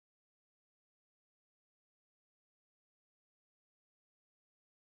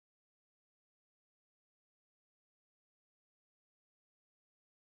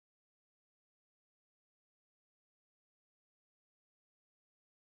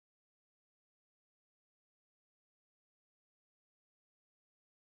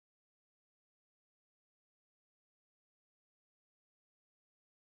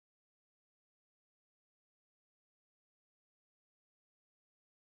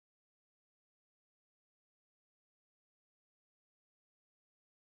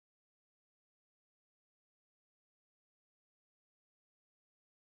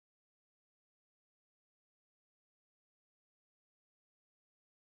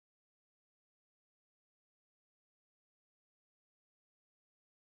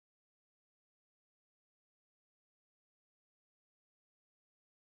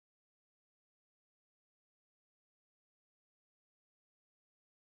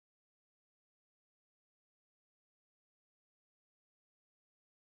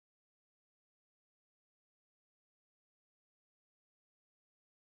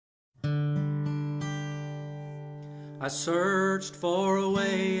I searched for a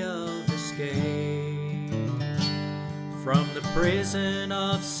way of escape from the prison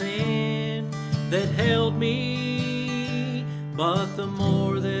of sin that held me. But the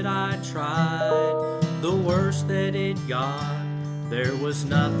more that I tried, the worse that it got. There was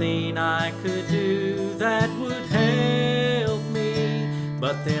nothing I could do that would help me.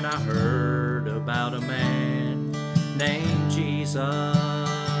 But then I heard about a man named Jesus,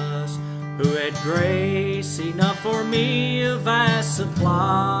 who had grace enough for me, a vast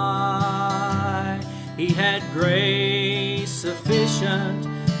supply. He had grace sufficient,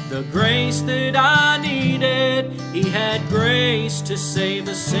 the grace that I needed. He had grace to save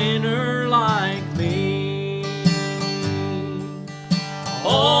a sinner like me.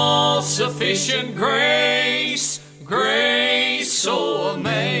 All sufficient grace, grace so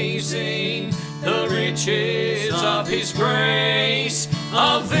amazing, the riches of His grace,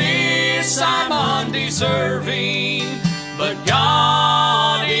 of this I'm undeserving. But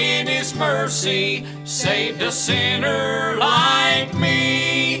God in His mercy saved a sinner like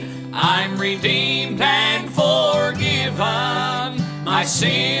me. I'm redeemed and forgiven, my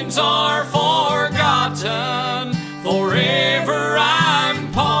sins are forgotten, forever I'm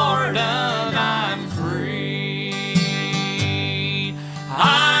pardoned, I'm free.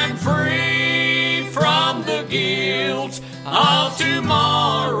 I'm free from the guilt of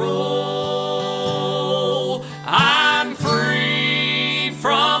tomorrow. I'm free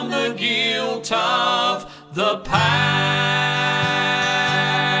from the guilt of the past.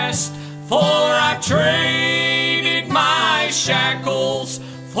 For I've traded my shackles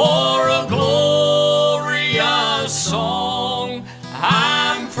for a glorious song.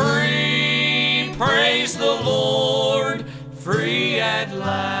 I'm free, praise the Lord, free at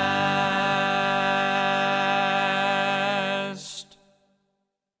last.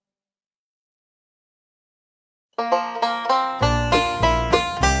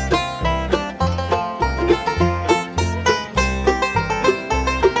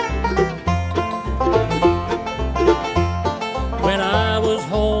 When I was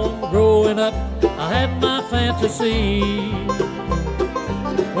home growing up, I had my fantasy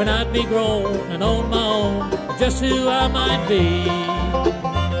when I'd be grown and on my own, just who I might be.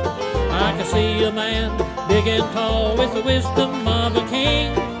 I could see a man big and tall with the wisdom of a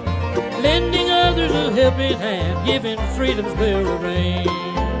king, lending others a helping hand, giving freedom's bell a ring.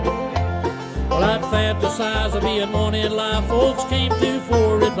 Well, I'd fantasize of being one in life folks came to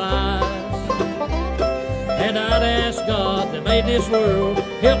for advice, and I'd ask God that made this world,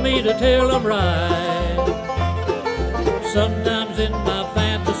 help me to tell them right. Sometimes in my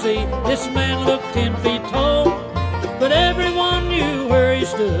fantasy, this man looked 10 feet tall, but everyone knew where he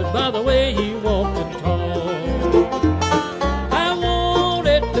stood by the way he walked and talked. I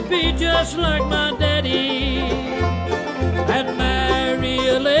wanted to be just like my daddy and marry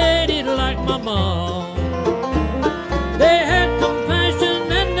a lady like my mom. They had compassion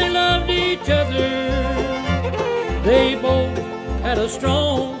and they loved each other. They both had a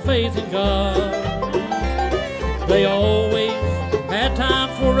strong faith in God. They always had time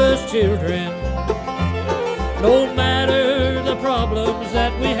for us children, no matter the problems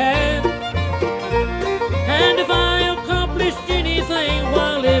that we had. And if I accomplished anything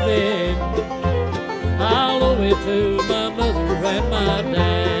while living, I'll owe it to my mother and my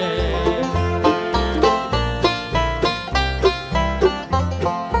dad.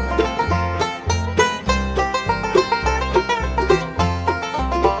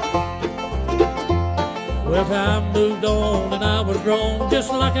 Well, time moved on and I was grown just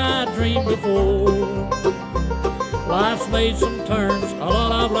like I dreamed before. Life's made some turns, a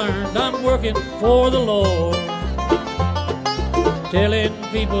lot I've learned, I'm working for the Lord. Telling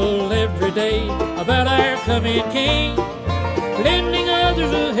people every day about our coming King, lending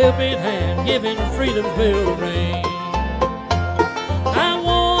others a helping hand, giving freedom's bell a ring. I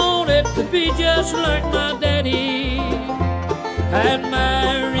wanted to be just like my daddy and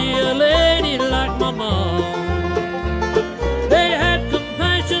marry a lady like my mom. They had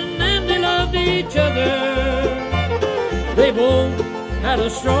compassion and they loved each other. They both had a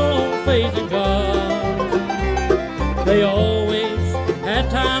strong faith in God. They always had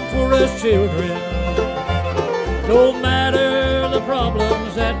time for us children, no matter the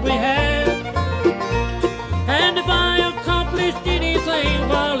problems that we had. And if I accomplished anything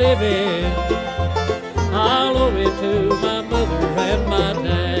while living, I'll owe it to my mother and my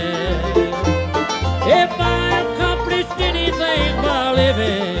dad. If I accomplished anything while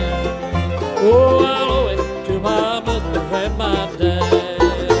living, oh, I'll owe it to my mother and my dad.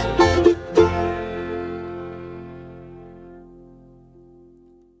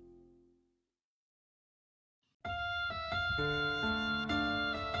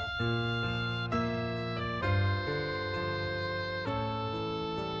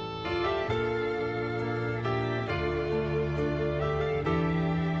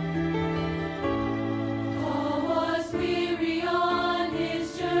 Paul was weary on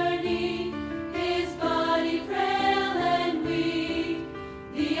his journey, his body frail and weak.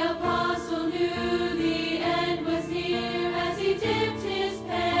 The apostle knew the end was near as he dipped his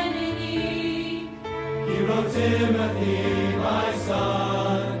pen in ink. He wrote, Timothy, my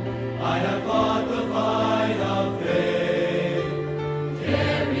son, I have fought the fight of faith.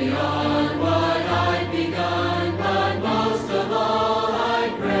 Carry on what I've begun, but most of all I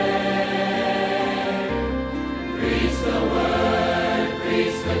pray. Preach the word,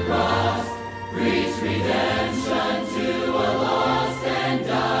 preach the cross, preach redemption to a lost and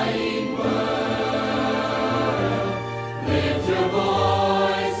dying world. Lift your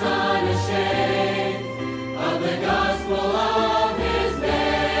voice unashamed of the gospel of his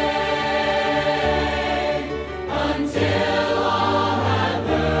name, until all have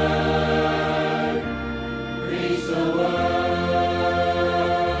heard. Preach the word.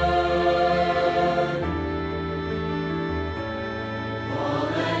 Paul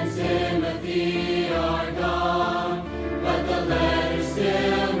and Timothy are gone, but the letter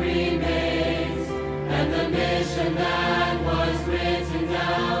still remains, and the mission that was written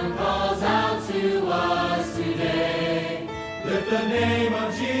down calls out to us today. Lift the name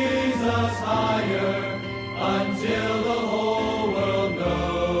of Jesus higher until the whole world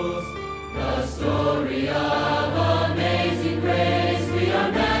knows. The story of amazing grace, we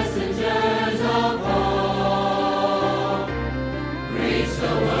are messengers of hope. Preach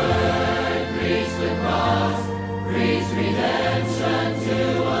the word, preach the cross, preach redemption to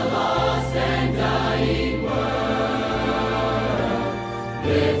a lost and dying world.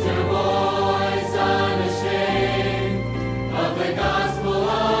 Lift your voice unashamed of the gospel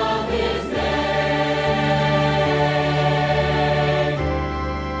of his name.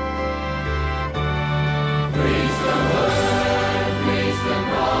 Preach the word, preach the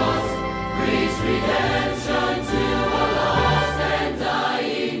cross, preach redemption to a lost and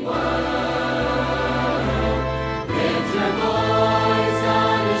dying world. Lift your voice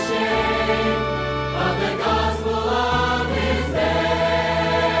unashamed of the gospel of his name,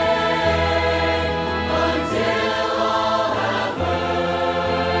 until all have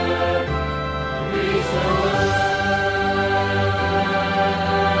heard. Preach the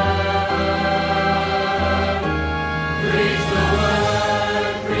Preach the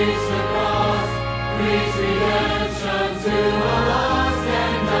word, preach the cross, preach redemption to a lost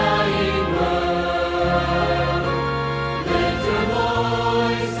and dying world. Lift your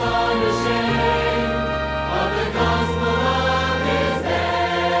voice unashamed of the gospel of his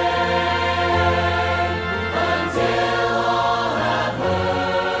name, until all have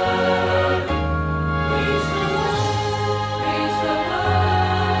heard. Preach the word, preach the word,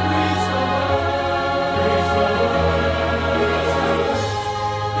 preach the word, preach the word.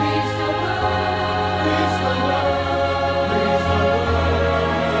 Preach the word, preach the word, preach the word,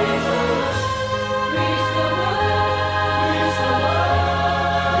 preach the word, preach the word,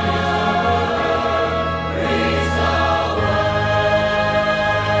 preach the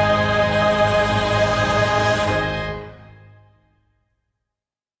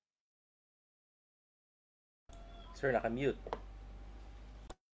Sir, naka-mute.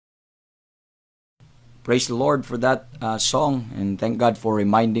 Praise the Lord for that song, and thank God for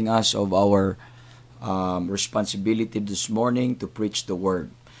reminding us of our responsibility this morning to preach the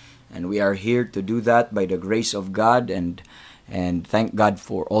Word. And we are here to do that by the grace of God, and thank God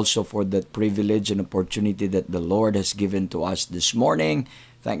for also for that privilege and opportunity that the Lord has given to us this morning.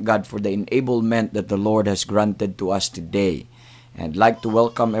 Thank God for the enablement that the Lord has granted to us today. And I'd like to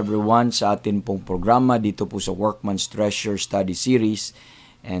welcome everyone sa atin pong programa dito po sa Workman's Treasure Study Series.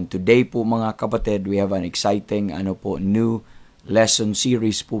 And today po mga kapatid, we have an exciting new lesson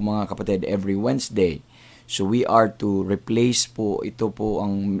series po mga kapatid every Wednesday. So we are to replace po, ito po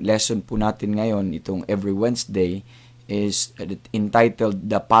ang lesson po natin ngayon, itong every Wednesday is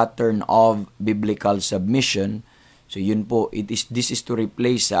entitled The Pattern of Biblical Submission. So yun po, this is to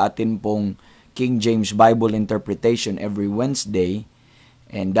replace sa atin pong King James Bible interpretation every Wednesday.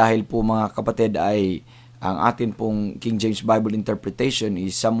 And dahil po mga kapatid ay ang atin pong King James Bible interpretation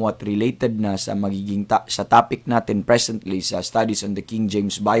is somewhat related na sa magiging sa topic natin presently sa studies on the King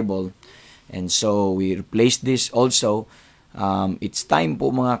James Bible. And so we replace this also. It's time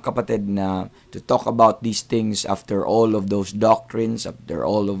po mga kapatid na to talk about these things after all of those doctrines, after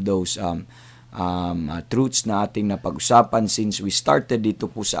all of those truths na ating napag-usapan since we started dito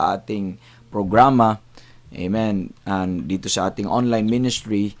po sa ating programa. Amen. And dito sa ating online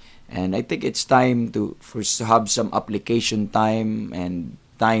ministry, and I think it's time to have some application time and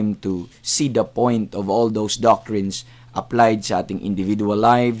time to see the point of all those doctrines applied sa ating individual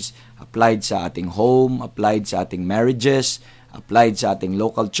lives, applied sa ating home, applied sa ating marriages, applied sa ating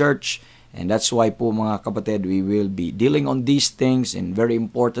local church. And that's why po mga kapatid, we will be dealing on these things and very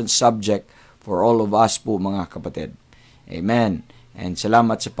important subject for all of us po mga kapatid. Amen. And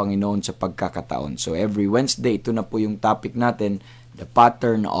salamat sa Panginoon sa pagkakataon. So every Wednesday, ito na po yung topic natin, the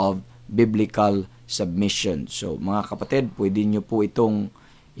pattern of biblical submission. So mga kapatid, pwede nyo po itong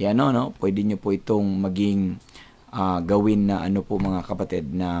pwede nyo po itong maging gawin na po mga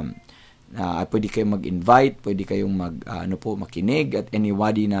kapatid na pwede kayong mag-invite, pwede kayong makinig at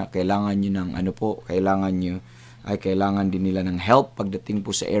anybody na kailangan nyo ng kailangan din nila ng help pagdating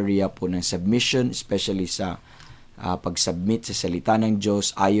po sa area po ng submission, especially sa pag-submit sa salita ng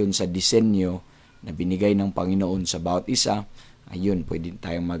Diyos ayon sa disenyo na binigay ng Panginoon sa bawat isa. Ayun, pwede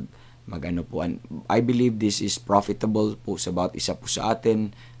tayong I believe this is profitable po sa bawat isa po sa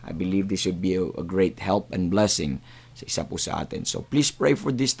atin. I believe this would be a great help and blessing sa isa po sa atin. So please pray for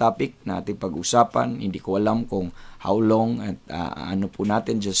this topic na ating pag-usapan. Hindi ko alam kung how long at po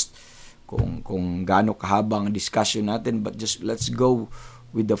natin, just kung gaano kahaba ang discussion natin, but just let's go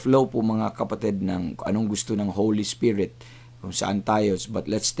with the flow po mga kapatid ng anong gusto ng Holy Spirit kung saan tayo. But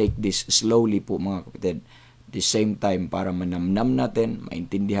let's take this slowly po mga kapatid. At the same time para manamnam natin,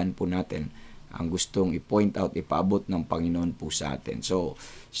 maintindihan po natin ang gustong i-point out, ipaabot ng Panginoon po sa atin. So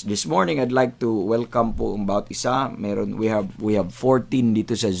this morning I'd like to welcome po ang bawat isa. We have 14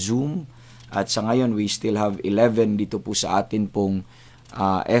 dito sa Zoom at sa ngayon we still have 11 dito po sa atin pong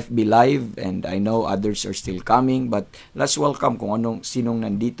FB Live, and I know others are still coming, but let's welcome kung sinong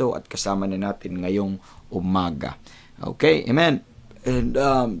nandito at kasama na natin ngayong umaga. Okay, amen. And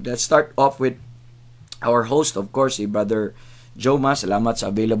let's start off with our host, of course, si Brother Joma. Salamat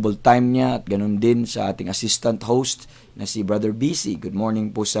sa available time niya at ganun din sa ating assistant host na si Brother BC. Good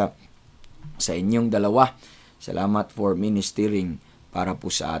morning po sa inyong dalawa. Salamat for ministering para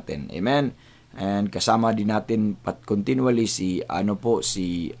po sa atin. Amen. And kasama din natin continually ang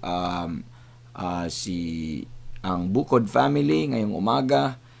Bukod family ngayong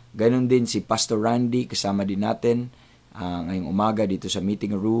umaga. Ganon din si Pastor Randy, kasama din natin ngayong umaga dito sa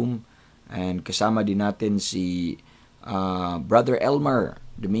meeting room. And kasama din natin si Brother Elmer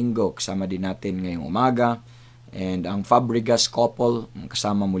Domingo, kasama din natin ngayong umaga. And ang Fabregas couple,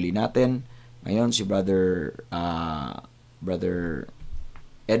 kasama muli natin ngayon si Brother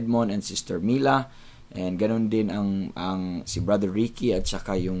Edmond and Sister Mila, and ganun din ang si Brother Ricky at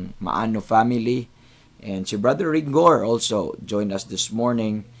saka yung Maano family, and si Brother Rigor also joined us this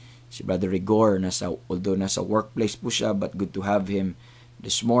morning. Si Brother Rigor although nasa workplace po siya, but good to have him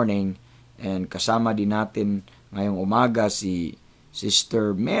this morning. And kasama din natin ngayong umaga si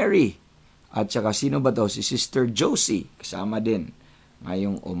Sister Mary at saka sino ba to? Si Sister Josie, kasama din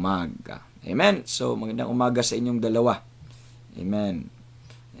ngayong umaga. Amen. So magandang umaga sa inyong dalawa. Amen.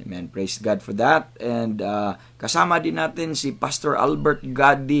 Amen. Praise God for that. And kasama din natin si Pastor Albert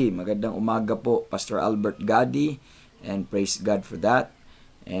Gadi. Magandang umaga po, Pastor Albert Gadi. And praise God for that.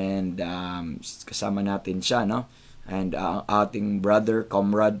 And kasama natin siya, no? And ating brother,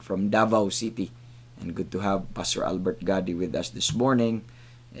 comrade from Davao City. And good to have Pastor Albert Gadi with us this morning.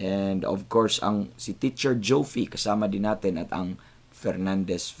 And of course, si Teacher Jofi, kasama din natin, at ang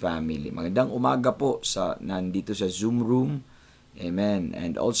Fernandez family. Magandang umaga po nandito sa Zoom room. Amen.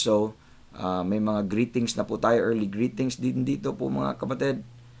 And also, may mga greetings na po tayo, early greetings din dito po mga kapatid.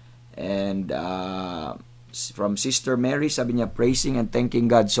 And from Sister Mary, sabi niya, praising and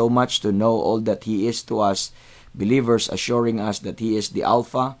thanking God so much to know all that He is to us, believers, assuring us that He is the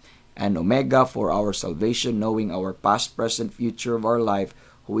Alpha and Omega for our salvation, knowing our past, present, future of our life,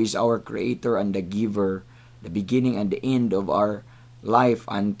 who is our Creator and the Giver, the beginning and the end of our life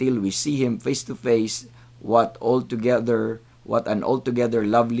until we see Him face to face. What an altogether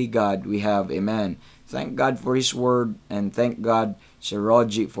lovely God we have. Amen. Thank God for His Word, and thank God, Sir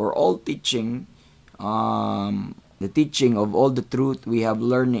Rogie, for all teaching, the teaching of all the truth we have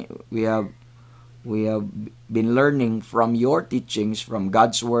been learning from your teachings from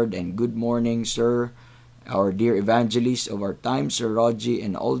God's Word. And good morning, Sir, our dear evangelist of our time, Sir Rogie,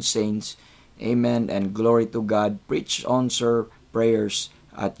 and all saints. Amen. And glory to God. Preach on, Sir, prayers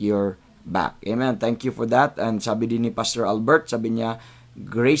at your back. Amen. Thank you for that. And sabi din ni Pastor Albert, sabi niya,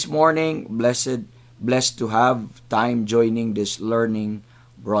 grace morning, blessed to have time joining this learning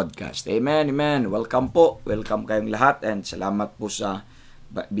broadcast. Amen, amen. Welcome po. Welcome kayong lahat, and salamat po sa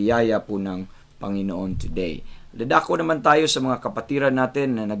biyaya po ng Panginoon today. Dadako naman tayo sa mga kapatiran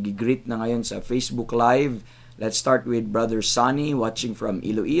natin na nag-greet na ngayon sa Facebook Live. Let's start with Brother Sunny watching from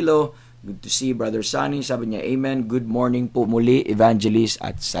Iloilo. Good to see Brother Sunny. Sabi niya, Amen. Good morning po muli, Evangelist,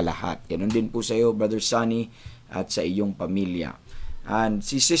 at sa lahat. Ganun din po sa iyo, Brother Sunny, at sa iyong pamilya. And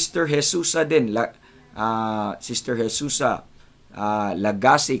si Sister Jesusa din, Sister Jesusa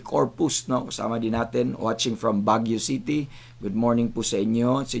Lagasi Corpus, no? Kasama din natin, watching from Baguio City. Good morning po sa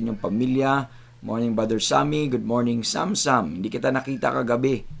inyo, sa inyong pamilya. Morning, Brother Sammy. Good morning, Sam. Hindi kita nakita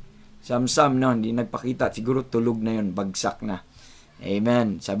kagabi. Sam, no? Hindi nagpakita. Siguro tulog na yun. Bagsak na.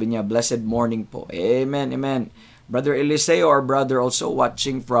 Amen. Sabi niya, blessed morning po. Amen. Brother Eliseo, our brother, also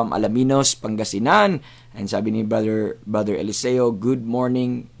watching from Alaminos, Pangasinan. And sabi ni Brother Eliseo, good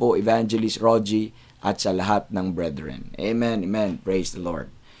morning po, Evangelist Rogie, at sa lahat ng brethren. Amen. Praise the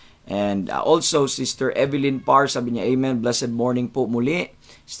Lord. And also, Sister Evelyn Parr, sabi niya, Amen. Blessed morning po muli.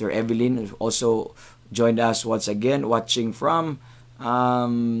 Sister Evelyn also joined us once again, watching from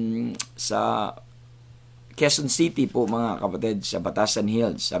sa Quezon City po, mga kapatid, sa Batasan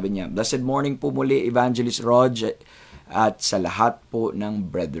Hills. Sabi niya, blessed morning po muli, Evangelist Rog, at sa lahat po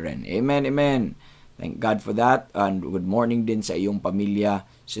ng brethren. Amen. Thank God for that. And good morning din sa iyong pamilya,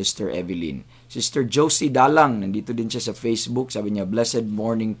 Sister Evelyn. Sister Josie Dalang, nandito din siya sa Facebook. Sabi niya, blessed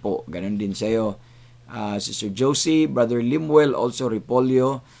morning po. Ganon din sa iyo. Sister Josie, Brother Limwell, also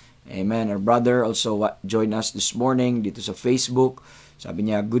Repolyo. Amen. Our brother also joined us this morning dito sa Facebook.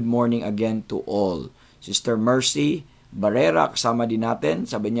 Sabi niya, good morning again to all. Sister Mercy Barrera, kasama din natin.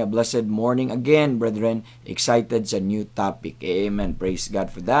 Sabi niya, blessed morning again, brethren. Excited sa new topic. Amen. Praise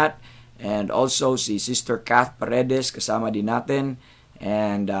God for that. And also si Sister Kath Paredes, kasama din natin.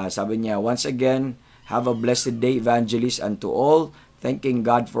 And sabi niya, once again, have a blessed day, Evangelist, and to all. Thanking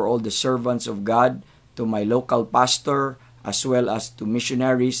God for all the servants of God, to my local pastor, as well as to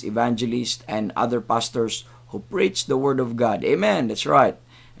missionaries, evangelists, and other pastors who preach the Word of God. Amen. That's right.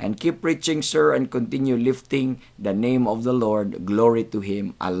 And keep preaching, sir, and continue lifting the name of the Lord. Glory to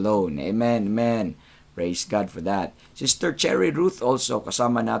Him alone. Amen. Praise God for that. Sister Cherry Ruth also,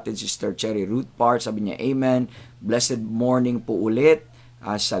 kasama natin Sister Cherry Ruth Parr. Sabi niya, Amen. Blessed morning po ulit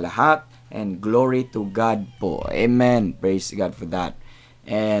sa lahat. And glory to God po. Amen. Praise God for that.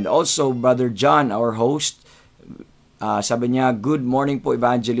 And also, Brother John, our host, sabi niya, good morning po,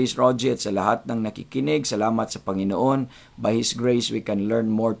 Evangelist Rogie, at sa lahat ng nakikinig. Salamat sa Panginoon. By His grace, we can learn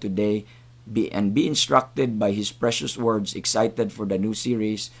more today and be instructed by His precious words. Excited for the new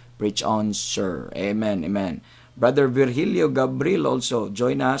series. Preach on, sir. Amen. Brother Virgilio Gabriel also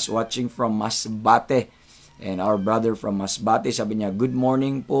join us, watching from Masbate. And our brother from Masbate, sabi niya, good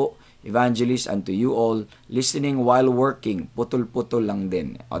morning po, Evangelist, and to you all, listening while working. Putol-putol lang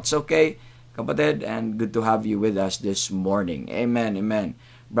din. It's okay, kapatid, and good to have you with us this morning. Amen.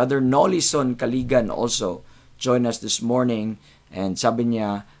 Brother Nolison Kaligan also join us this morning, and sabi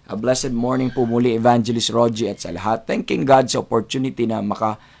niya, a blessed morning po muli, Evangelist Rogie, at sa lahat. Thanking God sa opportunity na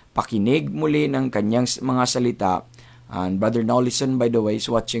makapakinig muli ng kanyang mga salita. And Brother Nolison, by the way, is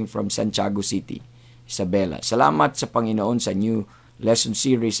watching from Santiago City, Isabela. Salamat sa Panginoon sa new lesson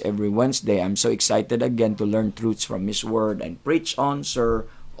series every Wednesday. I'm so excited again to learn truths from His Word and preach on, sir.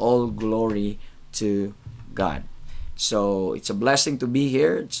 All glory to God. So, it's a blessing to be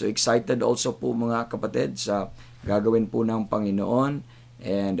here. So excited also po, mga kapatid, sa gagawin po ng Panginoon.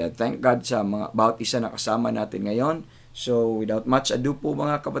 And thank God sa mga bawat isa na kasama natin ngayon. So, without much ado po,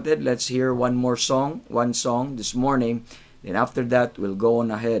 mga kapatid, let's hear one song this morning. Then after that, we'll go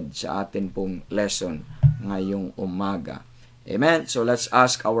on ahead sa atin pong lesson ngayong umaga. Amen. So let's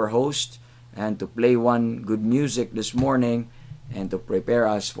ask our host and to play one good music this morning and to prepare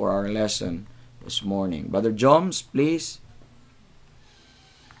us for our lesson this morning. Brother Joms, please.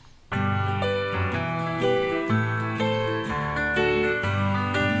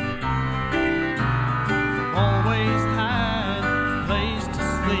 Always had a place to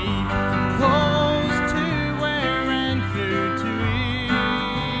sleep, clothes to wear, and food to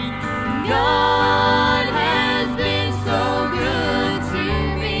eat. God has been so good to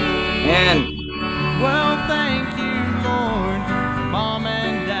me. And Well, thank you, Lord, for Mom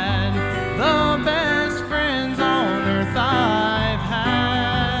and Dad, the best friends on earth I've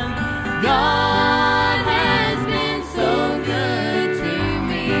had. God has been so good to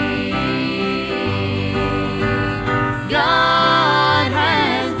me. God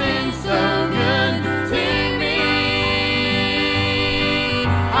has been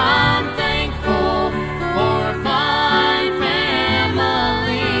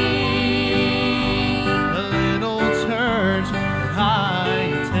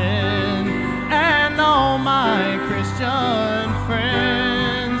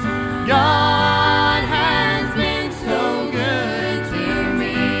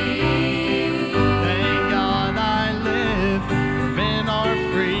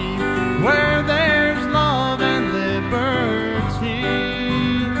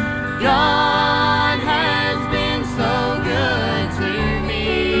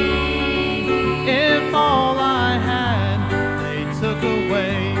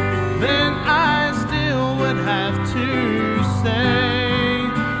way, then I still would have to say,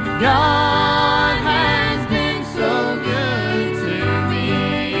 God has been so good to me.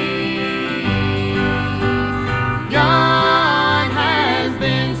 God has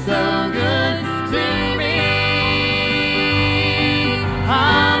been so good to me.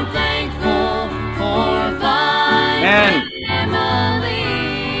 I'm thankful for finding Amen. family.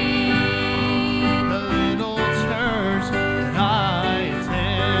 The little church that I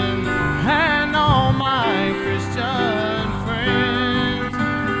attend and all my Christian friends.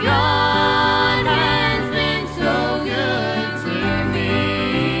 God has been so good to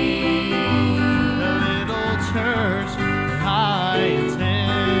me. The little church that I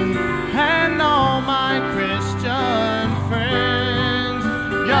attend and all my Christian friends.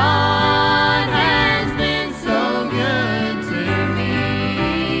 God has been so good to me.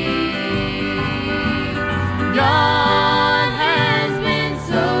 God has been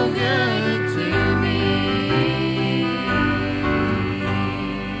so good to me.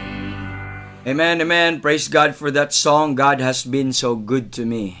 Amen, amen. Praise God for that song. God has been so good to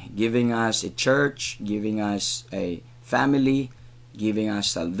me, giving us a church, giving us a family, giving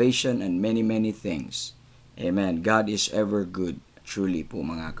us salvation, and many, many things. Amen. God is ever good. Truly po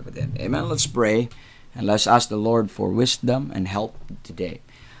mga kapatid. Amen. Let's pray and let's ask the Lord for wisdom and help today.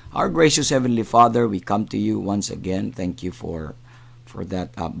 Our gracious Heavenly Father, we come to you once again. Thank you for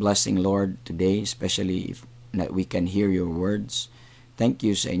that blessing, Lord, today, especially if that we can hear your words. Thank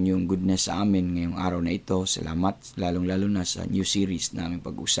you sa inyong goodness sa amin ngayong araw na ito. Salamat, lalong-lalo na sa new series na aming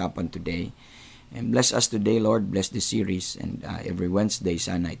pag-usapan today. And bless us today, Lord. Bless this series. And every Wednesday,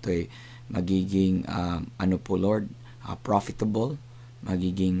 sana ito ay magiging, Lord, profitable.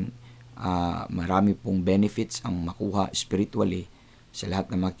 Magiging marami pong benefits ang makuha spiritually sa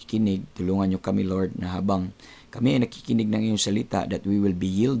lahat na makikinig. Tulungan nyo kami, Lord, na habang kami ay nakikinig ng iyong salita, that we will be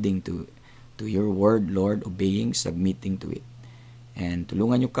yielding to your word, Lord, obeying, submitting to it. And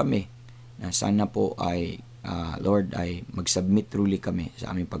tulungan nyo kami na sana po ay, Lord, ay mag-submit truly kami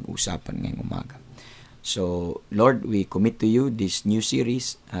sa aming pag-uusapan ngayong umaga. So, Lord, we commit to you this new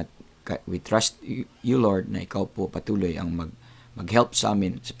series at we trust you, Lord, na ikaw po patuloy ang mag-help sa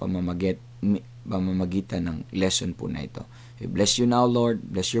amin sa pamamagitan ng lesson po na ito. We bless you now,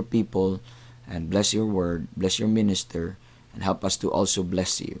 Lord. Bless your people and bless your word. Bless your minister and help us to also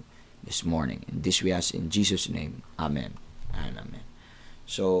bless you this morning. And this we ask in Jesus' name. Amen and amen.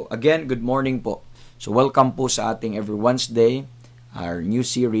 So, again, good morning po. So, welcome po sa ating every Wednesday, our new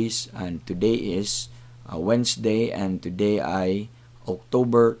series. And today is Wednesday and today ay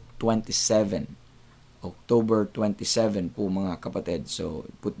October 27. October 27 po mga kapatid. So,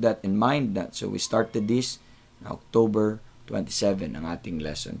 put that in mind. So, we started this October 27 ang ating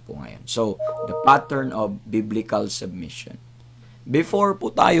lesson po ngayon. So, the pattern of biblical submission. Before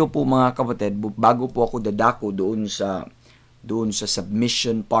po tayo po mga kapatid, bago po ako dadako doon sa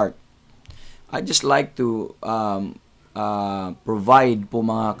submission part, I just like to provide po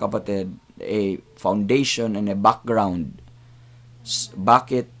mga kapatid a foundation and a background.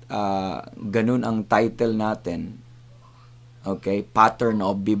 Bakit ganun ang title natin? Okay, pattern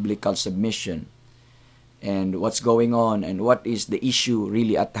of biblical submission. And what's going on and what is the issue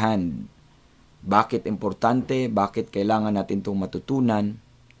really at hand? Bakit importante? Bakit kailangan natin itong matutunan?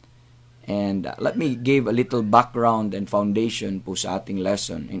 And let me give a little background and foundation po sa ating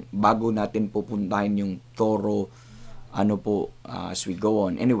lesson. And bago natin pupuntahin yung thorough as we go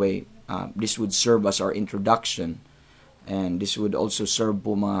on. Anyway, this would serve as our introduction. And this would also serve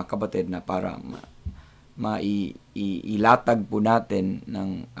po mga kapatid na para mailatag po natin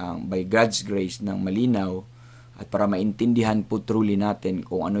ng by God's grace ng malinaw at para maintindihan po truly natin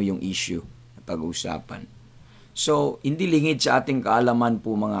kung ano yung issue na pag-uusapan. So, hindi lingid sa ating kaalaman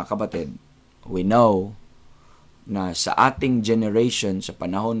po mga kapatid. We know na sa ating generation, sa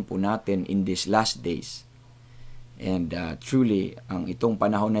panahon po natin in these last days, and truly, ang itong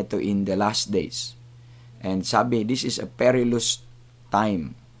panahon na ito in the last days, and sabi, this is a perilous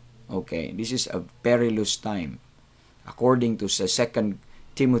time. Okay, this is a perilous time. According to sa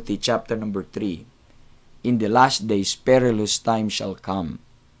 2 Timothy chapter number 3, in the last days, perilous time shall come,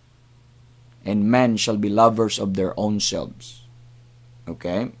 and men shall be lovers of their own selves.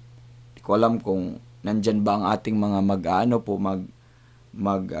 Okay? Di ko alam kung nandyan ba ang ating mga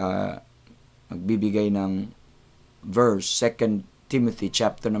magbibigay ng verse, 2 Timothy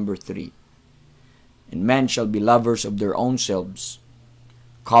chapter number 3. And men shall be lovers of their own selves,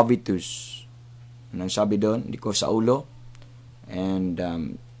 covetous. Anong sabi doon? Hindi ko sa ulo. And,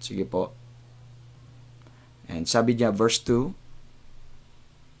 sige po. And sabi niya, verse 2,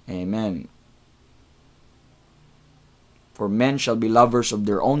 Amen. For men shall be lovers of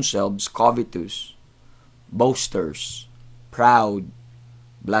their own selves, covetous, boasters, proud,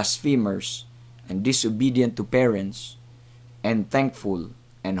 blasphemers, and disobedient to parents, and thankful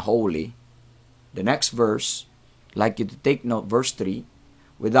and holy. The next verse, like you to take note, verse 3,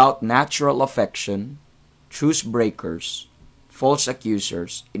 without natural affection, truce breakers, false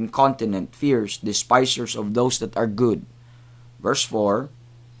accusers, incontinent, fierce, despisers of those that are good. Verse 4,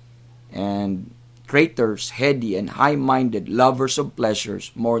 and traitors, heady and high-minded, lovers of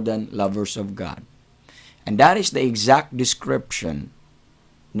pleasures more than lovers of God. And that is the exact description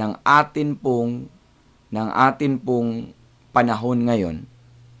ng atin pong panahon ngayon.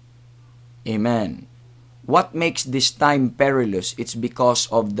 Amen. What makes this time perilous? It's because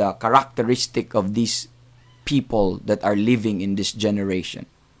of the characteristic of these people that are living in this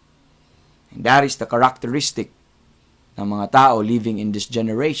generation. And that is the characteristic ng mga tao living in this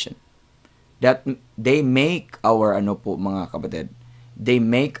generation. That they make our, mga kapatid, they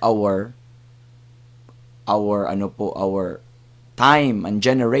make our time and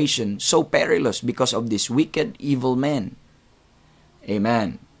generation so perilous because of this wicked, evil men.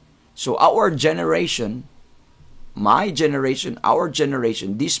 Amen. So our generation, my generation, our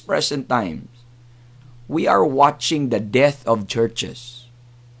generation, these present times, we are watching the death of churches.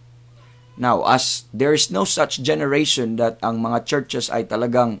 Now, as there is no such generation that ang mga churches ay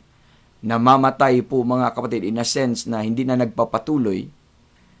talagang namamatay po, mga kapatid, in a sense na hindi na nagpapatuloy.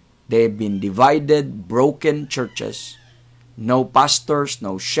 They've been divided, broken churches. No pastors,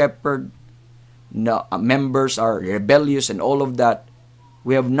 no shepherd, no members are rebellious and all of that.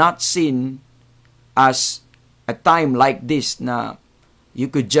 We have not seen as a time like this na you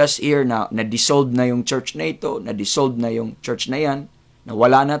could just hear na na-dissolve na yung church na ito, na-dissolve na yung church na yan, na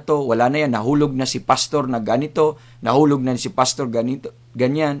wala na to, wala na yan, nahulog na si pastor na ganito, nahulog na si pastor ganito,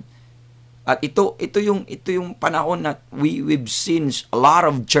 ganyan. At ito yung panahon na we've seen a lot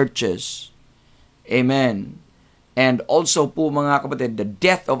of churches. Amen. And also po, mga kapatid, the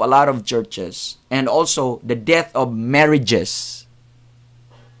death of a lot of churches and also the death of marriages.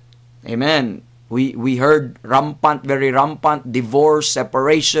 Amen. We heard very rampant divorce,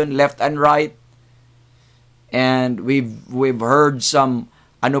 separation, left and right. And we've heard some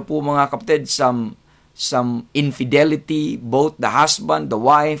mga kapatid, some infidelity, both the husband, the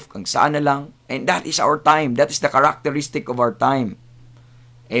wife, kung saan na lang. And that is our time. That is the characteristic of our time.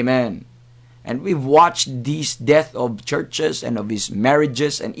 Amen. And we've watched this death of churches and of his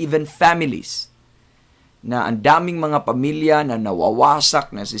marriages and even families. Na ang daming mga pamilya na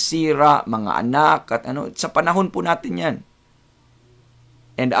nawawasak, nasisira, mga anak, at sa panahon po natin yan.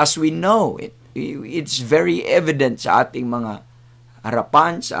 And as we know, it's very evident sa ating mga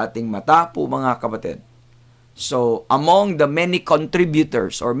harapan, sa ating mata po, mga kapatid. So, among the many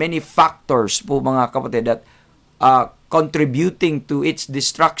contributors or many factors po, mga kapatid, that contributing to its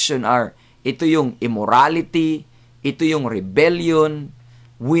destruction are, ito yung immorality, ito yung rebellion,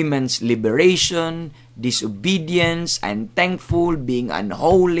 women's liberation, disobedience, unthankful, being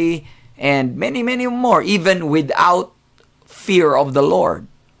unholy, and many, many more, even without fear of the Lord.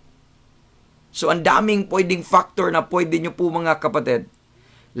 So, ang daming pwedeng factor na pwede nyo po, mga kapatid.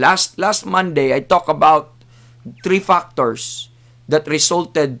 Last Monday, I talked about 3 factors that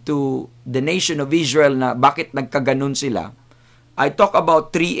resulted to the nation of Israel na bakit nagkaganon sila. I talk about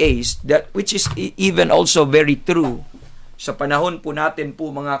 3 A's, which is even also very true. Sa panahon po natin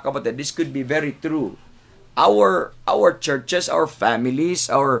po, mga kapatid, this could be very true. Our churches, our families,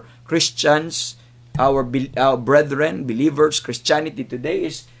 our Christians, our brethren, believers, Christianity today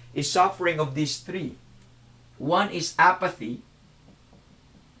is suffering of these 3. One is apathy.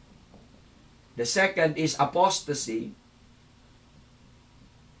 The second is apostasy.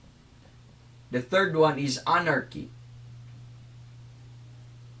 The third one is anarchy.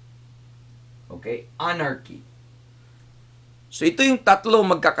 Okay? Anarchy. So ito yung tatlo,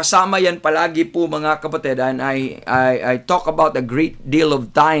 magkakasama yan palagi po, mga kapatid. And I talk about a great deal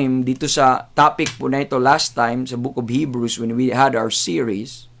of time dito sa topic po na ito last time sa Book of Hebrews when we had our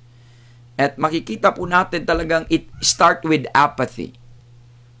series. At makikita po natin talagang it start with apathy.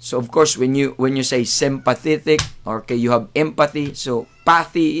 So of course when you say sympathetic or okay, you have empathy, so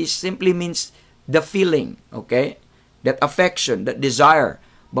pathy is simply means the feeling, okay? That affection, that desire.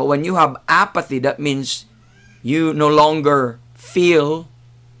 But when you have apathy, that means you no longer feel,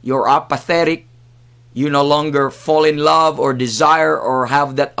 you're apathetic, you no longer fall in love or desire or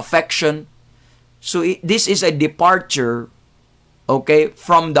have that affection. So this is a departure, okay,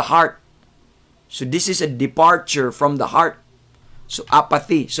 from the heart. So this is a departure from the heart. So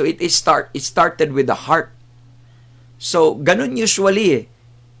apathy. So it started with the heart. So ganun usually eh.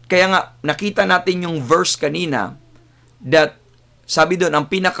 Kaya nga nakita natin yung verse kanina that, sabi doon, ang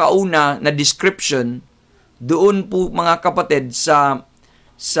pinakauna na description, doon po mga kapatid, sa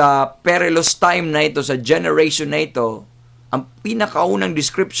perilous time na ito, sa generation na ito, ang pinakaunang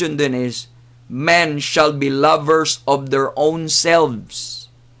description din is, men shall be lovers of their own selves.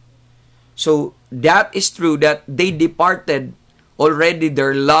 So, that is true that they departed already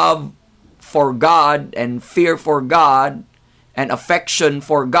their love for God and fear for God and affection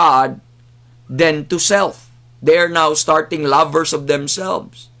for God then to self. They are now starting lovers of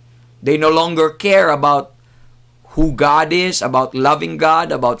themselves. They no longer care about who God is, about loving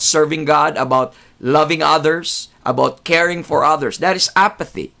God, about serving God, about loving others, about caring for others. That is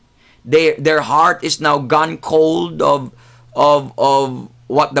apathy. Their heart is now gone cold of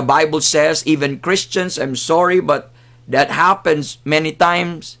what the Bible says. Even Christians, I'm sorry, but that happens many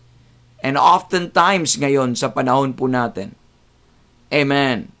times and oftentimes ngayon sa panahon po natin.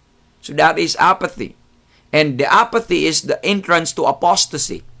 Amen. So that is apathy. And the apathy is the entrance to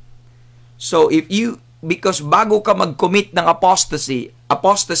apostasy. So because bago ka mag-commit ng apostasy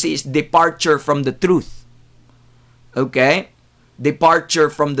is departure from the truth. Okay? Departure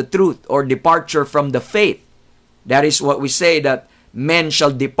from the truth or departure from the faith. That is what we say, that men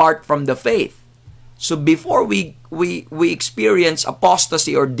shall depart from the faith. So before we experience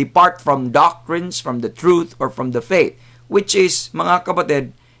apostasy or depart from doctrines, from the truth, or from the faith, which is, mga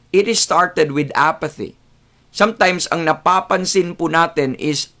kapatid, it is started with apathy. Sometimes, ang napapansin po natin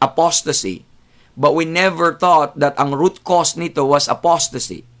is apostasy, but we never thought that ang root cause nito was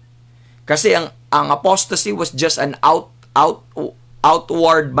apostasy. Kasi ang apostasy was just an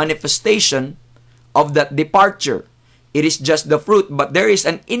outward manifestation of that departure. It is just the fruit, but there is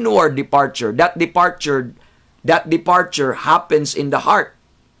an inward departure. That departure happens in the heart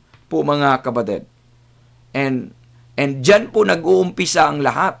po, mga kapatid. And dyan po nag-uumpisa ang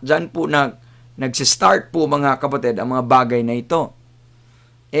lahat. Dyan po nagsistart po, mga kapatid, ang mga bagay na ito.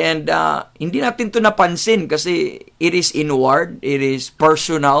 And hindi natin to napansin kasi it is inward, it is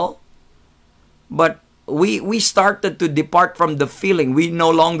personal. But we started to depart from the feeling. We no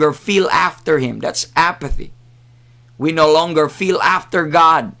longer feel after Him. That's apathy. We no longer feel after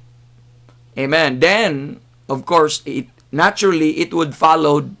God. Amen. Then, of course, naturally, it would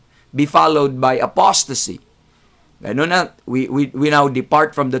be followed by apostasy. Ganun na, we now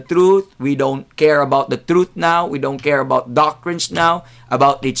depart from the truth. We don't care about the truth now. We don't care about doctrines now,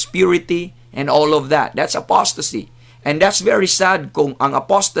 about its purity, and all of that. That's apostasy. And that's very sad kung ang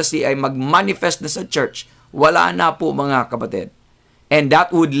apostasy ay mag-manifest na sa church. Wala na po, mga kapatid. And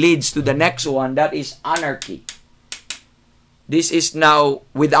that would leads to the next one, that is anarchy. This is now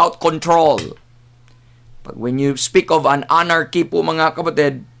without control. But when you speak of an anarchy po, mga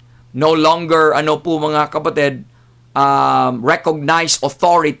kapatid, no longer, mga kapatid, recognize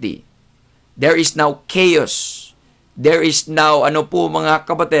authority. There is now chaos. There is now, mga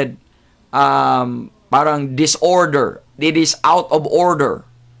kapatid, parang disorder. It is out of order.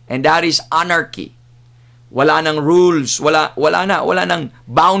 And that is anarchy. Wala nang rules. Wala nang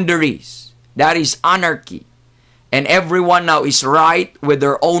boundaries. That is anarchy. And everyone now is right with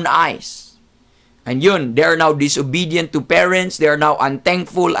their own eyes. And yun, they are now disobedient to parents. They are now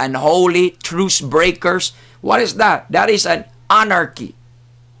unthankful, unholy, truce breakers. What is that? That is an anarchy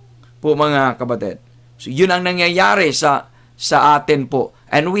po, mga kapatid. So yun ang nangyayari sa atin po.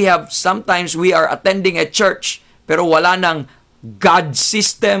 And sometimes we are attending a church, pero wala nang God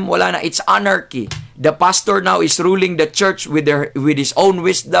system, wala na, it's anarchy. The pastor now is ruling the church with his own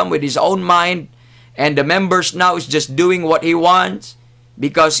wisdom, with his own mind. And the members now is just doing what he wants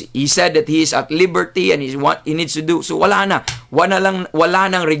because he said that he is at liberty and he needs to do. So wala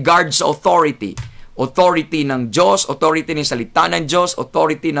nang regard sa authority. Authority ng Diyos, authority ng salita ng Diyos,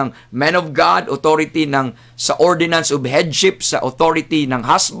 authority ng men of God, authority sa ordinance of headship, sa authority ng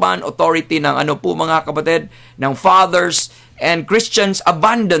husband, authority ng mga kapatid, ng fathers. And Christians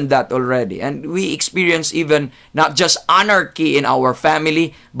abandon that already. And we experience even not just anarchy in our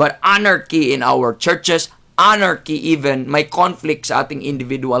family, but anarchy in our churches, anarchy even, may conflict sa ating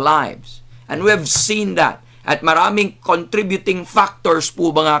individual lives. And we have seen that. At maraming contributing factors po,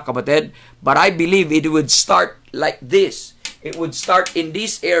 mga kapatid. But I believe it would start like this. It would start in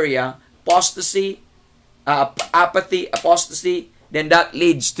this area, apostasy, apathy, apostasy, then that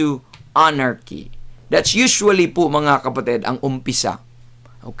leads to anarchy. That's usually po, mga kapatid, ang umpisa.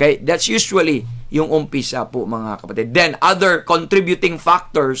 Okay? That's usually yung umpisa po, mga kapatid. Then, other contributing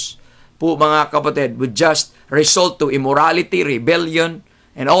factors po, mga kapatid, would just result to immorality, rebellion,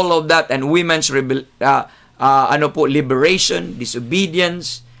 and all of that, and women's liberation,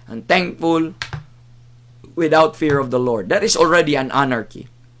 disobedience, unthankful, without fear of the Lord. That is already an anarchy.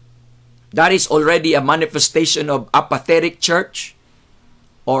 That is already a manifestation of apathetic church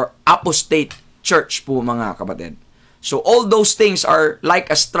or apostate church po mga kapatid. So all those things are like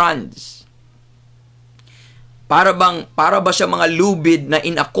a strands. Para ba siya mga lubid na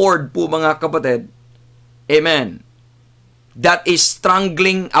in accord po mga kapatid? Amen. That is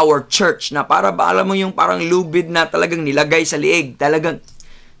strangling our church. Na para ba alam mo yung parang lubid na talagang nilagay sa liig. Talagang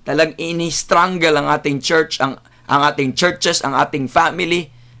ini-strangle ang ating church, ang ating churches, ang ating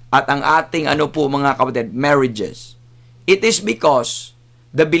family, at ang ating mga kapatid, marriages. It is because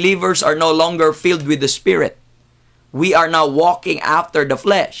the believers are no longer filled with the Spirit. We are now walking after the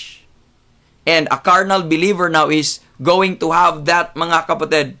flesh. And a carnal believer now is going to have that, mga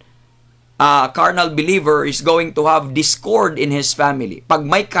kapatid, carnal believer is going to have discord in his family. Pag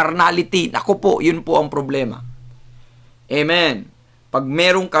may carnality, naku po, yun po ang problema. Amen. Pag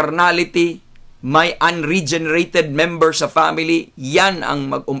merong carnality, may unregenerated member sa family, yan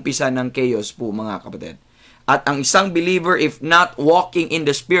ang mag-umpisa ng chaos po, mga kapatid. At ang isang believer, if not walking in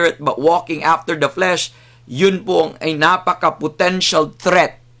the Spirit, but walking after the flesh, yun po ay napaka-potential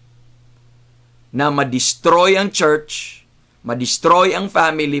threat na ma-destroy ang church, ma-destroy ang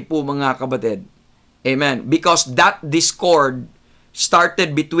family po mga kapatid. Amen. Because that discord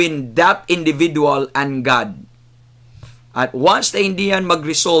started between that individual and God. At once na hindi yan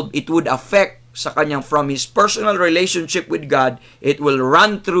mag-resolve, it would affect sa kanyang from his personal relationship with God, it will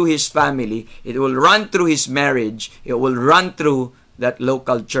run through his family, it will run through his marriage, it will run through that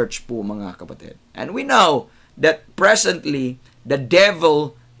local church po mga kapatid. And we know that presently, the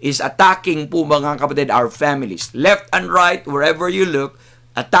devil is attacking po mga kapatid our families. Left and right, wherever you look,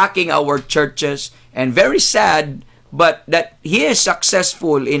 attacking our churches. And very sad, but that he is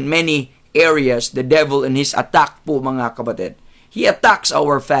successful in many areas, the devil in his attack po mga kapatid. He attacks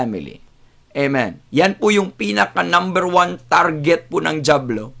our family. Amen. Yan po yung pinaka number one target po ng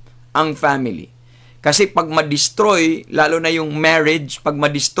diablo, ang family. Kasi pag ma-destroy, lalo na yung marriage, pag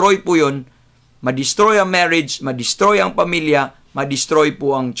ma-destroy po yun, ma-destroy ang marriage, ma-destroy ang pamilya, ma-destroy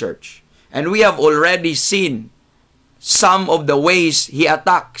po ang church. And we have already seen some of the ways he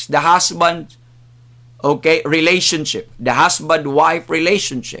attacks the husband, relationship, the husband-wife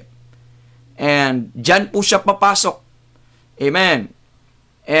relationship. And dyan po siya papasok. Amen.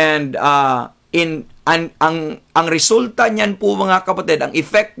 And ang resulta niyan po mga kapatid, ang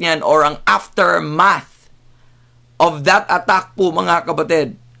effect niyan or ang aftermath of that attack po mga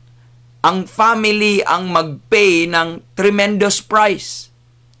kapatid, ang family ang mag-pay ng tremendous price.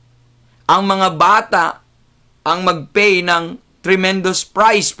 Ang mga bata ang mag-pay ng tremendous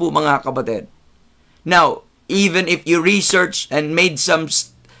price po mga kapatid. Now, even if you research and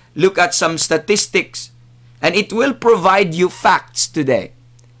look at some statistics, and it will provide you facts today.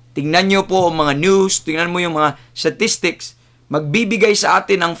 Tingnan nyo po ang mga news, tingnan mo yung mga statistics, magbibigay sa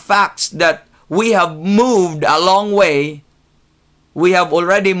atin ng facts that we have moved a long way. We have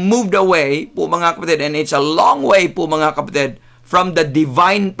already moved away po mga kapatid, and it's a long way po mga kapatid from the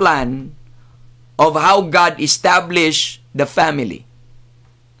divine plan of how God established the family.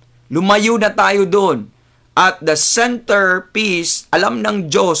 Lumayo na tayo doon. At the centerpiece, alam ng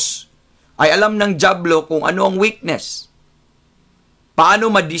Diyos, ay alam ng diablo kung ano ang weakness.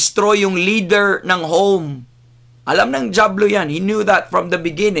 Paano ma-destroy yung leader ng home. Alam ng diablo yan. He knew that from the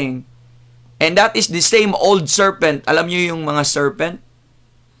beginning. And that is the same old serpent. Alam niyo yung mga serpent?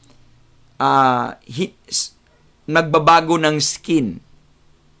 Nagbabago ng skin.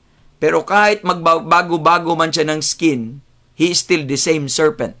 Pero kahit magbago-bago man siya ng skin, he is still the same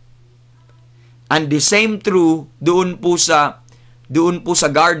serpent. And the same true doon po sa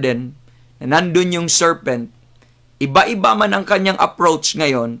garden, na nandun yung serpent. Iba-iba man ang kanyang approach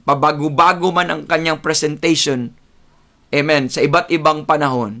ngayon, pabago-bago man ang kanyang presentation, amen, sa iba't ibang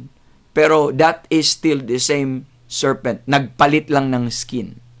panahon. Pero that is still the same serpent. Nagpalit lang ng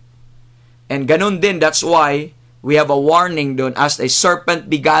skin. And ganun din, that's why we have a warning doon, as a serpent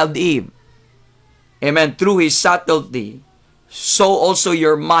beguiled Eve. Amen. Through his subtlety, so also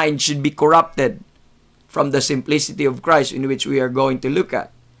your mind should be corrupted from the simplicity of Christ, in which we are going to look at.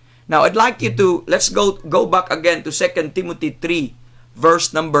 Now, I'd like you to, let's go back again to 2 Timothy 3,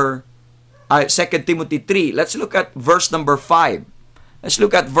 verse number, 2 Timothy 3. Let's look at verse number 5. Let's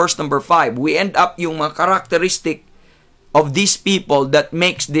look at verse number 5. We end up yung mga characteristic of these people that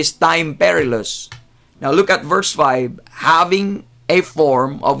makes this time perilous. Now look at verse 5. Having a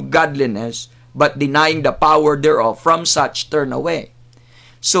form of godliness, but denying the power thereof, from such turn away.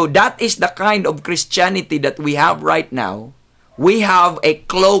 So that is the kind of Christianity that we have right now. We have a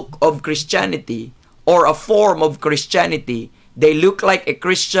cloak of Christianity, or a form of Christianity. They look like a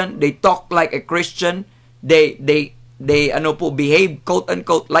Christian, they talk like a Christian, they behave quote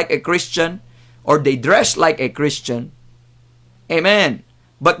unquote like a Christian, or they dress like a Christian. Amen.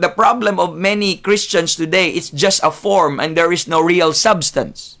 But the problem of many Christians today, it's just a form and there is no real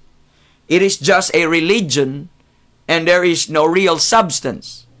substance. It is just a religion and there is no real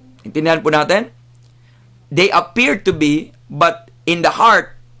substance. Intindihan po natin? They appear to be, but in the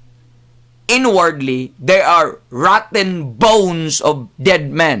heart, inwardly, they are rotten bones of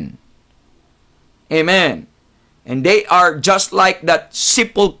dead men. Amen. And they are just like that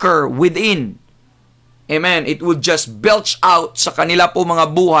sepulcher within. Amen. It would just belch out sa kanila po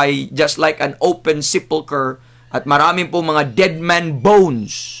mga buhay just like an open sepulcher, at maraming po mga dead man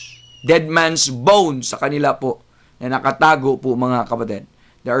bones. Dead man's bones sa kanila po na nakatago po mga kapatid.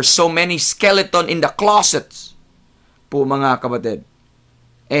 There are so many skeleton in the closets po mga kapatid.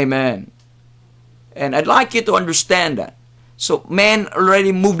 Amen. And I'd like you to understand that. So men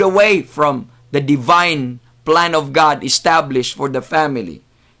already moved away from the divine plan of God established for the family.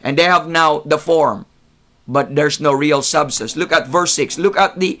 And they have now the form, but there's no real substance. Look at verse 6. Look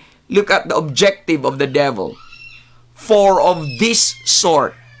at the objective of the devil. For of this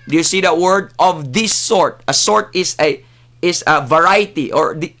sort. Do you see that word? Of this sort. A sort is a variety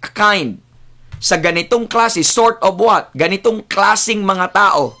or a kind. Sa ganitong klase, sort of what? Ganitong klaseng mga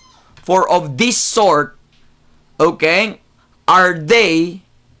tao. For of this sort, okay, are they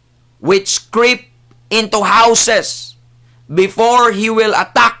which creep into houses before he will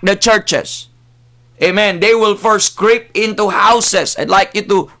attack the churches. Amen. They will first creep into houses. I'd like you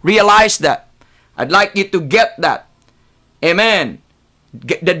to realize that. I'd like you to get that. Amen.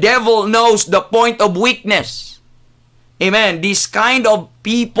 The devil knows the point of weakness. Amen. This kind of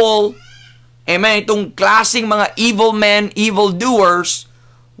people, amen, itong klaseng mga evil men, evil doers,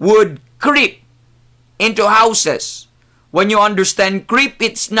 would creep into houses. When you understand creep,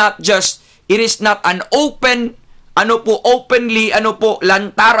 it is not an open, openly,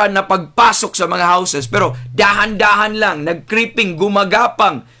 lantaran na pagpasok sa mga houses. Pero dahan-dahan lang, nag-creeping,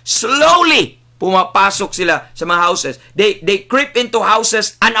 gumagapang, slowly, pumapasok sila sa mga houses. They creep into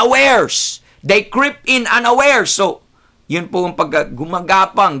houses unawares. They creep in unawares. So, yun po ang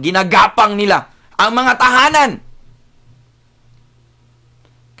gumagapang, ginagapang nila ang mga tahanan.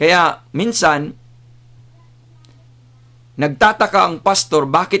 Kaya, minsan, nagtataka ang pastor,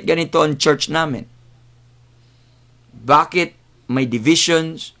 bakit ganito ang church namin? Bakit may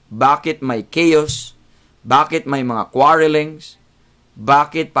divisions? Bakit may chaos? Bakit may mga quarrelings?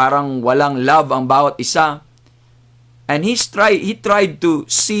 Bakit parang walang love ang bawat isa? And he tried to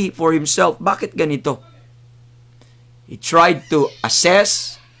see for himself, bakit ganito? He tried to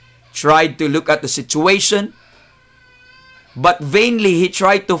assess, tried to look at the situation, but vainly he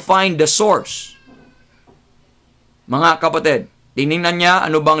tried to find the source. Mga kapatid, tinignan niya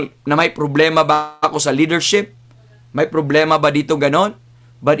na may problema ba ako sa leadership? May problema ba dito ganon?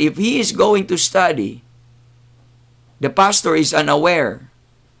 But if he is going to study, the pastor is unaware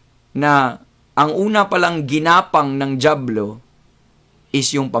na ang una palang ginapang ng dyablo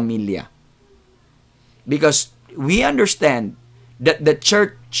is yung pamilya. Because we understand that the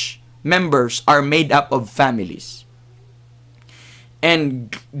church members are made up of families.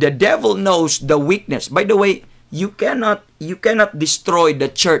 And the devil knows the weakness. By the way, you cannot destroy the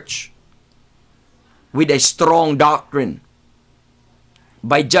church with a strong doctrine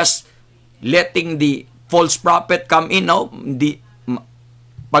by just letting the false prophet come in. No?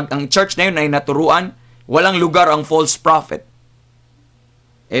 Pag ang church na yun ay naturuan, walang lugar ang false prophet.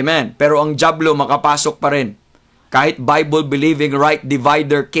 Amen. Pero ang dyablo makapasok pa rin. Kahit Bible-believing, right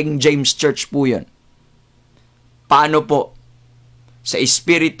divider, King James Church po yan. Paano po? Sa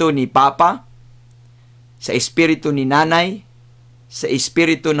espiritu ni Papa, sa espiritu ni nanay, sa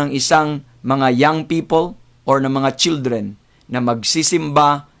espiritu ng isang mga young people or ng mga children na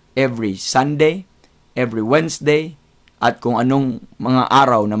magsisimba every Sunday, every Wednesday, at kung anong mga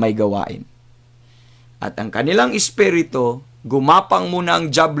araw na may gawain. At ang kanilang espiritu, gumapang muna ang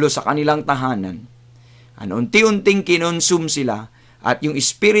dyablo sa kanilang tahanan. Unti-unting kinonsum sila, at yung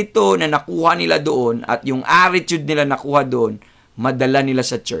espiritu na nakuha nila doon, at yung attitude nila nakuha doon, madala nila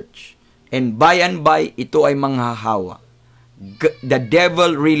sa church. And by and by, ito ay manghahawa. The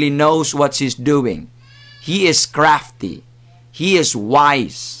devil really knows what he's doing. He is crafty. He is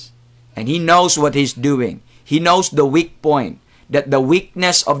wise. And he knows what he's doing. He knows the weak point. That the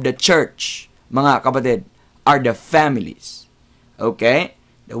weakness of the church, mga kapatid, are the families. Okay?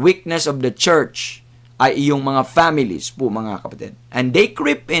 The weakness of the church ay iyong mga families po, mga kapatid. And they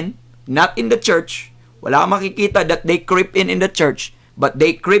creep in, not in the church. Wala makikita that they creep in the church, but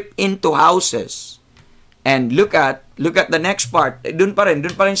they creep into houses. And look at the next part. Doon pa rin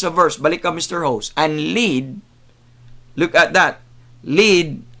sa verse. Balik ka, Mr. Host. And lead Look at that.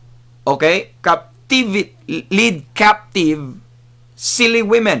 Lead, okay, lead captive silly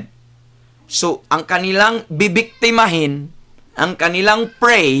women. So, ang kanilang bibiktimahin, ang kanilang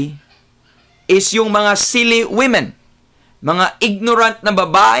prey, is yung mga silly women. Mga ignorant na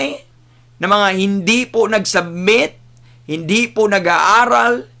babae, na mga hindi po nag-submit, hindi po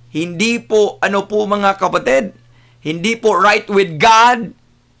nag-aaral, hindi po, mga kapatid, hindi po right with God.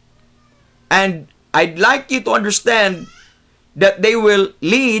 And I'd like you to understand that they will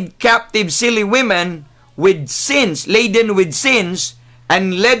lead captive silly women with sins, laden with sins,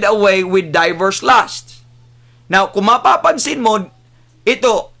 and led away with diverse lusts. Now, kung mapapansin mo,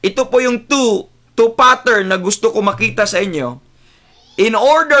 ito po yung two pattern na gusto ko makita sa inyo. In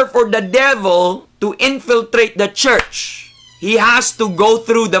order for the devil to infiltrate the church, he has to go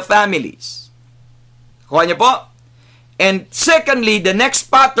through the families. Kuha niyo po? And secondly, the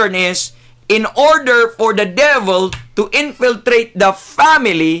next pattern is, in order for the devil to infiltrate the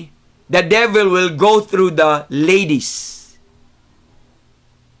family, the devil will go through the ladies.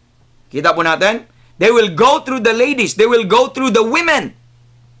 Kita po natin? They will go through the ladies. They will go through the women.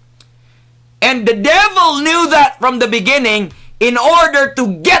 And the devil knew that from the beginning. In order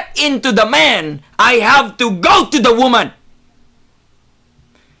to get into the man, I have to go to the woman.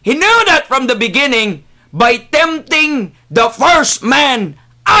 He knew that from the beginning by tempting the first man,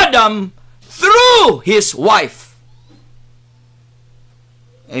 Adam, through his wife.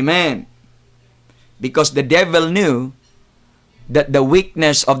 Amen. Because the devil knew that the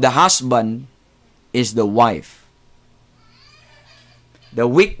weakness of the husband is the wife. The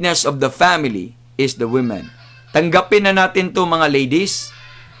weakness of the family is the women. Tanggapin na natin to mga ladies,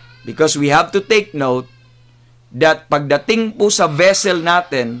 because we have to take note that pagdating po sa vessel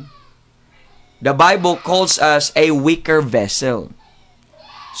natin, the Bible calls us a weaker vessel.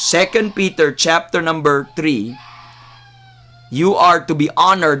 2 Peter chapter number 3, you are to be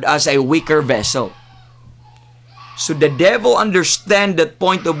honored as a weaker vessel. So the devil understand that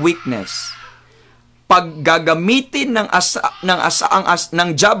point of weakness. Pag gagamitin ng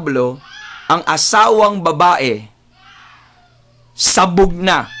dyablo ang asawang babae, sabog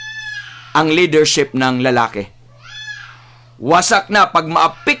na ang leadership ng lalaki. Wasak na. Pag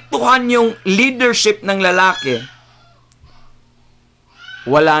maapektuhan yung leadership ng lalaki,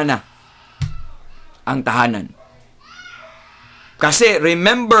 wala na ang tahanan. Kasi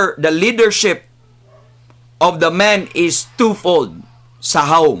remember, the leadership of the man is twofold sa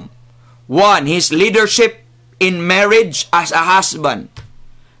home. One, his leadership in marriage as a husband,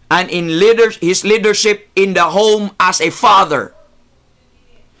 and his leadership in the home as a father.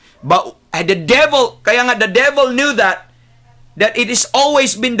 But the devil knew that it is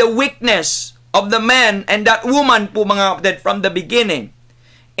always been the weakness of the man and that woman po mga kapatid from the beginning.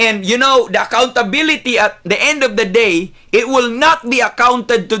 And you know, the accountability at the end of the day, it will not be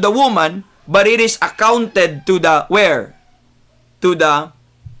accounted to the woman, but it is accounted to the where? To the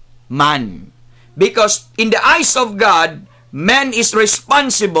man. Because in the eyes of God, man is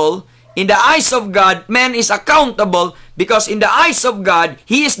responsible. In the eyes of God, man is accountable, because in the eyes of God,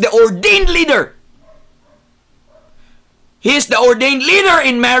 he is the ordained leader. He is the ordained leader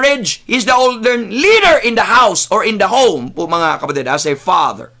in marriage. He is the ordained leader in the house or in the home po mga kapatid, as a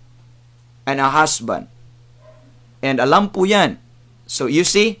father and a husband. And alam po yan. So you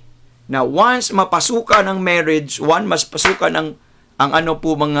see, now once mapasukan ng marriage, mas pasukan ang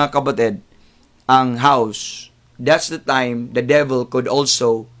mga kapatid, ang house, that's the time the devil could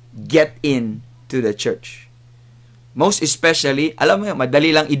also get in to the church. Most especially, alam mo,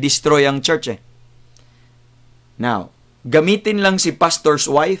 madali lang i-destroy ang church . Now, gamitin lang si pastor's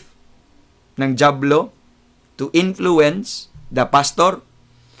wife ng dyablo to influence the pastor.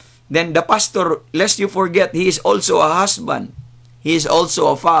 Then the pastor, lest you forget, he is also a husband. He is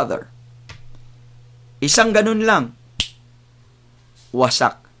also a father. Isang ganun lang,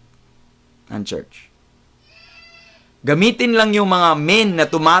 wasak ang church. Gamitin lang yung mga men na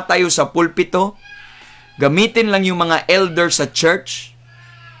tumatayo sa pulpito. Gamitin lang yung mga elders sa church.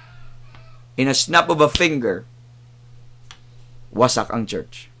 In a snap of a finger, wasak ang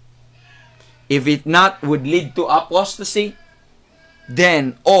church. If it not would lead to apostasy,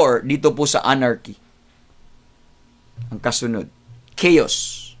 then, or dito po sa anarchy. Ang kasunod,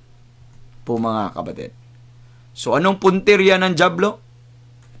 chaos po mga kapatid. So, anong puntirya ng dyablo?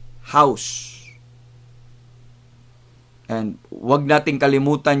 House. And wag nating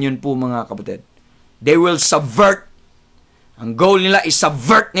kalimutan yun po mga kapatid. They will subvert. Ang goal nila is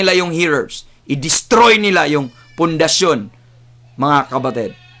subvert nila yung hearers. I-destroy nila yung pundasyon, mga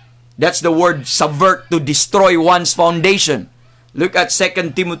kapatid. That's the word subvert, to destroy one's foundation. Look at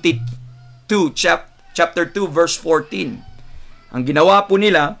 2 Timothy 2, chapter 2, verse 14. Ang ginawa po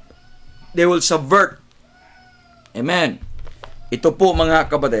nila, they will subvert. Amen. Ito po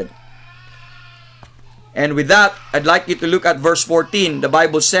mga kapatid. And with that, I'd like you to look at verse 14. The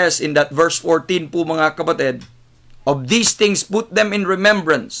Bible says in that verse 14 po mga kapatid, of these things put them in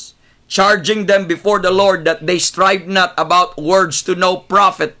remembrance, charging them before the Lord that they strive not about words to no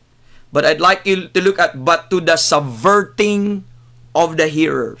profit. But I'd like you to look at, but to the subverting of the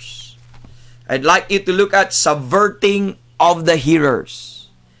hearers. I'd like you to look at subverting of the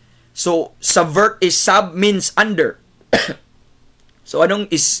hearers. So, subvert is sub means under. So, ano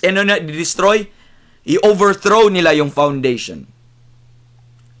na destroy? I-overthrow nila yung foundation.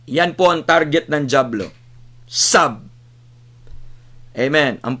 Yan po ang target ng Diablo. Sub.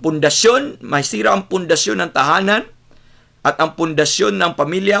 Amen. Ang pundasyon, masira ang pundasyon ng tahanan, at ang pundasyon ng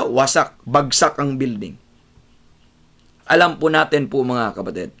pamilya, wasak, bagsak ang building. Alam po natin po mga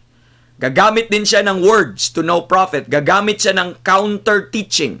kapatid. Gagamit din siya ng words to no profit. Gagamit siya ng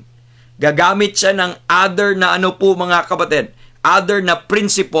counter-teaching. Gagamit siya ng other na ano po mga kapatid, other na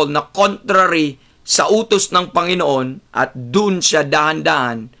principle na contrary sa utos ng Panginoon, at dun siya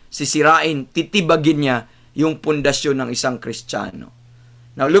dahan-dahan sisirain, titibagin niya yung pundasyon ng isang Kristiyano.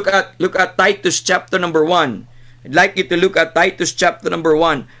 Now look at Titus chapter number 1. I'd like you to look at Titus chapter number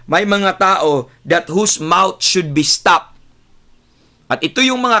 1. May mga tao that whose mouth should be stopped. At ito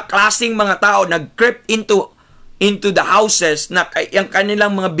yung mga klaseng mga tao nag-creep into the houses na yung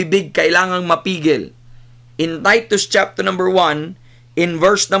kanilang mga bibig kailangang mapigil. In Titus chapter number 1, in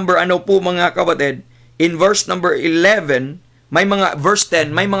verse number mga kapatid, in verse number 11, may mga verse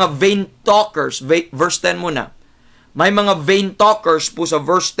 10, may mga vain talkers, verse 10 muna. May mga vain talkers po sa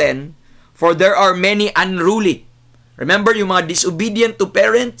verse 10, for there are many unruly. Remember yung mga disobedient to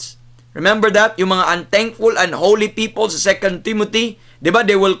parents? Remember that? Yung mga unthankful, unholy people sa 2 Timothy, di ba?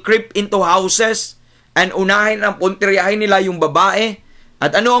 They will creep into houses and unahin ang puntiryahin nila yung babae.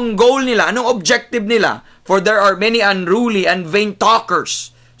 At ano ang goal nila? Anong objective nila? For there are many unruly and vain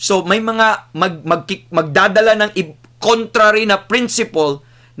talkers. So may mga magdadala ng contrary na principle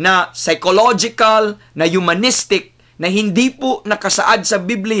na psychological, na humanistic, na hindi po nakasaad sa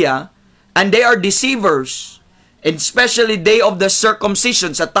Biblia, and they are deceivers, and especially day of the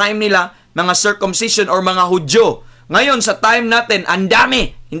circumcision. Sa time nila, mga circumcision or mga Hudyo. Ngayon, sa time natin, ang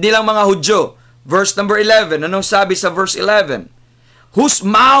dami, hindi lang mga Hudyo. Verse number 11, anong sabi sa verse 11? Whose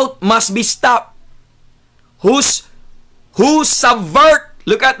mouth must be stopped. Who subvert,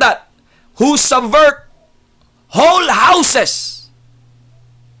 look at that, who subvert whole houses.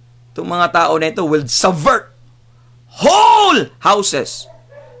 Itong mga tao na ito will subvert whole houses.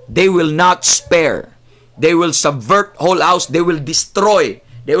 They will not spare. They will subvert whole house. They will destroy.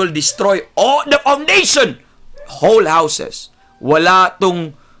 They will destroy all the foundation. Whole houses. Wala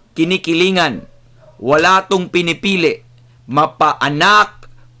tong kinikilingan. Wala tong pinipili. Mapa-anak,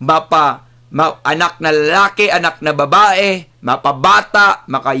 anak na lalaki, anak na babae, mapabata,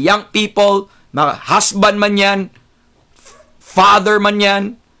 maka-young people, husband man yan, father man yan,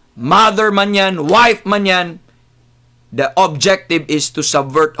 mother man yan, wife man yan. The objective is to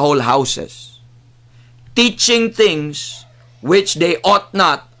subvert whole houses. Teaching things which they ought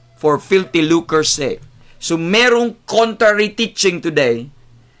not for filthy lucre's sake. So merong contrary teaching today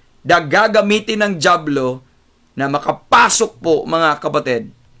na gagamitin ng Diablo na makapasok po mga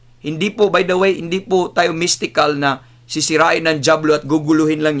kapatid. Hindi po, by the way, hindi po tayo mystical na sisirain ng Diablo at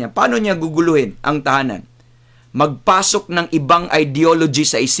guguluhin lang niya. Paano niya guguluhin ang tahanan? Magpasok ng ibang ideology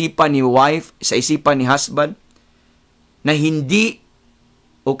sa isipan ni wife, sa isipan ni husband, na hindi,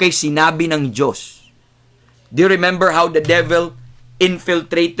 sinabi ng Diyos. Do you remember how the devil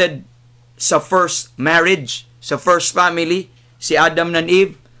infiltrated sa first marriage, sa first family, si Adam and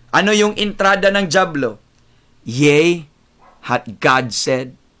Eve? Ano yung entrada ng Diablo? Yea, hath God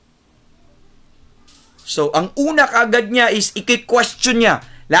said. So, ang una kagad niya is iki-question niya.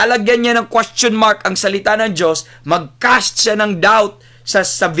 Lalagyan niya ng question mark ang salita ng Diyos. Mag-cast siya ng doubt sa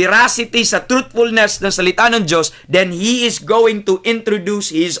veracity, sa truthfulness ng salita ng Diyos. Then, he is going to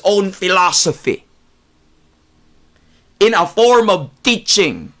introduce his own philosophy. In a form of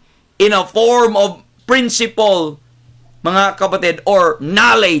teaching. In a form of principle, mga kapatid, or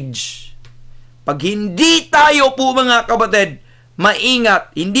knowledge. Pag hindi tayo po mga kapatid,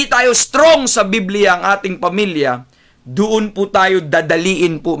 maingat, hindi tayo strong sa Biblia ang ating pamilya, doon po tayo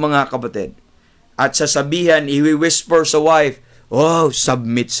dadaliin po mga kapatid. At sasabihan, i-whisper sa wife, oh,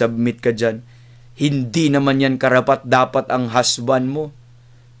 submit ka dyan. Hindi naman yan karapat-dapat ang husband mo.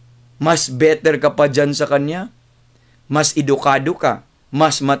 Mas better ka pa dyan sa kanya. Mas edukado ka.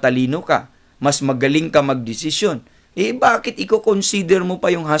 Mas matalino ka. Mas magaling ka magdesisyon. Bakit i-consider mo pa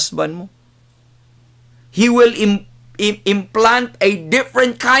yung husband mo? He will implant a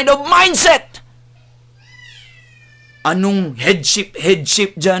different kind of mindset. Anong headship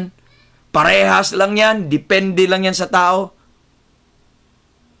dyan? Parehas lang yan. Depende lang yan sa tao.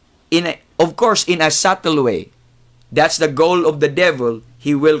 Of course, in a subtle way. That's the goal of the devil.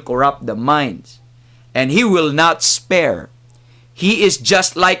 He will corrupt the minds. And he will not spare. He is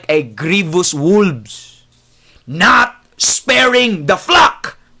just like a grievous wolves, not sparing the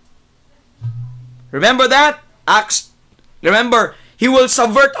flock. Remember that? Acts. Remember, he will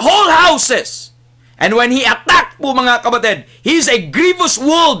subvert whole houses. And when he attacked po mga kapatid, he is a grievous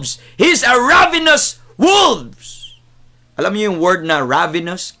wolves. He is a ravenous wolves. Alam niyo yung word na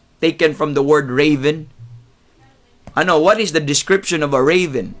ravenous? Taken from the word raven. What is the description of a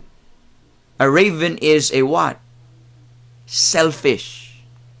raven? A raven is a what? Selfish.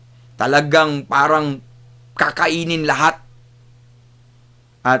 Talagang parang kakainin lahat.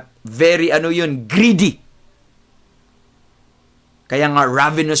 At very greedy. Kaya nga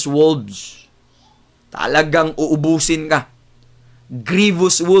ravenous wolves. Talagang uubusin ka.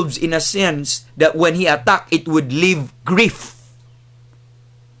 Grievous wolves in a sense that when he attack, it would leave grief.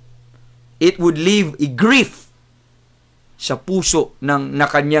 It would leave a grief sa puso ng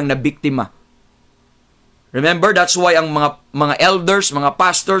nakanyang nabiktima. Remember, that's why ang mga elders, mga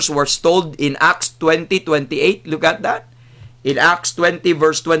pastors were told in Acts 20:28. Look at that. In Acts 20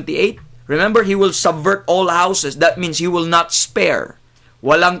 verse 28. Remember, he will subvert all houses. That means he will not spare.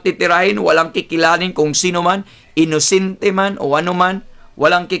 Walang titirahin, walang kikilanin kung sino man, inosente man o ano man,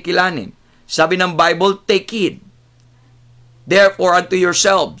 walang kikilanin. Sabi ng Bible, take heed, therefore unto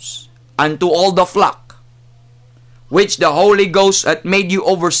yourselves, unto all the flock, which the Holy Ghost hath made you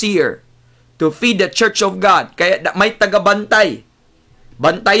overseer, to feed the church of God. Kaya may tagabantay.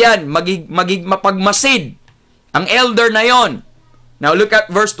 Bantayan, mapagmasid. Ang elder na yon. Now look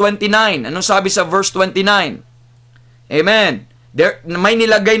at verse 29. Anong sabi sa verse 29? Amen. May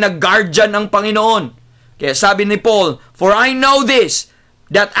nilagay na guardian ang Panginoon. Kaya sabi ni Paul, for I know this,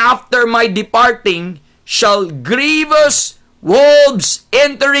 that after my departing, shall grievous wolves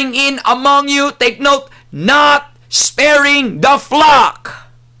entering in among you, take note, not sparing the flock.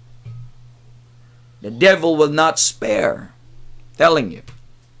 The devil will not spare. Telling you.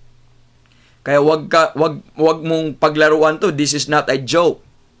 Kaya wag mong paglaruan to. This is not a joke.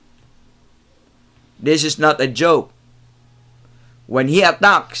 This is not a joke. When he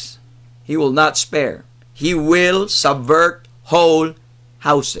attacks, he will not spare. He will subvert whole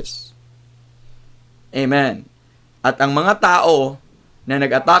houses. Amen. At ang mga tao na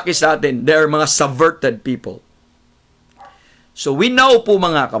nag-atake sa atin, they are mga subverted people. So we know po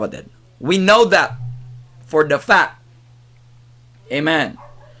mga kapatid, we know that for the fact, amen,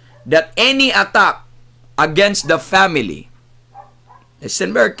 that any attack against the family,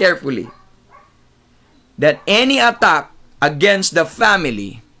 listen very carefully, that any attack against the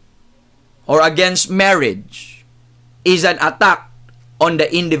family or against marriage is an attack on the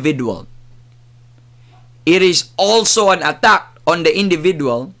individual. It is also an attack on the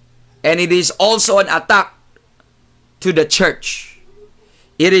individual, and it is also an attack to the church.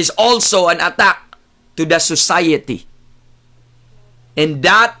 It is also an attack to the society. And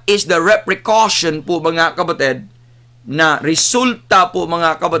that is the repercussion po mga kapatid, na resulta po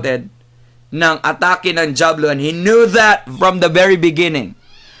mga kapatid, ng atake ng diablo. And he knew that from the very beginning.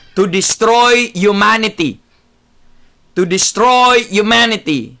 To destroy humanity. To destroy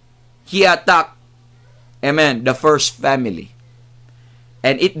humanity, he attacked, amen, the first family.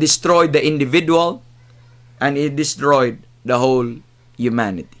 And it destroyed the individual, and it destroyed the whole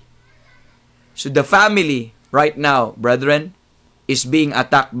humanity. So the family right now, brethren, is being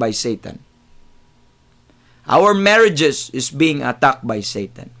attacked by Satan. Our marriages is being attacked by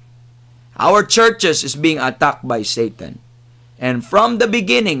Satan. Our churches is being attacked by Satan. And from the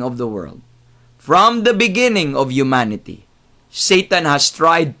beginning of the world, from the beginning of humanity, Satan has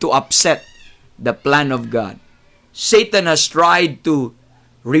tried to upset the plan of God. Satan has tried to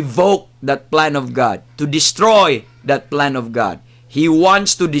revoke that plan of God, to destroy that plan of God. He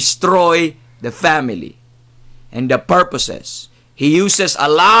wants to destroy the family and the purposes. He uses a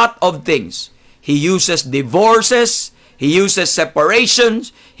lot of things. He uses divorces, he uses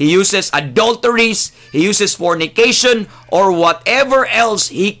separations, he uses adulteries, he uses fornication, or whatever else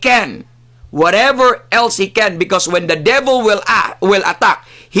he can. Whatever else he can, because when the devil will attack,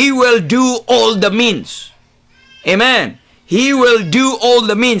 he will do all the means. Amen. He will do all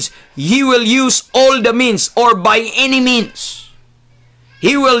the means. He will use all the means, or by any means.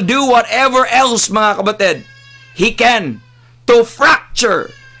 He will do whatever else, mga kapatid, he can to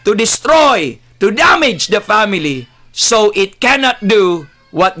fracture, to destroy, to damage the family, so it cannot do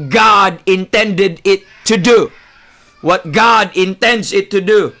what God intended it to do. What God intends it to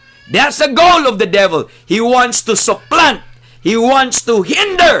do. That's the goal of the devil. He wants to supplant. He wants to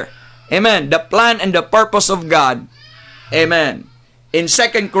hinder, amen, the plan and the purpose of God. Amen. In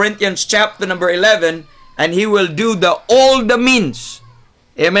 2 Corinthians chapter number 11, and he will do all the means,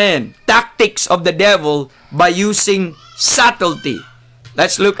 amen, tactics of the devil by using subtlety.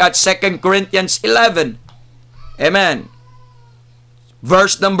 Let's look at 2 Corinthians 11. Amen.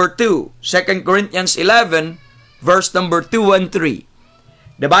 Verse number 2. 2 Corinthians 11, verse number 2 and 3.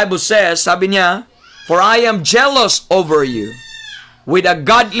 The Bible says, sabi niya, "For I am jealous over you with a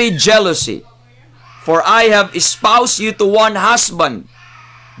godly jealousy. For I have espoused you to one husband,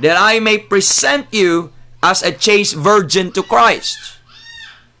 that I may present you as a chaste virgin to Christ."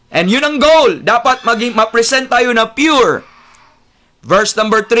 And yun ang goal. Dapat ma-present tayo na pure. Verse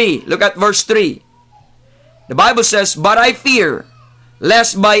number 3. Look at verse 3. The Bible says, "But I fear,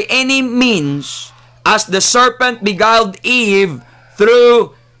 lest by any means, as the serpent beguiled Eve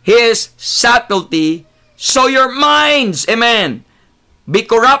through his subtlety, so your minds," amen, "be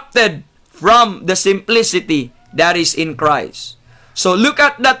corrupted from the simplicity that is in Christ." So look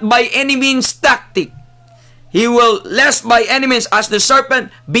at that by any means tactic. He will, lest by any means, as the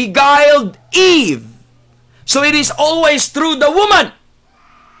serpent beguiled Eve. So it is always through the woman.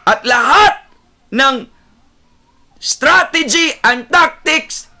 At lahat ng strategy and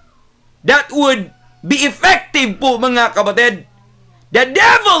tactics that would be effective po, mga kapatid, the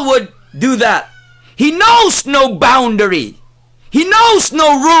devil would do that. He knows no boundary. He knows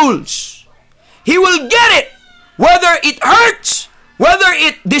no rules. He will get it, whether it hurts, whether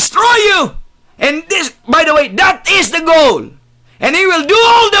it destroy you. And this, by the way, that is the goal. And he will do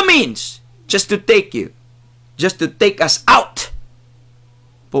all the means just to take you, just to take us out.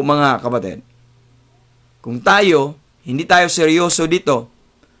 Po, mga kapatid, kung tayo, hindi tayo seryoso dito,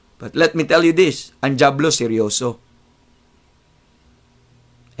 but let me tell you this, ang diablo seryoso.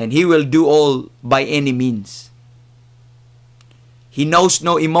 And he will do all by any means. He knows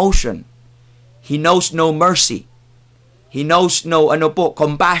no emotion. He knows no mercy. He knows no,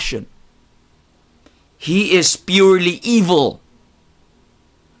 compassion. He is purely evil.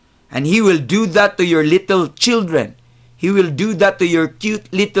 And he will do that to your little children. He will do that to your cute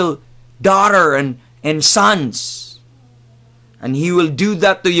little daughter and sons. And he will do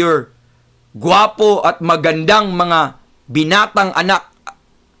that to your guwapo at magandang mga binatang anak.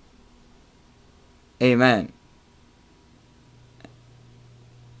 Amen.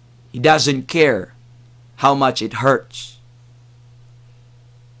 He doesn't care how much it hurts.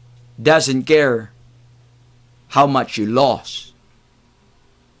 Doesn't care how much you lost.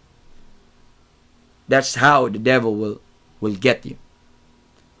 That's how the devil will get you.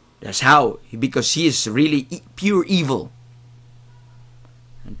 That's how, because he is really pure evil.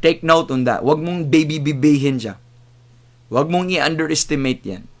 And take note on that. Huwag mong baby-bibihin siya. Huwag mong i-underestimate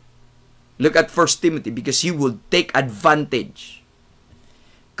yan. Look at 1 Timothy, because he will take advantage.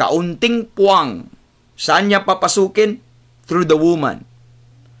 Kaunting puwang. Saan niya papasukin? Through the woman.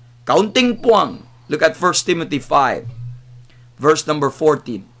 Kaunting puwang. Look at 1 Timothy 5, verse number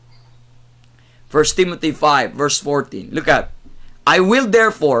 14. 1 Timothy 5, verse 14. Look at, "I will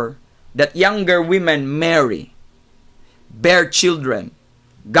therefore that younger women marry, bear children,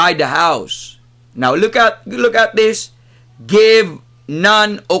 guide the house." Now look at this. "Give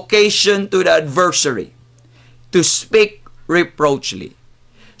none occasion to the adversary to speak reproachfully."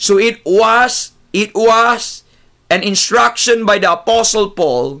 So it was an instruction by the Apostle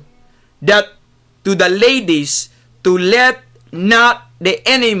Paul that to the ladies to let not the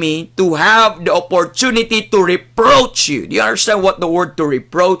enemy to have the opportunity to reproach you. Do you understand what the word to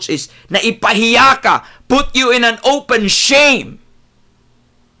reproach is? Na ipahiya ka, put you in an open shame.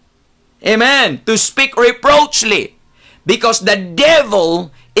 Amen. To speak reproachfully. Because the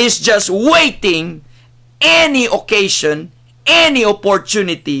devil is just waiting any occasion, any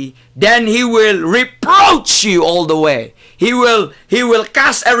opportunity, then he will reproach you all the way. He will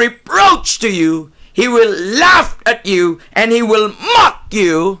cast a reproach to you. He will laugh at you and he will mock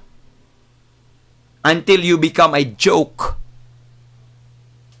you until you become a joke.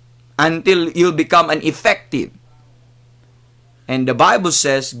 Until you become ineffective. And the Bible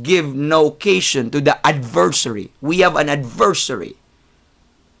says, give no occasion to the adversary. We have an adversary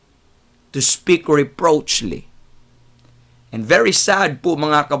to speak reproachfully. And very sad po,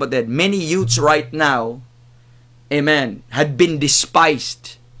 mga kapatid, many youths right now, amen, had been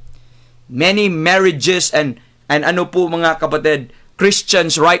despised. Many marriages and ano po, mga kapatid,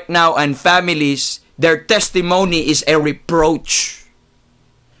 Christians right now and families, their testimony is a reproach.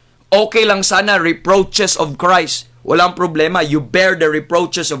 Okay lang sana reproaches of Christ. Walang problema. You bear the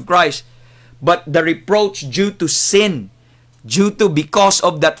reproaches of Christ. But the reproach due to sin, because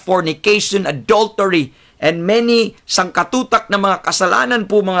of that fornication, adultery, and many sangkatutak na mga kasalanan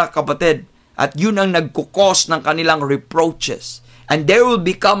po mga kapatid. At yun ang nagkukos ng kanilang reproaches. And there will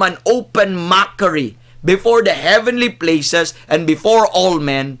become an open mockery before the heavenly places and before all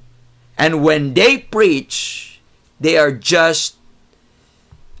men. And when they preach, they are just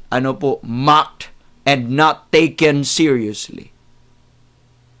mocked and not taken seriously.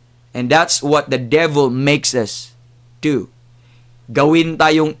 And that's what the devil makes us do. Gawin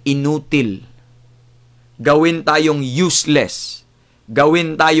tayong inutil. Gawin tayong useless.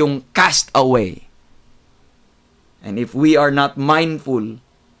 Gawin tayong cast away. And if we are not mindful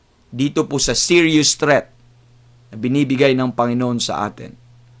dito po sa serious threat na binibigay ng Panginoon sa atin,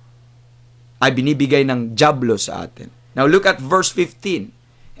 ay binibigay ng dyablo sa atin. Now look at verse 15.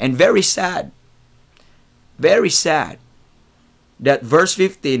 And very sad that verse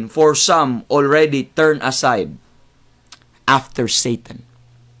 15, for some already turn aside after Satan.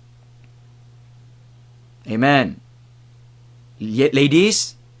 Amen.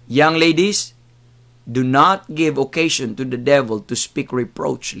 Ladies, young ladies, do not give occasion to the devil to speak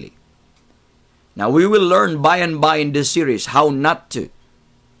reproachfully. Now we will learn by and by in this series how not to.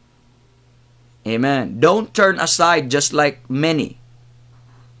 Amen. Don't turn aside just like many.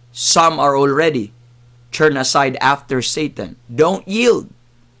 Some are already turn aside after Satan. Don't yield.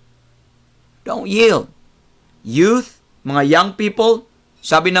 Don't yield. Youth, mga young people,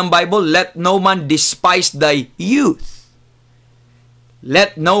 sabi ng Bible, let no man despise thy youth.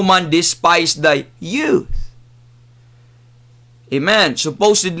 Let no man despise thy youth. Amen.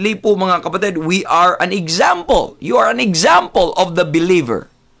 Supposedly po mga kapatid, we are an example. You are an example of the believer.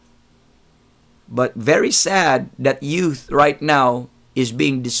 But very sad that youth right now is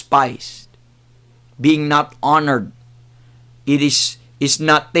being despised. Being not honored. It is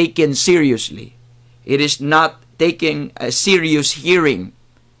not taken seriously. It is not taking a serious hearing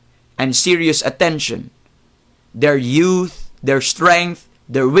and serious attention. Their youth, their strength,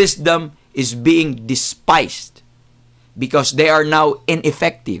 their wisdom is being despised because they are now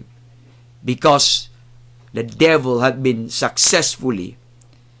ineffective, because the devil had been successfully,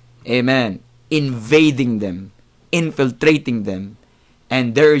 invading them, infiltrating them,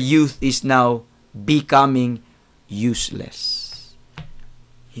 and their youth is now becoming useless.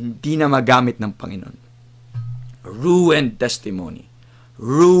 Hindi na magamit ng Panginoon. Ruined testimony.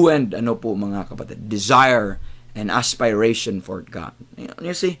 Ruined, mga kapatid, desire and aspiration for God.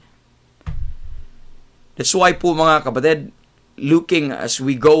 You see? That's why po mga kapatid, looking as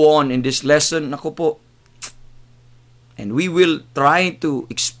we go on in this lesson, and we will try to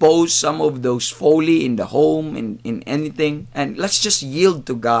expose some of those folly in the home, in anything, and let's just yield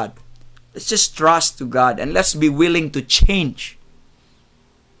to God. Let's just trust to God, and let's be willing to change.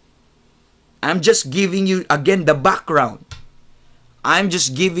 I'm just giving you, again, the background. I'm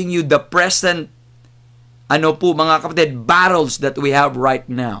just giving you the present, mga kapatid, battles that we have right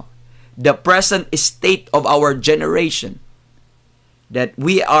now. The present state of our generation. That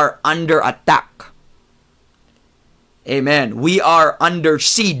we are under attack. Amen. We are under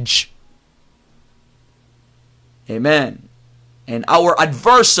siege. Amen. And our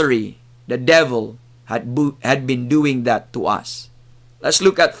adversary, the devil, had been doing that to us. Let's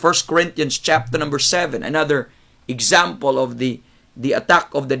look at 1 Corinthians chapter number 7, another example of the attack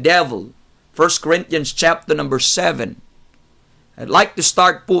of the devil. 1 Corinthians chapter number 7. I'd like to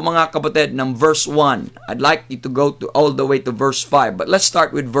start po mga kapatid ng verse 1. I'd like you to go all the way to verse 5. But let's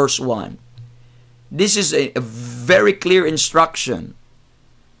start with verse 1. This is a very clear instruction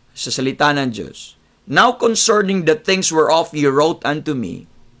sa salita ng Diyos. Now concerning the things whereof you wrote unto me,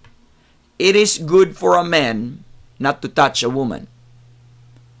 it is good for a man not to touch a woman.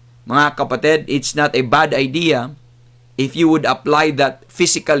 Mga kapatid, it's not a bad idea if you would apply that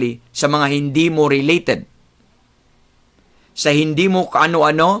physically sa mga hindi mo related. Sa hindi mo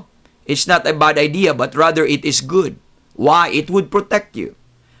kaano-ano, it's not a bad idea, but rather it is good. Why? It would protect you.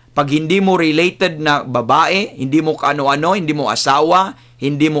 Pag hindi mo related na babae, hindi mo kaano-ano, hindi mo asawa,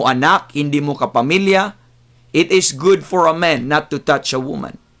 hindi mo anak, hindi mo kapamilya, it is good for a man not to touch a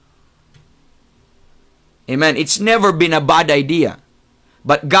woman. Amen. It's never been a bad idea.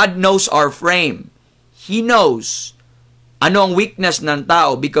 But God knows our frame. He knows ano ang weakness ng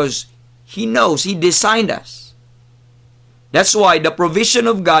tao because He knows, He designed us. That's why the provision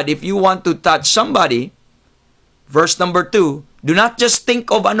of God, if you want to touch somebody, verse number 2, do not just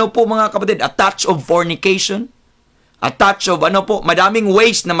think of mga kapatid, a touch of fornication, a touch of madaming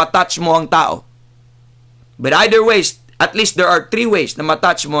ways na matouch mo ang tao. But either ways, at least there are 3 ways na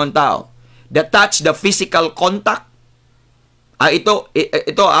matouch mo ang tao. The touch, the physical contact, Ito,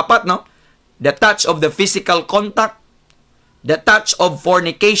 apat, no? The touch of the physical contact, the touch of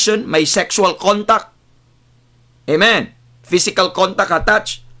fornication, may sexual contact. Amen. Physical contact,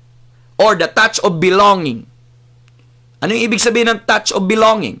 touch. Or the touch of belonging. Ano yung ibig sabihin ng touch of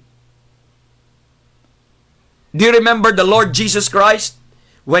belonging? Do you remember the Lord Jesus Christ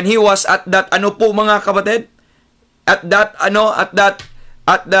when He was at that, ano po mga kapatid? At that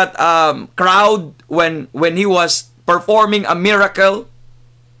crowd when He was performing a miracle?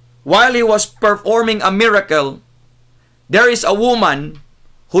 While He was performing a miracle, there is a woman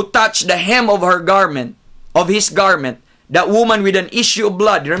who touched the hem of her garment, of His garment, that woman with an issue of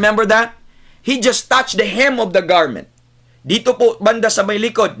blood. Remember that? He just touched the hem of the garment. Dito po, banda sa may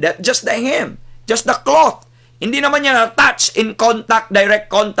likod, just the hem, just the cloth. Hindi naman niya na-touch in contact, direct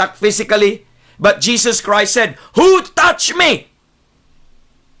contact physically. But Jesus Christ said, "Who touched me?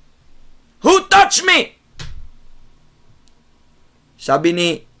 Who touched me?" Sabi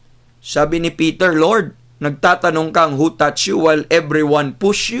ni Peter, "Lord, nagtatanong kang who touched you while everyone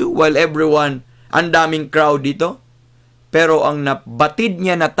push you, while everyone, ang daming crowd dito." Pero ang nabatid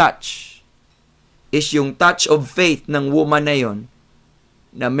niya na touch is yung touch of faith ng woman na yon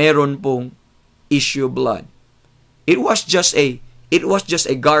na meron pong issue of blood. It was just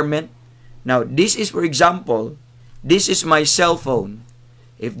a garment. Now, this is, for example, this is my cell phone.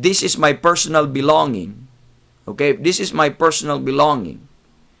 If this is my personal belonging, okay, if this is my personal belonging,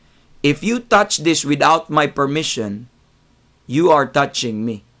 if you touch this without my permission, you are touching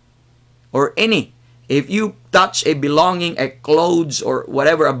me. Or if you touch a belonging, a clothes, or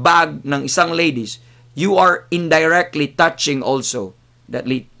whatever, a bag ng isang ladies, you are indirectly touching also that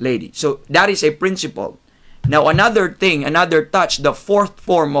lady. So, that is a principle. Now, another touch, the fourth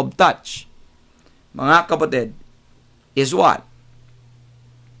form of touch, mga kapatid, is what?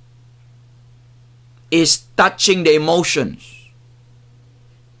 Is touching the emotions.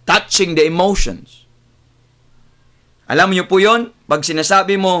 Touching the emotions. Alam niyo po yun? Pag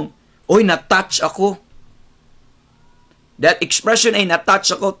sinasabi mong, "Uy, na-touch ako." That expression ay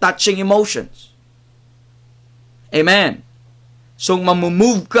na-touch ako, touching emotions. Amen. So,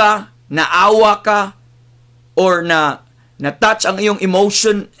 mamumove ka, naawa ka, or na-touch ang iyong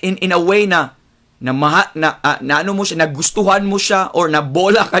emotion in a way na ano mo siya, nagustuhan mo siya, or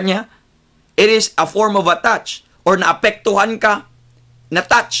nabola ka niya, it is a form of a touch. Or naapektuhan ka,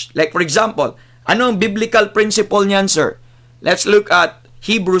 na-touch. Like for example, ano ang biblical principle niyan, sir? Let's look at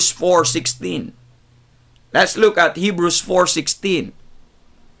Hebrews 4:16. Let's look at Hebrews 4:16.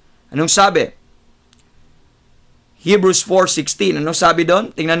 Anong sabi? Hebrews 4:16. Anong sabi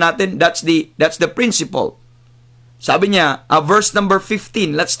doon? Tingnan natin. That's the principle. Sabi niya, verse number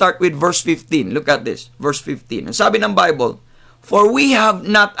 15. Let's start with verse 15. Look at this. Verse 15. Ang sabi ng Bible, "For we have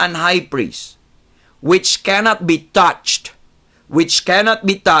not an high priest, which cannot be touched with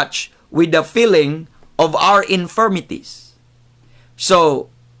the feeling of our infirmities." So,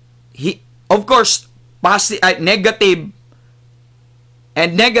 of course, negative, and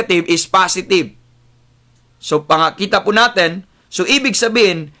negative is positive. So, kita po natin, so ibig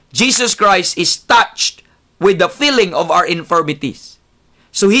sabihin, Jesus Christ is touched with the feeling of our infirmities.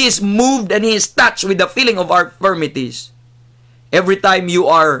 So, He is moved and He is touched with the feeling of our infirmities. Every time you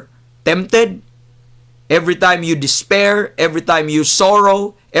are tempted, every time you despair, every time you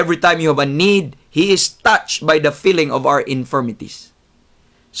sorrow, every time you have a need, He is touched by the feeling of our infirmities.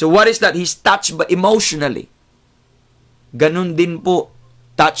 So, what is that? He's touched by emotionally. Ganun din po,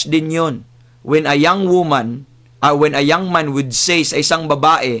 touch din yon. When a young man would say sa isang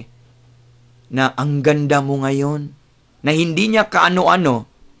babae na ang ganda mo ngayon, na hindi niya kaano-ano,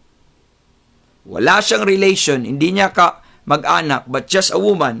 wala siyang relation, hindi niya ka mag-anak, but just a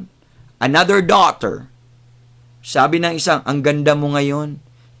woman, another daughter, sabi ng isang, ang ganda mo ngayon,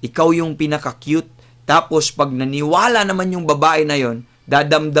 ikaw yung pinaka-cute, tapos pag naniwala naman yung babae na yon,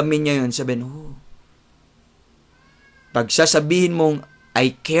 dadamdamin niya yun, sabihin, pag sasabihin mong,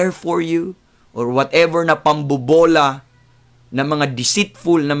 I care for you, or whatever na pambubola na mga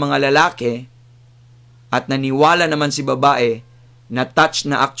deceitful na mga lalaki, at naniwala naman si babae, na touch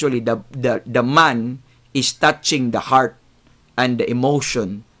na actually, the man is touching the heart and the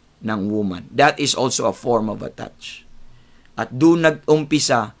emotion ng woman. That is also a form of a touch. At doon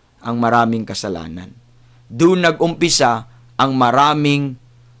nag-umpisa ang maraming kasalanan. Doon nag-umpisa ang maraming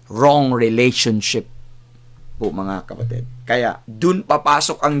wrong relationship po, mga kapatid. Kaya doon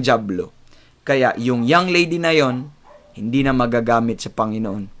papasok ang dyablo. Kaya yung young lady na yon, hindi na magagamit sa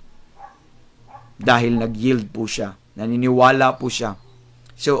Panginoon. Dahil nag-yield po siya. Naniniwala po siya.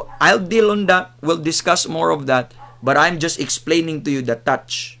 So, I'll deal on that. We'll discuss more of that. But I'm just explaining to you the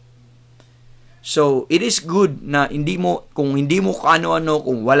touch. So, it is good na kung hindi mo kaano-ano,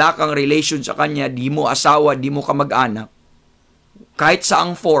 kung wala kang relation sa kanya, di mo asawa, di mo kamag-anak, kahit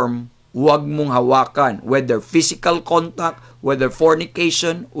saang form, huwag mong hawakan. Whether physical contact, whether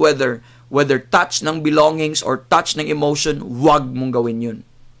fornication, whether touch ng belongings or touch ng emotion, huwag mong gawin yun.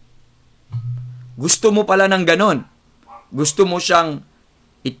 Gusto mo pala ng ganon. Gusto mo siyang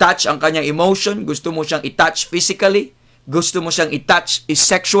i-touch ang kanyang emotion, gusto mo siyang i-touch physically, gusto mo siyang i-touch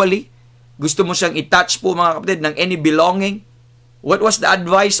sexually, gusto mo siyang i-touch po mga kapatid ng any belonging. What was the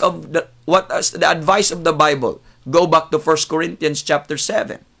advice of the Bible? Go back to 1 Corinthians chapter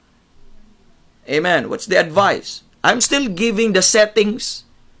 7. Amen. What's the advice? I'm still giving the settings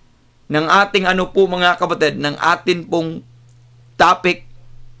ng ating mga kapatid, ng atin pong topic.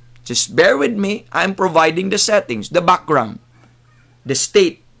 Just bear with me. I'm providing the settings, the background, the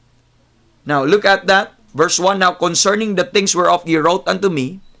state. Now, look at that. Verse 1, now concerning the things whereof ye wrote unto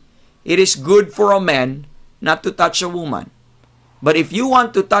me, it is good for a man not to touch a woman. But if you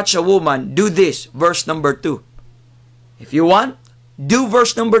want to touch a woman, do this. Verse number 2. If you want, do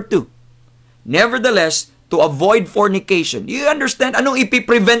verse number 2. Nevertheless, to avoid fornication. You understand? Anong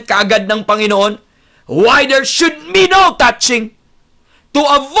ipiprevent kaagad ng Panginoon? Why there should be no touching? To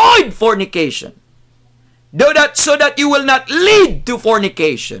avoid fornication. So that you will not lead to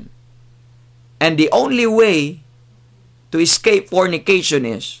fornication. And the only way to escape fornication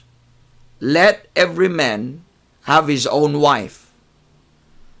is, let every man have his own wife.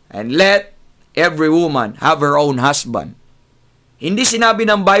 And let every woman have her own husband. Hindi sinabi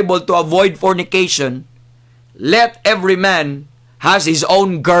ng Bible to avoid fornication, let every man has his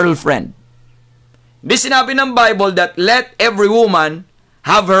own girlfriend. Hindi sinabi ng Bible that let every woman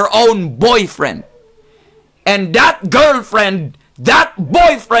have her own boyfriend. And that girlfriend, that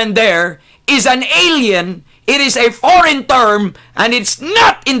boyfriend there, is an alien. It is a foreign term, and it's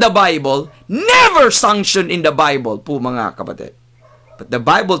not in the Bible, never sanctioned in the Bible po mga kapatid. But the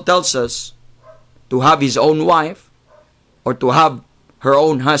Bible tells us to have his own wife or to have her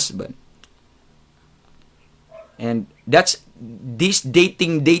own husband. And that's this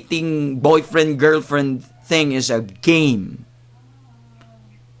dating boyfriend girlfriend thing is a game.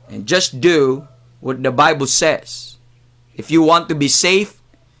 And just do what the Bible says. If you want to be safe,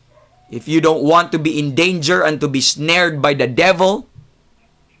 if you don't want to be in danger and to be snared by the devil,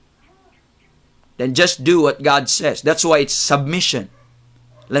 then just do what God says. That's why it's submission.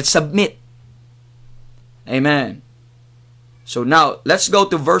 Let's submit. Amen. So now, let's go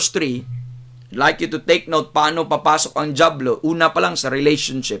to verse 3. I'd like you to take note paano papasok ang diablo. Una pa lang sa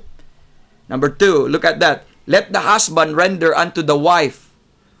relationship. Number 2, look at that. Let the husband render unto the wife.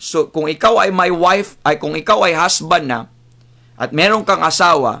 So, kung ikaw ay my wife, kung ikaw ay husband na, at meron kang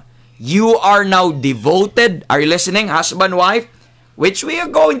asawa, you are now devoted. Are you listening, husband, wife? Which we are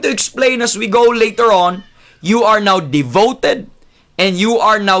going to explain as we go later on. You are now devoted and you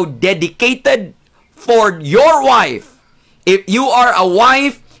are now dedicated for your wife. If you are a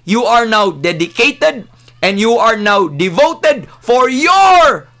wife, you are now dedicated and you are now devoted for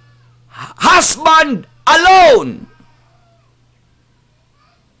your husband alone.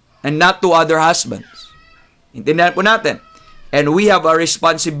 And not to other husbands. Intindihan po natin. And we have a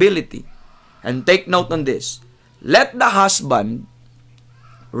responsibility. And take note on this. Let the husband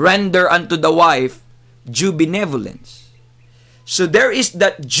render unto the wife due benevolence. So there is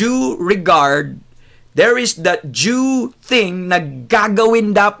that due regard, there is that due thing na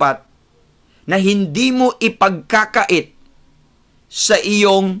gagawin dapat na hindi mo ipagkakait sa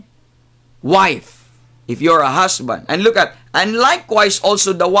iyong wife if you're a husband. And look at, and likewise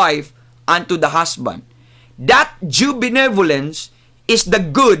also the wife unto the husband. That due benevolence is the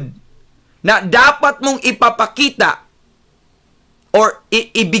good na dapat mong ipapakita or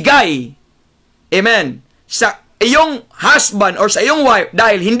ibigay, amen, sa iyong husband or sa iyong wife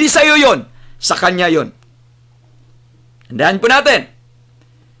dahil hindi sa iyo yon, sa kanya yon. Andahan po natin.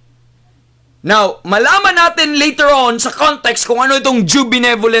 Now, malaman natin later on sa context kung ano itong due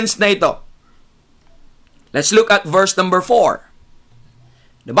benevolence na ito. Let's look at verse number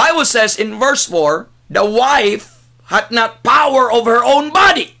 4. The Bible says in verse 4, the wife hath not power over her own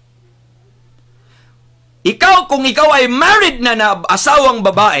body. Ikaw, kung ikaw ay married na asawang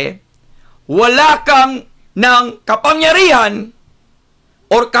babae, wala kang ng kapangyarihan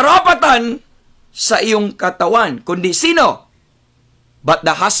or karapatan sa iyong katawan. Kundi sino? But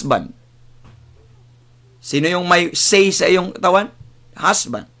the husband. Sino yung may say sa iyong katawan?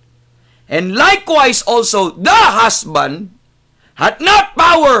 Husband. And likewise also, the husband hath not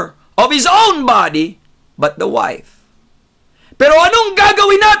power of his own body, but the wife. Pero anong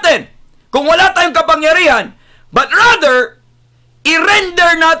gagawin natin kung wala tayong kapangyarihan? But rather,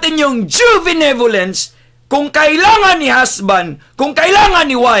 i-render natin yung due benevolence. Kung kailangan ni husband, kung kailangan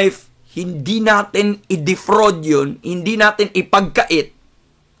ni wife, hindi natin i-defraud yun, hindi natin ipagkait,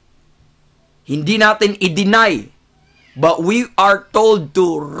 hindi natin i-deny, but we are told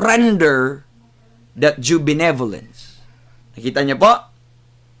to render that due benevolence. Nakita niyo po?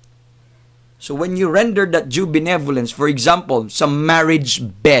 So when you render that due benevolence, for example, sa marriage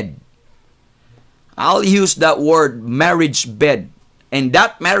bed, I'll use that word, marriage bed. And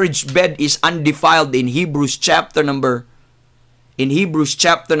that marriage bed is undefiled in Hebrews chapter number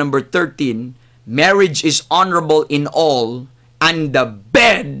 13. Marriage is honorable in all, and the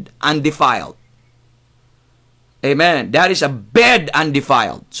bed undefiled. Amen. That is a bed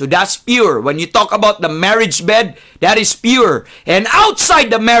undefiled. So that's pure. When you talk about the marriage bed, that is pure. And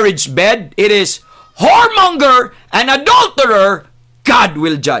outside the marriage bed, it is whoremonger and adulterer, God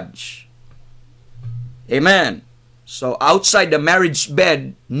will judge. Amen. So outside the marriage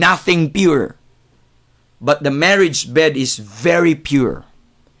bed, nothing pure. But the marriage bed is very pure.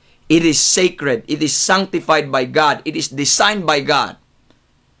 It is sacred. It is sanctified by God. It is designed by God.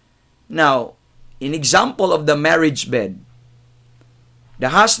 Now, in example of the marriage bed, the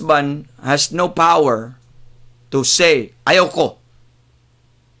husband has no power to say, ayoko.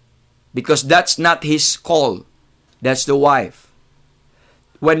 Because that's not his call. That's the wife.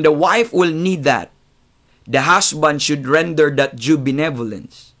 When the wife will need that, the husband should render that due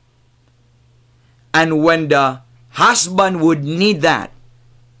benevolence. And when the husband would need that,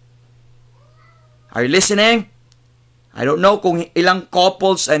 are you listening? I don't know kung ilang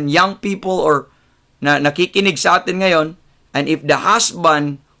couples and young people or na nakikinig sa atin ngayon, and if the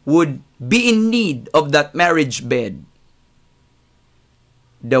husband would be in need of that marriage bed,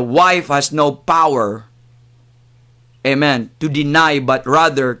 the wife has no power, amen, to deny, but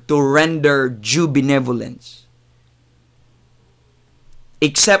rather to render due benevolence.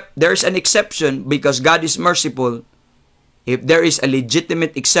 Except, there's an exception because God is merciful. If there is a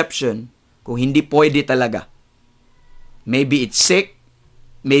legitimate exception, kung hindi pwede talaga. Maybe it's sick,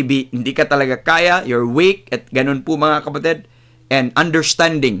 maybe hindi ka talaga kaya, you're weak, at ganun po mga kapatid, and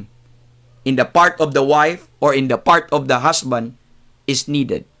understanding in the part of the wife or in the part of the husband is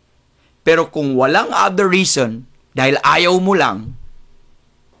needed. Pero kung walang other reason, dahil ayaw mo lang,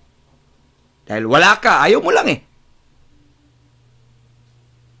 dahil wala ka, ayaw mo lang eh.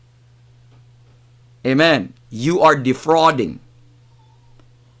 Amen. You are defrauding.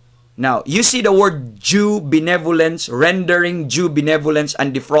 Now, you see the word due benevolence, rendering due benevolence and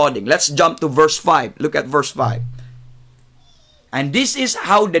defrauding. Let's jump to verse 5. Look at verse 5. And this is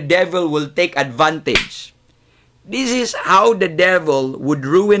how the devil will take advantage. This is how the devil would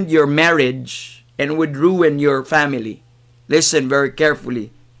ruin your marriage and would ruin your family. Listen very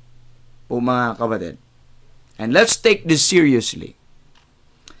carefully, po mga kapatid. And let's take this seriously.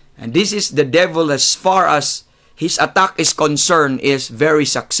 And this is the devil, as far as his attack is concerned, is very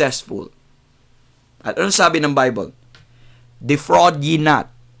successful. At ano sabi ng Bible? Defraud ye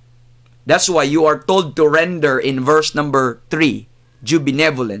not. That's why you are told to render in verse number 3, due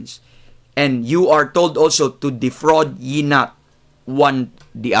benevolence. And you are told also to defraud ye not one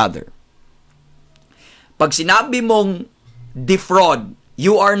the other. Pag sinabi mong defraud,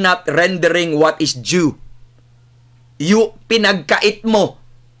 you are not rendering what is due. You pinagkait mo.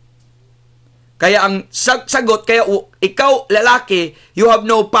 Kaya ang sagot, kaya ikaw lalaki, you have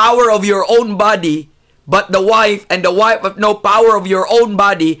no power of your own body, but the wife, and the wife have no power of your own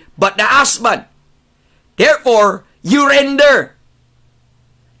body, but the husband. Therefore, you render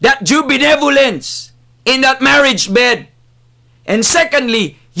that due benevolence in that marriage bed. And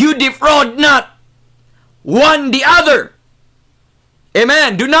secondly, you defraud not one the other.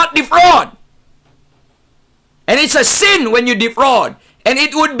 Amen. Do not defraud. And it's a sin when you defraud. And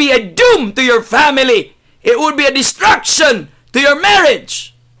it would be a doom to your family. It would be a destruction to your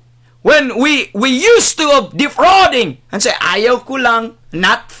marriage. When we used to of defrauding and say, ayaw ko lang,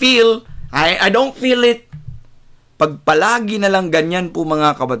 not feel, I don't feel it. Pag palagi na lang ganyan po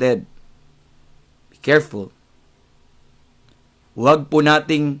mga kapatid, be careful. Huwag po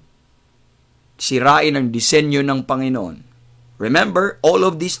nating sirain ang disenyo ng Panginoon. Remember, all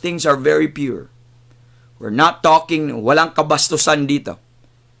of these things are very pure. We're not talking, walang kabastusan dito.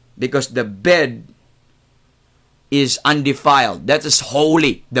 Because the bed is undefiled. That is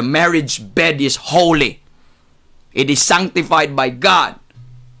holy. The marriage bed is holy. It is sanctified by God.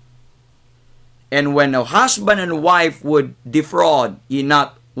 And when a husband and wife would defraud, ye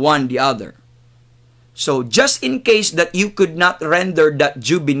not one the other. So, just in case that you could not render that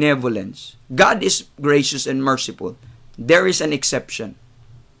due benevolence, God is gracious and merciful. There is an exception.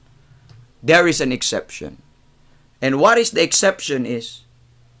 There is an exception. And what is the exception is,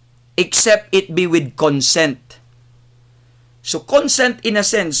 except it be with consent. So consent in a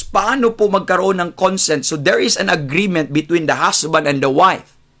sense, paano po magkaroon ng consent? So there is an agreement between the husband and the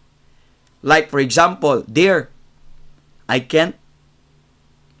wife. Like for example, dear, I can't.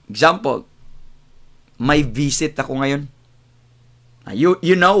 Example, may visit ako ngayon.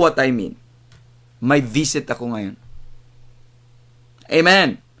 You know what I mean. May visit ako ngayon.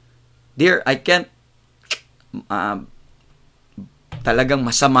 Amen. Dear, I can't. Talagang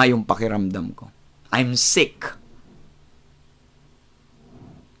masama yung pakiramdam ko. I'm sick.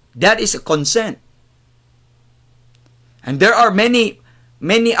 That is a consent. And there are many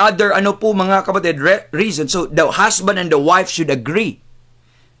other mga kapatid reasons. So the husband and the wife should agree.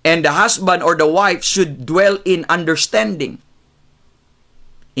 And the husband or the wife should dwell in understanding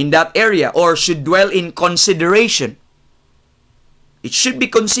in that area, or should dwell in consideration. It should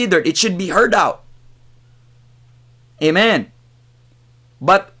be considered. It should be heard out. Amen.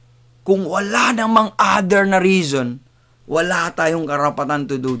 But kung wala namang other na reason, wala tayong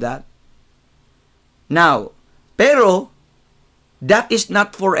karapatan to do that. Now, pero, that is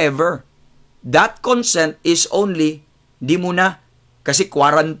not forever. That consent is only, di mo na, kasi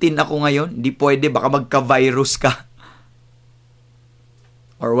quarantine ako ngayon, di pwede, baka magka-virus ka.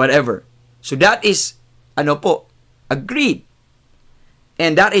 Or whatever. So that is, agreed.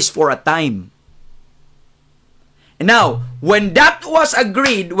 And that is for a time. And now, when that was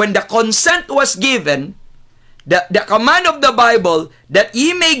agreed, when the consent was given, the command of the Bible that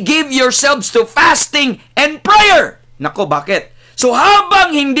ye may give yourselves to fasting and prayer. Nako, bakit? So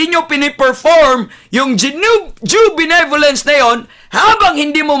habang hindi nyo piniperform yung due benevolence na yon, habang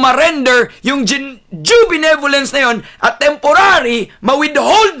hindi mo ma-render yung due benevolence na yon, at temporary,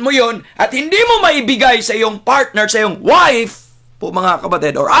 ma-withhold mo yon, at hindi mo maibigay sa iyong partner, sa iyong wife, po mga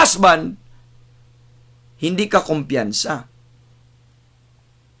kapatid, or husband, hindi ka kumpiyansa.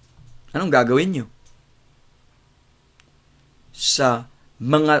 Anong gagawin nyo? Sa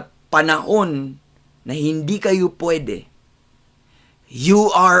mga panahon na hindi kayo pwede,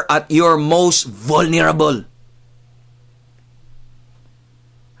 you are at your most vulnerable.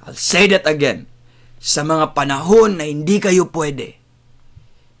 I'll say that again. Sa mga panahon na hindi kayo pwede,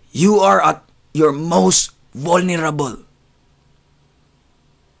 you are at your most vulnerable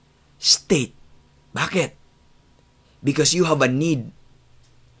state. Bakit? Because you have a need.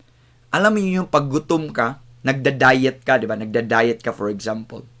 Alam niyo yung paggutom ka, nagda-diet ka, di ba? Nagda-diet ka, for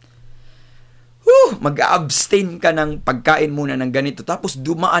example. Mag-abstain ka ng pagkain muna ng ganito. Tapos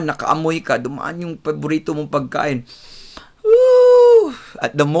nakaamoy ka, dumaan yung paborito mong pagkain.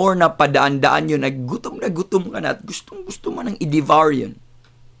 At the more na padaan-daan yun, gutom ka na at gustong-gusto mo nang i-devour yun.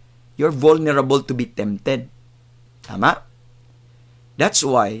 You're vulnerable to be tempted. Tama? That's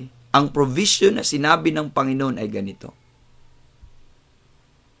why, ang provision na sinabi ng Panginoon ay ganito.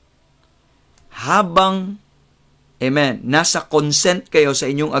 Habang, nasa consent kayo sa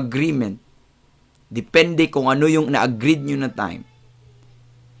inyong agreement, depende kung ano yung na-agreed nyo na time,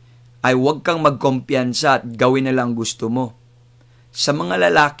 ay huwag kang magkumpiyansa at gawin na lang gusto mo. Sa mga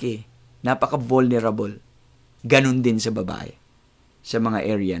lalaki, napaka-vulnerable. Ganon din sa babae. Sa mga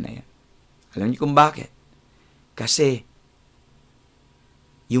area na yan. Alam niyo kung bakit? Kasi,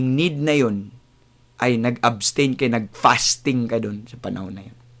 yung need na yun, ay nag-abstain ka, nag-fasting ka dun sa panahon na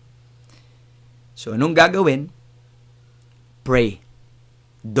yun. So, anong gagawin? Pray.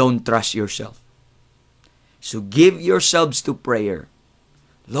 Don't trust yourself. So, give yourselves to prayer.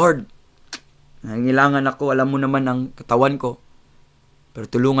 Lord, nangailangan ako, alam mo naman ang katawan ko, pero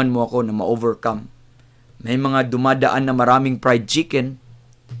tulungan mo ako na ma-overcome. May mga dumadaan na maraming fried chicken,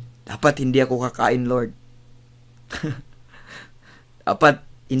 dapat hindi ako kakain, Lord. Dapat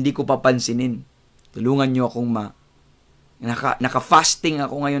hindi ko papansinin. Tulungan niyo akong naka-fasting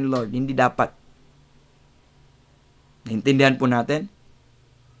ako ngayon, Lord. Hindi dapat. Naintindihan po natin?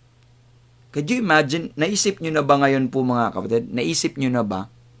 Could you imagine, naisip nyo na ba ngayon po mga kapatid? Naisip nyo na ba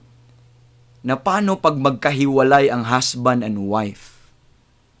na paano pag magkahiwalay ang husband and wife?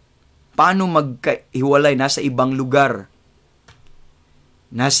 Paano magkahiwalay? Nasa ibang lugar.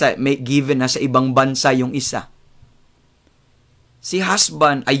 Nasa ibang bansa yung isa. Si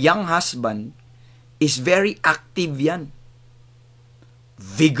husband, a young husband, is very active yan.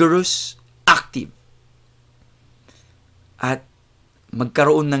 Vigorous, active. At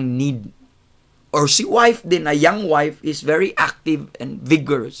magkaroon ng need. Or si wife din, a young wife, is very active and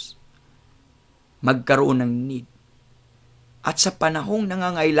vigorous. Magkaroon ng need. At sa panahong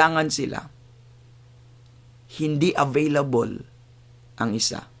nangangailangan sila, hindi available ang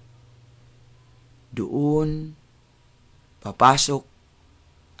isa. Doon, papasok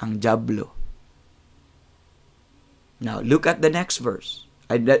ang dyablo. Now, look at the next verse.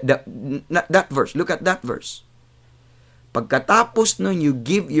 Not that verse. Look at that verse. Pagkatapos nun, you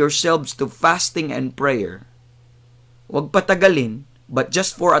give yourselves to fasting and prayer. Huwag patagalin, but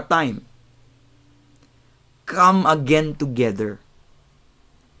just for a time. Come again together.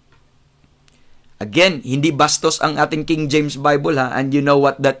 Again, hindi bastos ang ating King James Bible, ha? And you know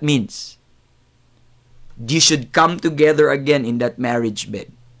what that means. You should come together again in that marriage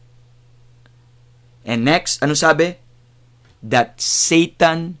bed. And next, ano sabi? That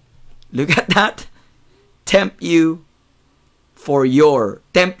Satan, look at that, tempt you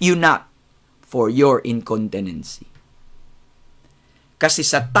not for your incontinency. Kasi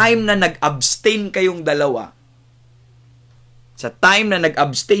sa time na nag-abstain kayong dalawa,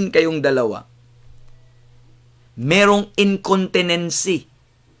 merong incontinency.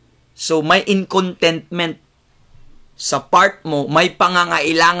 So, may incontentment sa part mo, may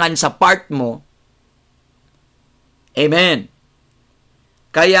pangangailangan sa part mo. Amen.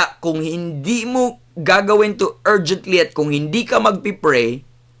 Kaya, kung hindi mo gagawin to urgently at kung hindi ka magpipray,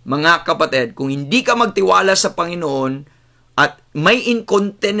 mga kapatid, kung hindi ka magtiwala sa Panginoon at may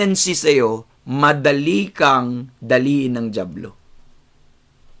incontinency sa'yo, madali kang daliin ng dyablo.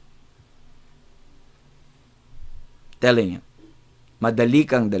 Telling you, madali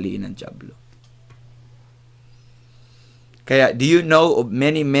kang daliin ng dyablo. Kaya, do you know of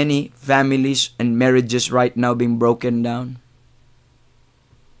many families and marriages right now being broken down?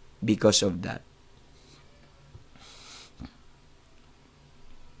 Because of that.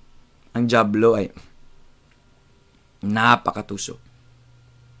 Ang dyablo ay napakatusok.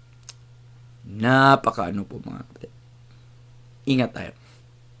 Napakaano po mga kapatid. Ingat tayo.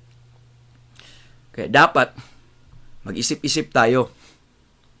 Kaya dapat mag-isip-isip tayo.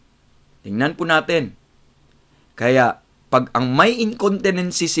 Tingnan po natin. Kaya, pag ang may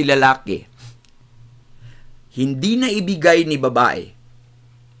incontinency si lalaki, hindi na ibigay ni babae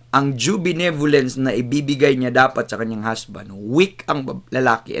ang due benevolence na ibibigay niya dapat sa kanyang husband. Weak ang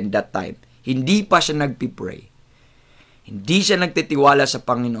lalaki at that time. Hindi pa siya nagpipray. Hindi siya nagtitiwala sa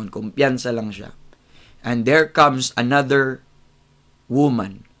Panginoon. Kumpiyansa lang siya. And there comes another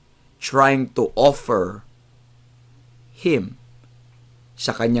woman trying to offer him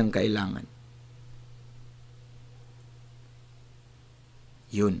sa kanyang kailangan.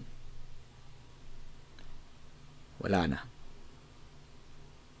 Yun. Wala na.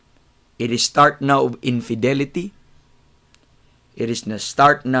 It is start now of infidelity. It is the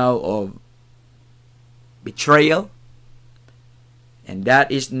start now of betrayal. And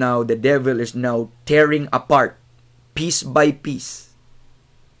that is now, the devil is now tearing apart, piece by piece,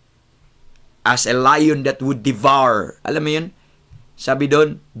 as a lion that would devour. Alam mo yun? Sabi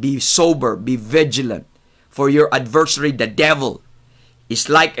doon, be sober, be vigilant, for your adversary, the devil, is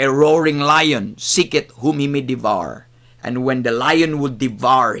like a roaring lion, seeketh whom he may devour. And when the lion will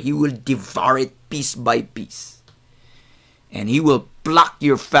devour, he will devour it piece by piece. And he will pluck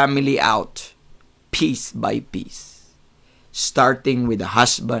your family out piece by piece. Starting with the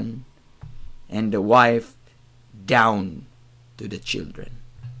husband and the wife down to the children.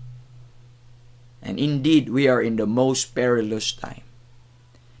 And indeed, we are in the most perilous time.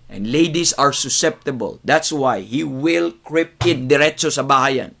 And ladies are susceptible. That's why he will creep in diretso sa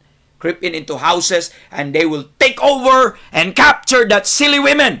bahayan. Creep in into houses and they will take over and capture that silly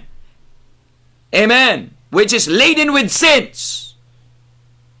women. Amen. Which is laden with sins.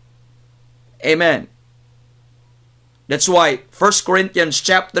 Amen. That's why 1 Corinthians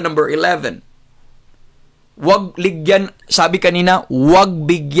chapter number 11, wag ligyan, sabi kanina, wag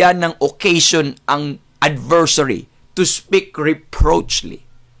bigyan ng occasion ang adversary to speak reproachfully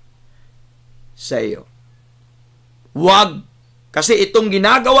sa iyo. Wag. Kasi itong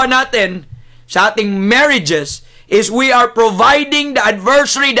ginagawa natin sa ating marriages is we are providing the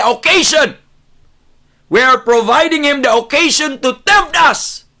adversary the occasion. We are providing him the occasion to tempt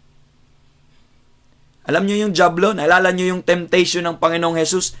us. Alam nyo yung dyablo? Naalala nyo yung temptation ng Panginoong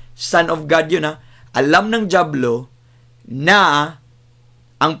Jesus? Son of God yun, ha? Alam ng dyablo na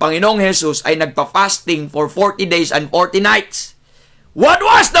ang Panginoong Jesus ay nagpa-fasting for 40 days and 40 nights. What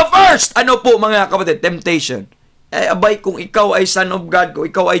was the first? Ano po mga kapatid? Temptation. Abay, kung ikaw ay Son of God, kung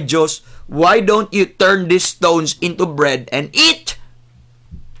ikaw ay Diyos, why don't you turn these stones into bread and eat?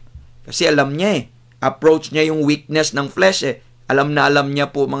 Kasi alam niya approach niya yung weakness ng flesh Alam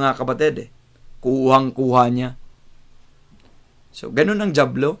niya po mga kapatid Kuhang-kuha niya. So, ganun ang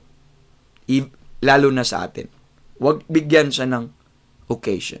dyablo. Lalo na sa atin. Huwag bigyan siya ng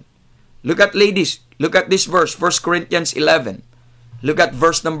occasion. Look at ladies. Look at this verse, 1 Corinthians 11. Look at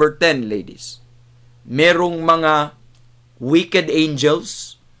verse number 10, ladies. Merong mga wicked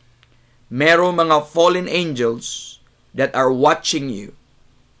angels, merong mga fallen angels that are watching you.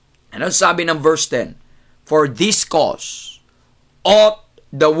 Ano sabi ng verse 10? For this cause ought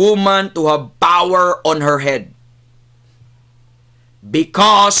the woman to have power on her head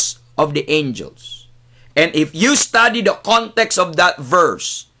because of the angels. And if you study the context of that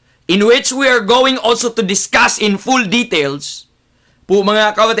verse, in which we are going also to discuss in full details, po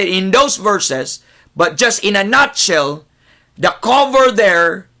mga kapatid, in those verses, but just in a nutshell, the cover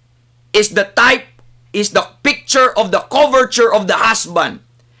there is the picture of the coverture of the husband.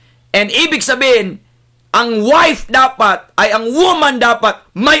 And ibig sabihin, ang wife dapat, ang woman dapat,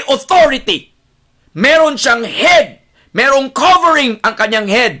 may authority. Meron siyang head. Merong covering ang kanyang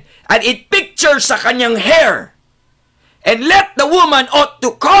head. And it pictures sa kanyang hair. And let the woman ought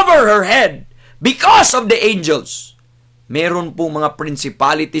to cover her head because of the angels. Meron po mga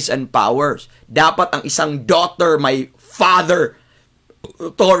principalities and powers. Dapat ang isang daughter may father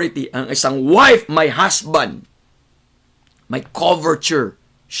authority. Ang isang wife may husband. May coverture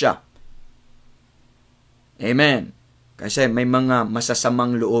siya. Amen. Kasi may mga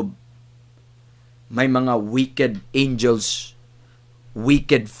masasamang loob. May mga wicked angels,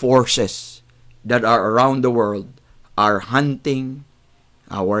 wicked forces that are around the world are hunting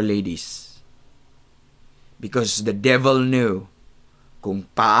our ladies. Because the devil knew kung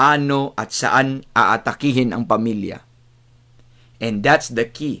paano at saan aatakihin ang pamilya. And that's the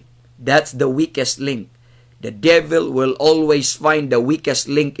key. That's the weakest link. The devil will always find the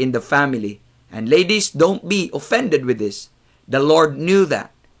weakest link in the family. And ladies, don't be offended with this. The Lord knew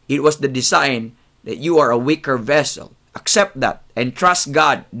that. It was the design that you are a weaker vessel. Accept that and trust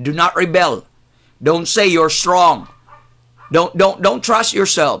God. Do not rebel. Don't say you're strong. Don't trust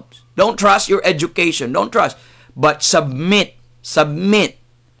yourselves. Don't trust your education. Don't trust. But submit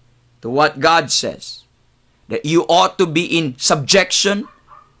to what God says. That you ought to be in subjection,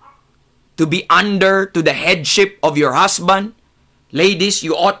 to be under to the headship of your husband. Ladies,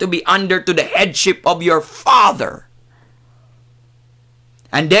 you ought to be under to the headship of your father.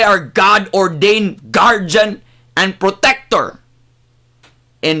 And they are God-ordained guardian and protector.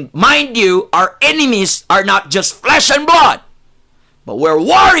 And mind you, our enemies are not just flesh and blood, but we're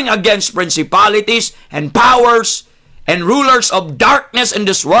warring against principalities and powers and rulers of darkness in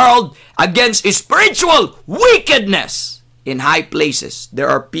this world, against spiritual wickedness in high places. There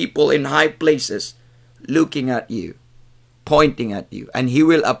are people in high places looking at you, pointing at you, and he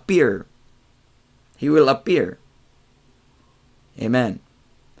will appear. He will appear. Amen.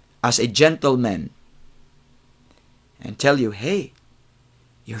 As a gentleman and tell you, hey,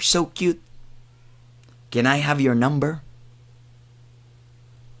 you're so cute. Can I have your number?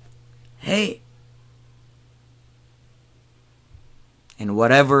 Hey. And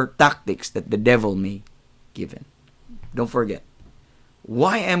whatever tactics that the devil may give in. Don't forget.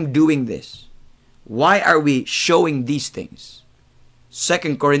 Why I'm doing this? Why are we showing these things?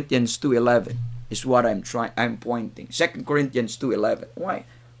 2 Corinthians 2:11 is what I'm pointing. 2 Corinthians 2:11. Why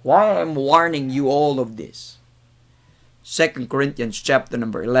I'm warning you all of this? 2 Corinthians chapter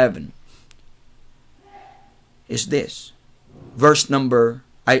number 11 is this. Verse number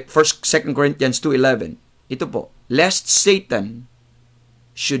 2 Corinthians 2:11. Ito po, lest Satan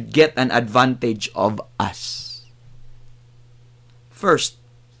should get an advantage of us. First,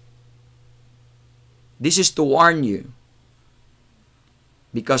 this is to warn you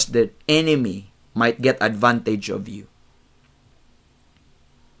because the enemy might get advantage of you.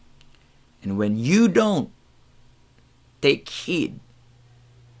 And when you don't take heed,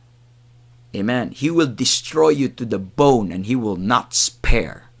 amen, he will destroy you to the bone and he will not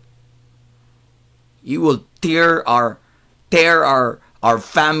spare. He will tear our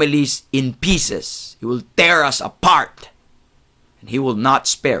families in pieces. He will tear us apart. And he will not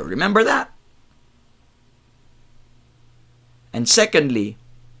spare. Remember that? And secondly,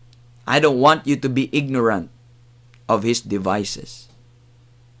 I don't want you to be ignorant of his devices.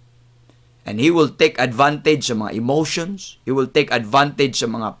 And he will take advantage sa mga emotions. He will take advantage sa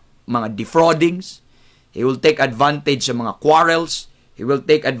mga defraudings. He will take advantage sa mga quarrels. He will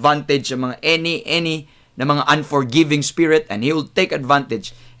take advantage sa mga any na mga unforgiving spirit, and he will take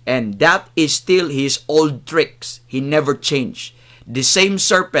advantage. And that is still his old tricks. He never changed. The same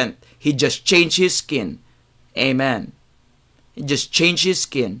serpent, he just changed his skin. Amen. He just changed his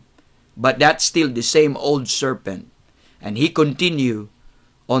skin. But that's still the same old serpent. And he continue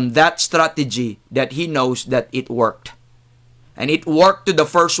on that strategy that he knows that it worked. And it worked to the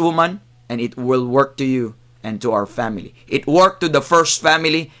first woman, and it will work to you and to our family. It worked to the first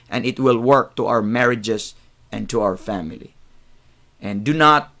family, and it will work to our marriages and to our family. And do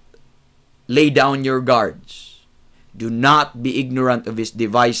not lay down your guards. Do not be ignorant of his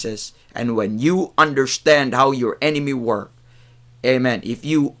devices, And when you understand how your enemy work, amen, if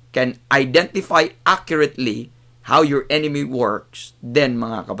you can identify accurately how your enemy works, then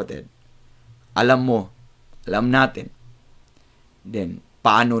mga kapatid, alam natin, then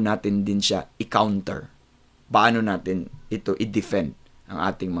paano natin din siya i-counter, paano natin ito i-defend ang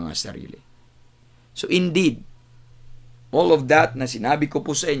ating mga sarili. So indeed, all of that na sinabi ko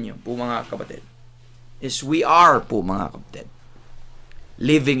po sa inyo po mga kapatid, is we are po mga kapatid,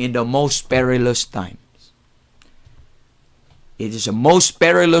 living in the most perilous times. It is a most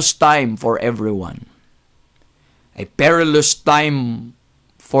perilous time for everyone. A perilous time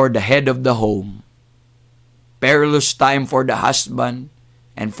for the head of the home. Perilous time for the husband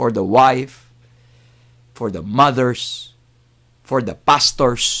and for the wife, for the mothers, for the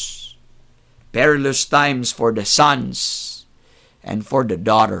pastors. Perilous times for the sons and for the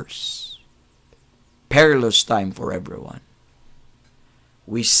daughters. Perilous time for everyone.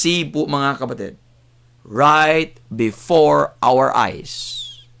 We see po mga kapatid, right before our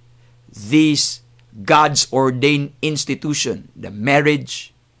eyes, this God's ordained institution, the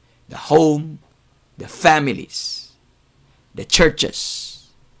marriage, the home, the families, the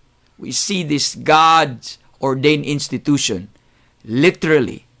churches. We see this God's ordained institution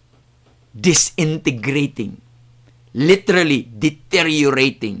literally disintegrating, literally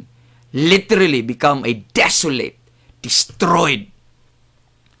deteriorating, literally become a desolate, destroyed.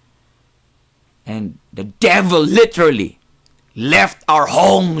 And the devil literally left our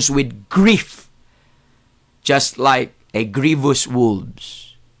homes with grief, just like a grievous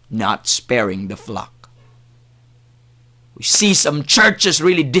wolves, not sparing the flock. We see some churches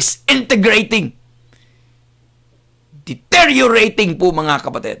really disintegrating, deteriorating po mga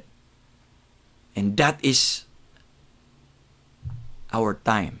kapatid. And that is our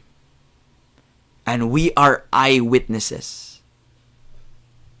time. And we are eyewitnesses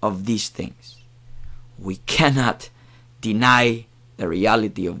of these things. We cannot deny the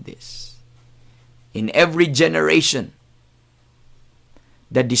reality of this. In every generation,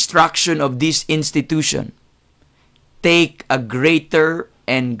 the destruction of this institution take a greater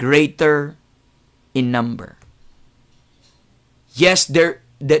and greater in number. Yes, the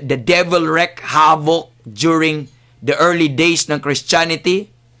devil wreaked havoc during the early days ng Christianity.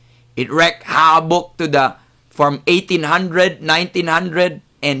 It wreaked havoc from 1800, 1900,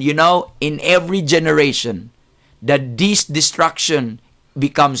 and in every generation, that this destruction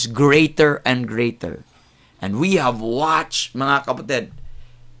becomes greater and greater. And we have watched, mga kapatid,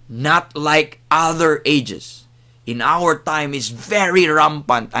 not like other ages. In our time is very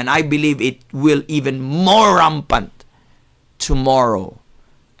rampant, and I believe it will even more rampant tomorrow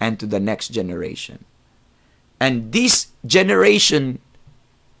and to the next generation. And this generation's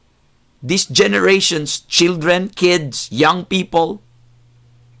children, kids, young people,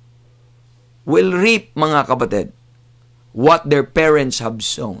 will reap, mga kapatid, what their parents have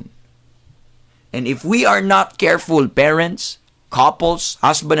sown. And if we are not careful, parents, couples,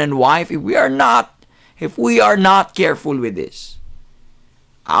 husband and wife, if we are not careful with this,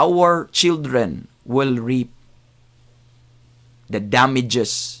 our children will reap the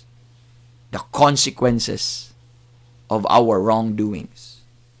damages, the consequences of our wrongdoings.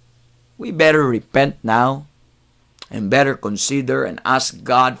 We better repent now and better consider and ask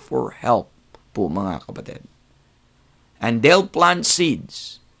God for help po mga kapatid. And they'll plant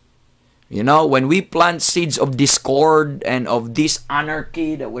seeds. When we plant seeds of discord and of this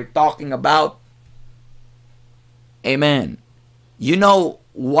anarchy that we're talking about, amen.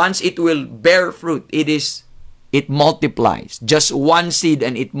 Once it will bear fruit, it multiplies. Just one seed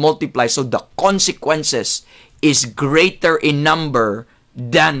and it multiplies. So the consequences is greater in number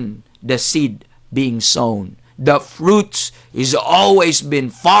than the seed being sown. The fruits is always been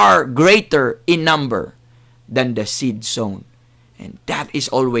far greater in number than the seed sown. And that is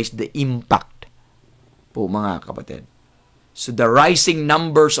always the impact po mga kapatid. So the rising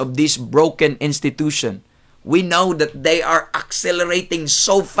numbers of this broken institution, we know that they are accelerating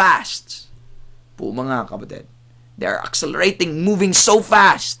so fast po mga kapatid. They are accelerating, moving so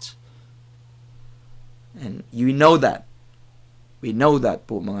fast. And you know that. We know that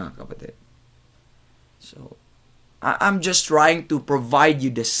po mga kapatid. So, I'm just trying to provide you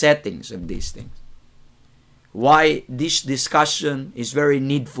the settings of these things. Why this discussion is very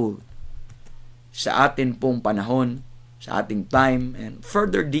needful sa atin pong panahon, sa ating time, and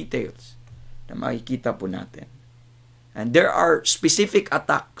further details na makikita po natin. And there are specific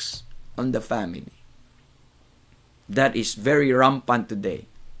attacks on the family that is very rampant today.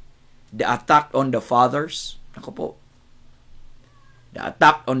 The attack on the fathers, the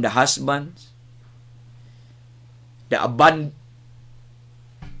attack on the husbands, the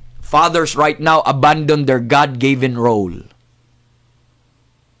fathers right now abandon their God-given role.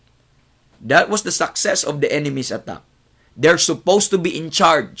 That was the success of the enemy's attack. They're supposed to be in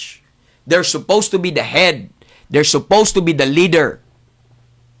charge. They're supposed to be the head. They're supposed to be the leader.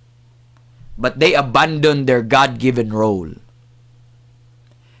 But they abandoned their God-given role.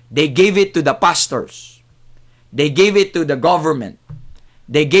 They gave it to the pastors. They gave it to the government.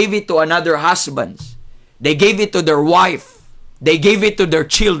 They gave it to another husbands. They gave it to their wife. They gave it to their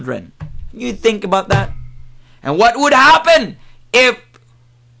children. You think about that? And what would happen if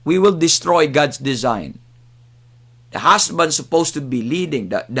we will destroy God's design? The husband's supposed to be leading.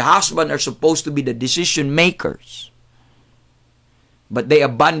 The husband are supposed to be the decision makers. But they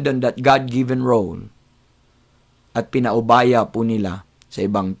abandoned that God-given role at pinaubaya po nila sa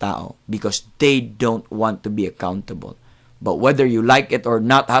ibang tao because they don't want to be accountable. But whether you like it or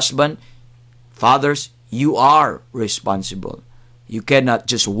not, husband, fathers, you are responsible. You cannot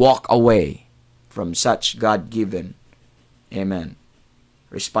just walk away from such God-given, amen,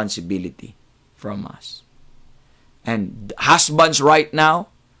 responsibility from us. And husbands right now,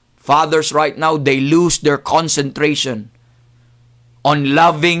 fathers right now, they lose their concentration on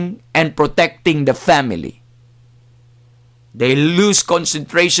loving and protecting the family. They lose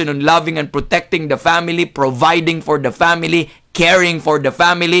concentration on loving and protecting the family, providing for the family, caring for the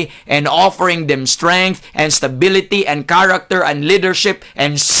family, and offering them strength and stability and character and leadership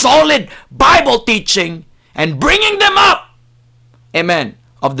and solid Bible teaching and bringing them up, amen,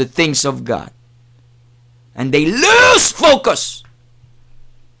 of the things of God. And they lose focus.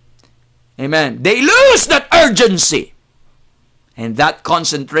 Amen. They lose that urgency and that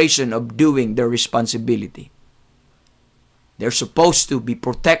concentration of doing their responsibility. They're supposed to be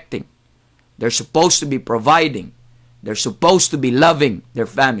protecting. They're supposed to be providing. They're supposed to be loving their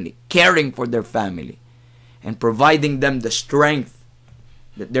family, caring for their family, and providing them the strength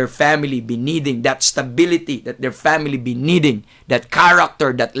that their family be needing, that stability that their family be needing, that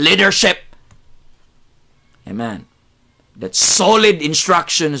character, that leadership. Amen. That solid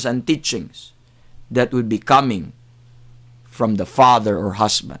instructions and teachings that would be coming from the father or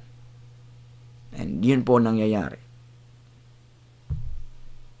husband. And yun po nangyayari.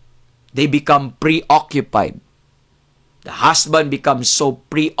 They become preoccupied. The husband becomes so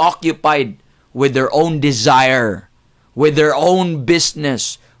preoccupied with their own desire, with their own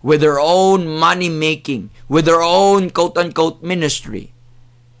business, with their own money making, with their own quote-unquote ministry.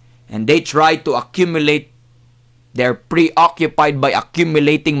 And they try to accumulate. They're preoccupied by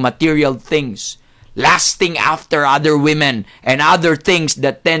accumulating material things, lasting after other women and other things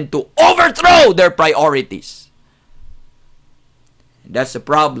that tend to overthrow their priorities. And that's the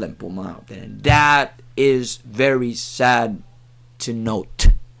problem po mga kapatid. And that is very sad to note.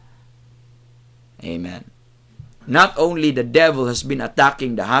 Amen. Not only the devil has been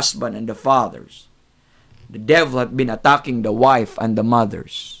attacking the husband and the fathers, the devil has been attacking the wife and the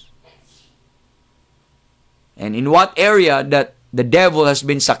mothers. And in what area that the devil has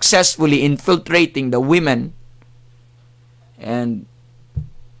been successfully infiltrating the women, and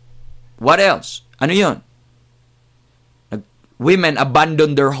what else? Ano yun? Women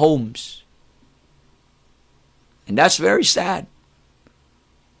abandon their homes. And that's very sad.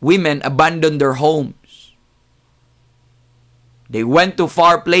 Women abandon their homes. They went to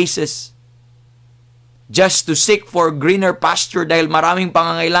far places just to seek for greener pasture dahil maraming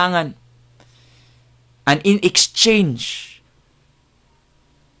pangangailangan. And in exchange,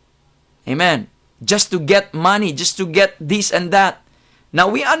 amen, just to get money, just to get this and that. Now,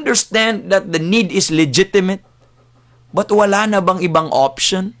 we understand that the need is legitimate, but wala na bang ibang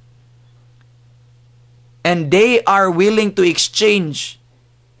option? And they are willing to exchange,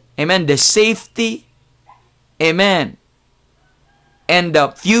 amen, the safety, amen, and the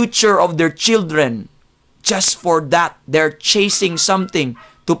future of their children. Just for that, they're chasing something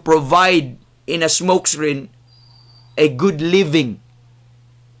to provide in a smokescreen a good living.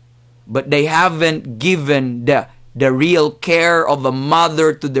 But they haven't given the real care of a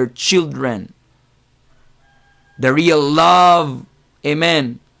mother to their children. The real love,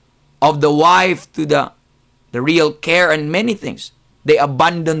 amen, of the wife to the real care and many things. They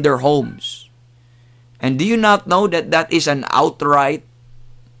abandon their homes. And do you not know that that is an outright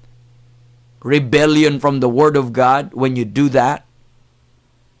rebellion from the Word of God when you do that?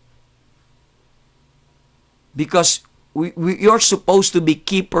 Because you're supposed to be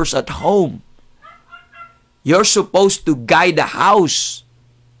keepers at home. You're supposed to guide the house.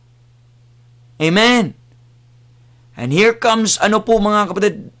 Amen. And here comes, ano po mga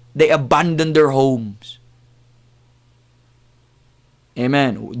kapatid, they abandon their homes.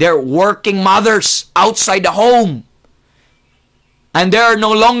 Amen. They're working mothers outside the home. And they are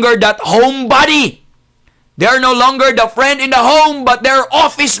no longer that homebody. They are no longer the friend in the home, but they're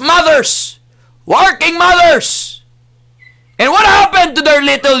office mothers, working mothers. And what happened to their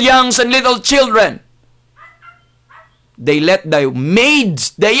little youngs and little children? They let the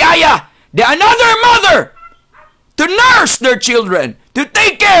maids, the yaya, the another mother, to nurse their children, to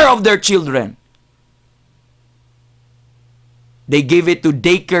take care of their children. They gave it to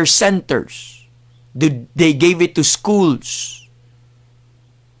daycare centers. They gave it to schools.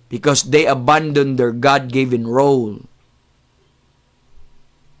 Because they abandoned their God-given role.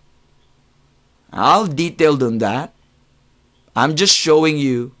 I'll detail on that. I'm just showing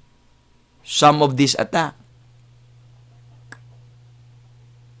you some of this attack.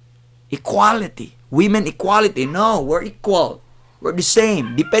 Equality. Women equality. No, we're equal. We're the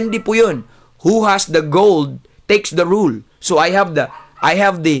same. Depende po yun. Who has the gold takes the rule. So the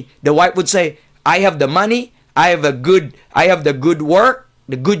wife would say, I have the money, I have the good work,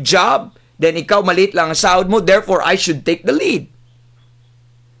 the good job, then ikaw maliit lang ang sahod mo, therefore I should take the lead.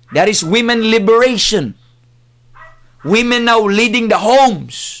 That is women liberation. Women now leading the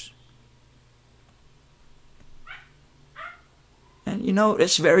homes. And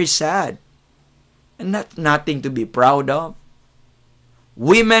it's very sad. And nothing to be proud of.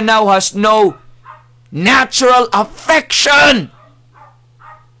 Women now has no natural affection.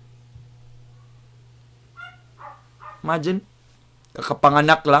 Imagine,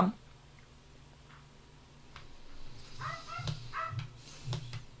 kakapanganak lang.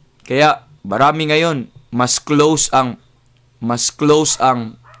 Kaya marami ngayon mas close ang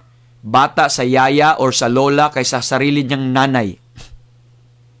bata sa yaya or sa lola kaysa sarili niyang nanay.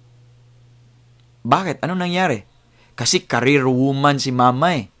 Bakit? Ano nangyari? Kasi career woman si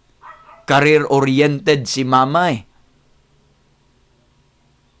mama eh. Career oriented si mama eh.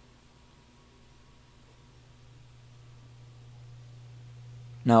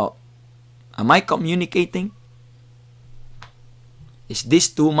 Now, am I communicating? Is this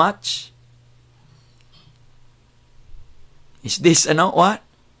too much? Is this, what?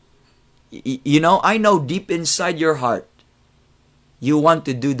 I know deep inside your heart, you want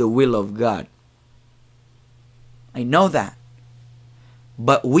to do the will of God. I know that.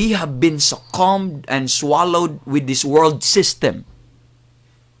 But we have been succumbed and swallowed with this world system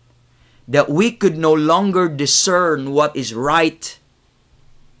that we could no longer discern what is right.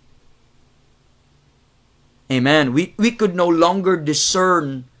 Amen. We could no longer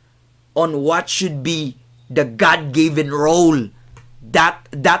discern on what should be the God-given role, that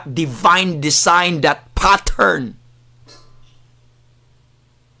divine design, that pattern.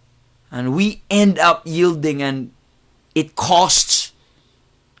 And we end up yielding, and it costs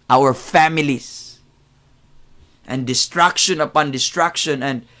our families. And distraction upon distraction.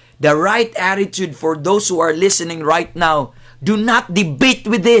 And the right attitude for those who are listening right now, do not debate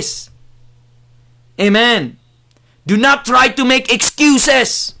with this. Amen. Do not try to make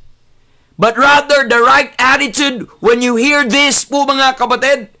excuses. But rather, the right attitude when you hear this po mga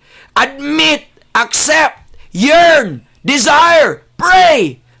kapatid, admit, accept, yearn, desire,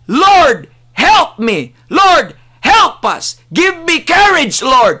 pray, Lord, help me. Lord, help us. Give me courage,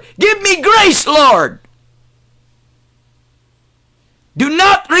 Lord. Give me grace, Lord. Do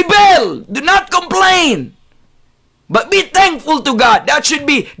not rebel. Do not complain. But be thankful to God. That should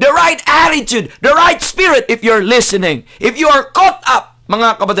be the right attitude, the right spirit if you're listening. If you are caught up,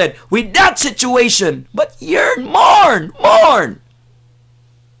 mga kapatid, with that situation, but yearn, mourn.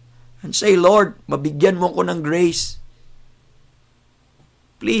 And say, Lord, mabigyan mo ko ng grace.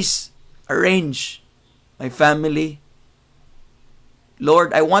 Please, arrange my family.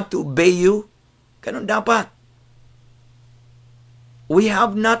 Lord, I want to obey you. Ganun dapat. We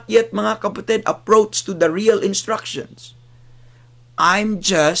have not yet, mga kapatid, approached to the real instructions. I'm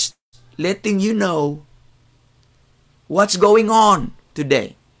just letting you know what's going on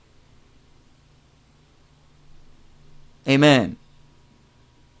today. Amen.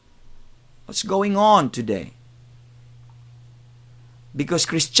 What's going on today? Because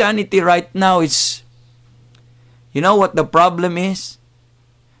Christianity right now is, you know what the problem is?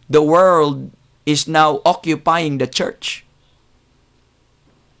 The world is now occupying the church.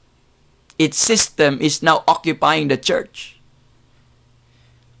 Its system is now occupying the church.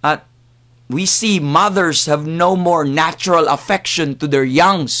 At we see mothers have no more natural affection to their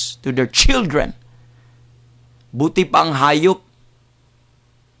youngs, to their children. Buti pa ang hayop.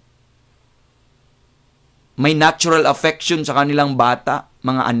 May natural affection sa kanilang bata,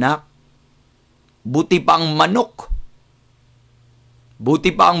 mga anak. Buti pa ang manok.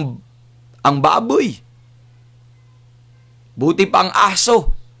 Buti pa ang baboy. Buti pa ang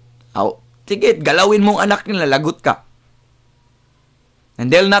aso. Sige, galawin mong anak nila, lagot ka. And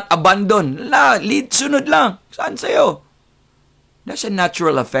they'll not abandon. Lead, sunod lang. Saan sa'yo? That's a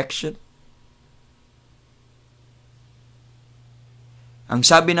natural affection. Ang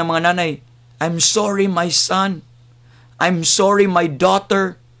sabi ng mga nanay, I'm sorry my son. I'm sorry my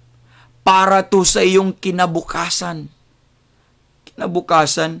daughter. Para to sa iyong kinabukasan.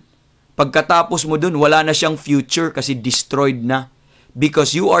 Kinabukasan, pagkatapos mo dun, wala na siyang future kasi destroyed na.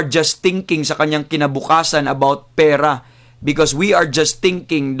 Because you are just thinking sa kanyang kinabukasan about pera. Because we are just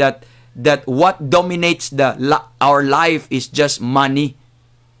thinking that what dominates our life is just money.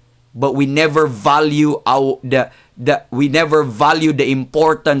 But we never value we never value the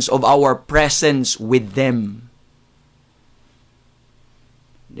importance of our presence with them.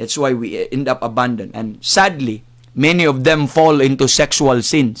 That's why we end up abandoned. And sadly, many of them fall into sexual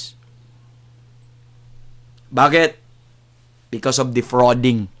sins. Bakit? Because of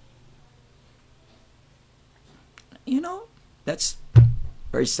defrauding. You know, that's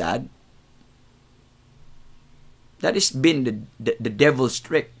very sad. That has been the devil's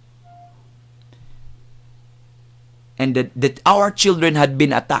trick. And that our children had been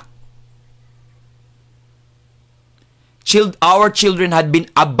attacked. Our children had been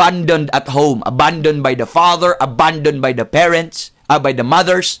abandoned at home. Abandoned by the father, abandoned by the parents, by the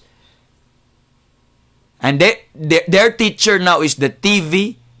mothers. And their teacher now is the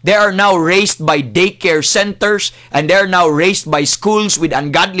TV. They are now raised by daycare centers. And they are now raised by schools with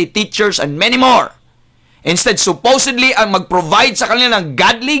ungodly teachers and many more. Instead, supposedly, ang mag-provide sa kanila ng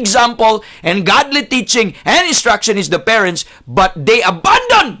godly example and godly teaching and instruction is the parents, but they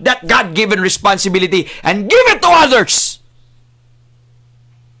abandon that God-given responsibility and give it to others.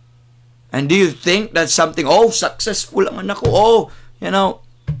 And do you think that's something, successful ang anak ko,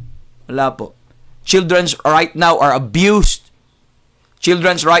 wala po. Children right now are abused.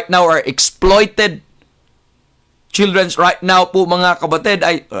 Children right now are exploited. Children right now po, mga kapatid,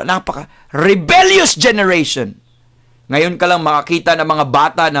 ay rebellious generation. Ngayon ka lang makakita ng mga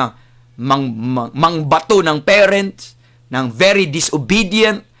bata na mangbato ng parents, ng very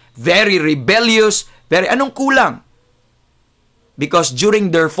disobedient, very rebellious, anong kulang? Because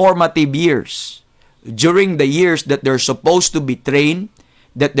during their formative years, during the years that they're supposed to be trained,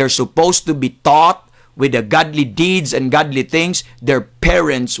 that they're supposed to be taught with the godly deeds and godly things, their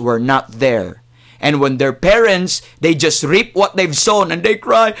parents were not there. And when their parents, they just reap what they've sown and they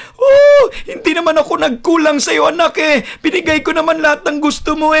cry, hindi naman ako nagkulang sa iyo, anak Binigay ko naman lahat ng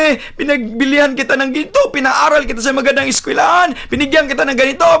gusto mo Pinagbilihan kita ng ganito, pinaaral kita sa magandang eskwelahan, binigyan kita ng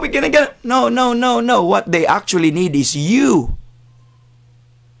ganito, No. What they actually need is you.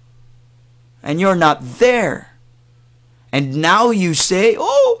 And you're not there. And now you say,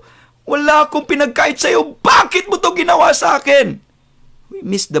 wala akong pinagkait sa iyo. Bakit mo to ginawa sa akin? We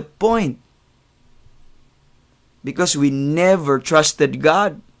miss the point. Because we never trusted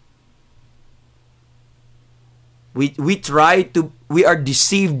God. We are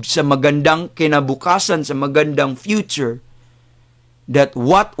deceived sa magandang kinabukasan, sa magandang future, that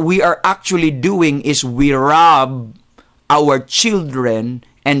what we are actually doing is we rob our children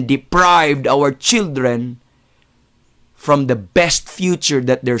and deprived our children from the best future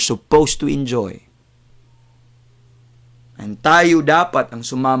that they're supposed to enjoy. And tayo dapat ang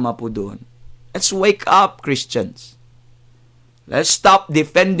sumama po doon. Let's wake up, Christians. Let's stop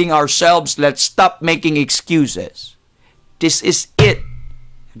defending ourselves. Let's stop making excuses. This is it.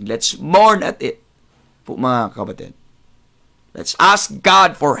 And let's mourn at it. Po mga kapatid. Let's ask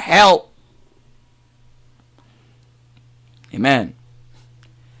God for help. Amen.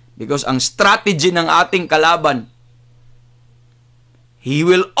 Because ang strategy ng ating kalaban, he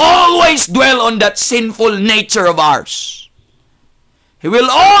will always dwell on that sinful nature of ours. He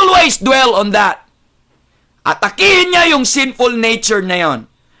will always dwell on that. Atakihin niya yung sinful nature na yon.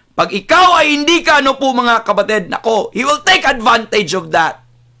 Pag ikaw ay hindi ka, mga kapatid, he will take advantage of that.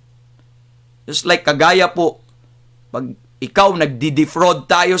 Just like kagaya po, pag ikaw nagdi-defraud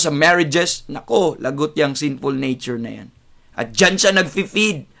tayo sa marriages, lagot yung sinful nature na yan. At dyan siya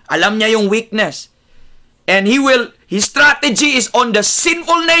nag-feed. Alam niya yung weakness. And his strategy is on the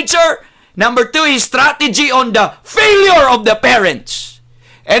sinful nature. Number 2, his strategy on the failure of the parents.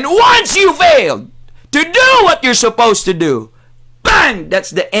 And once you failed to do what you're supposed to do, bang! That's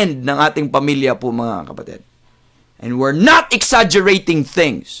the end ng ating pamilya po, mga kapatid. And we're not exaggerating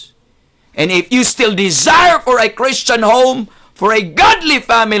things. And if you still desire for a Christian home, for a godly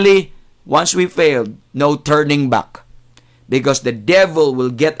family, once we failed, no turning back. Because the devil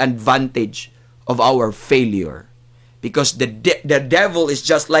will get advantage of our failure. Because the devil is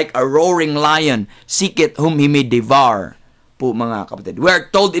just like a roaring lion, seeketh whom he may devour. Po mga kapatid. We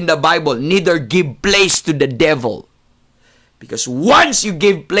are told in the Bible, neither give place to the devil. Because once you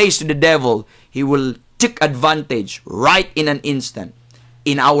give place to the devil, he will take advantage right in an instant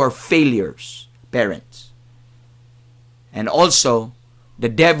in our failures, parents. And also, the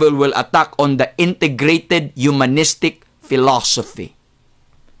devil will attack on the integrated humanistic philosophy.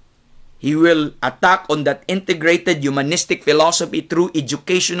 He will attack on that integrated humanistic philosophy through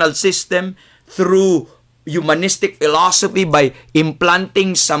educational system, through humanistic philosophy by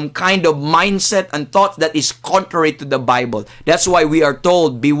implanting some kind of mindset and thought that is contrary to the Bible. That's why we are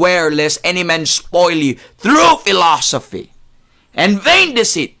told, beware lest any man spoil you through philosophy and vain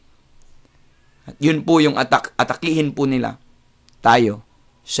deceit. At yun po yung atakihin po nila tayo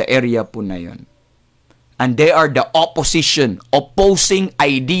sa area po na yun. And they are the opposing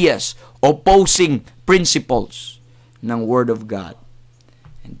ideas, opposing principles ng Word of God.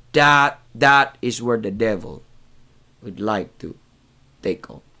 And that is where the devil would like to take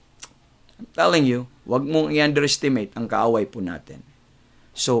hold. I'm telling you, wag mong i-underestimate ang kaaway po natin.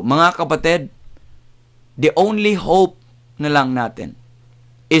 So, mga kapatid, the only hope na lang natin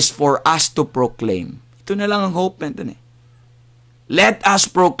is for us to proclaim. Ito na lang ang hope natin eh. Let us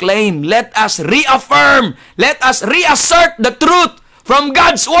proclaim, let us reaffirm, let us reassert the truth from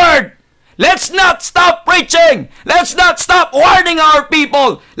God's Word. Let's not stop preaching. Let's not stop warning our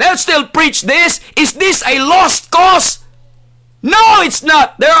people. Let's still preach this. Is this a lost cause? No, it's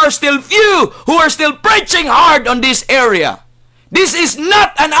not. There are still few who are still preaching hard on this area. This is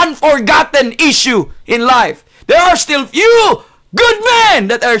not an unforgotten issue in life. There are still few good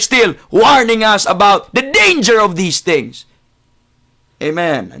men that are still warning us about the danger of these things.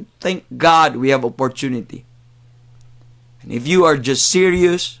 Amen. And thank God we have opportunity. And if you are just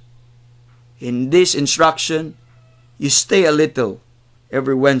serious in this instruction, you stay a little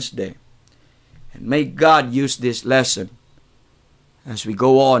every Wednesday. And may God use this lesson as we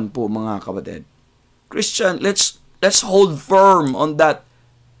go on po mga kapatid. Christian, let's hold firm on that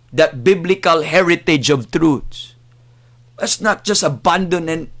biblical heritage of truths. Let's not just abandon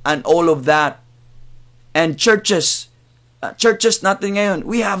and all of that. And churches natin ngayon,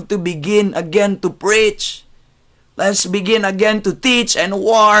 we have to begin again to preach. Let's begin again to teach and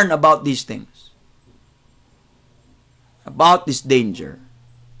warn about these things. About this danger.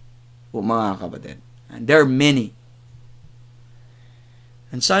 Po mga kapatid. And there are many.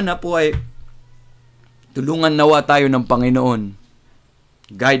 And sana po ay tulungan nawa tayo ng Panginoon.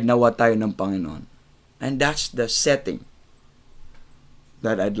 Guide nawa tayo ng Panginoon. And that's the setting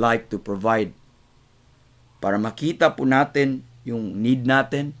that I'd like to provide para makita po natin yung need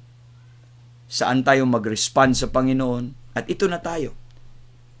natin, saan tayo mag-respond sa Panginoon, at ito na tayo.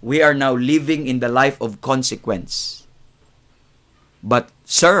 We are now living in the life of consequence. But,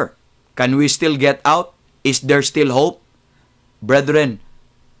 sir, can we still get out? Is there still hope? Brethren,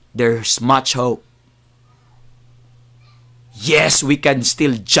 there's much hope. Yes, we can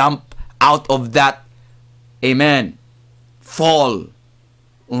still jump out of that, amen, fall.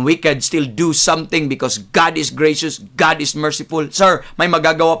 We can still do something because God is gracious, God is merciful. Sir, may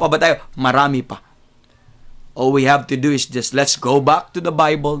magagawa pa ba tayo? Marami pa. All we have to do is just let's go back to the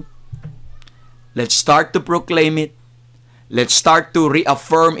Bible. Let's start to proclaim it. Let's start to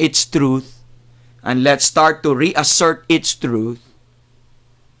reaffirm its truth. And let's start to reassert its truth.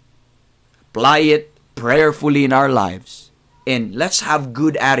 Apply it prayerfully in our lives. And let's have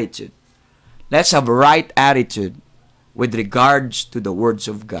good attitude. Let's have right attitude with regards to the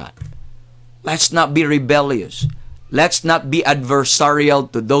words of God. Let's not be rebellious. Let's not be adversarial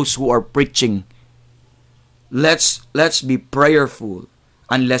to those who are preaching. Let's be prayerful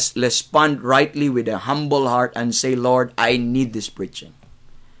and let's respond rightly with a humble heart and say, Lord, I need this preaching.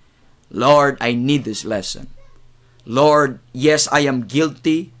 Lord, I need this lesson. Lord, yes, I am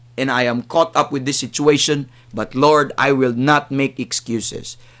guilty and I am caught up with this situation, but Lord, I will not make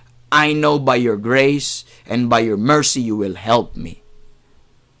excuses. I know by your grace and by your mercy you will help me.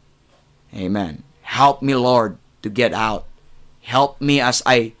 Amen. Help me, Lord, to get out. Help me as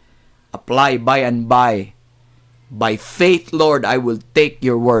I apply by and by. By faith, Lord, I will take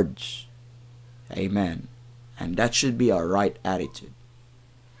your words. Amen. And that should be our right attitude.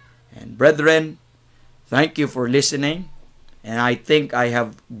 And brethren, thank you for listening. And I think I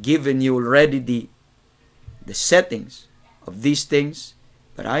have given you already the settings of these things.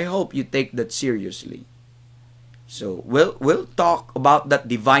 But I hope you take that seriously. So we'll talk about that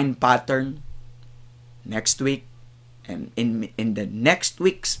divine pattern next week. And in the next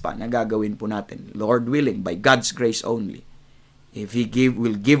weeks pa na gagawin po natin, Lord willing, by God's grace only. If He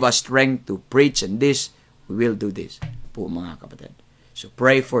will give us strength to preach and this, we will do this po mga kapatid. So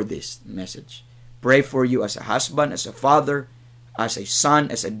pray for this message. Pray for you as a husband, as a father, as a son,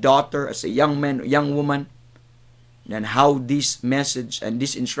 as a daughter, as a young man, young woman. and how this message and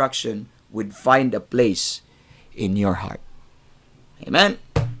this instruction would find a place in your heart. Amen.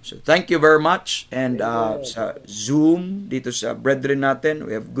 So thank you very much. And sa Zoom, dito sa brethren natin,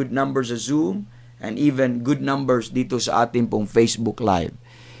 we have good numbers sa Zoom and even good numbers dito sa ating pong Facebook Live.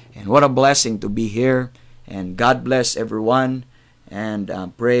 And what a blessing to be here. And God bless everyone. And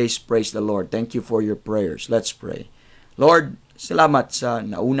praise the Lord. Thank you for your prayers. Let's pray. Lord, salamat sa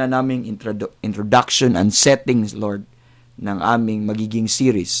nauna naming introduction and settings, Lord, ng aming magiging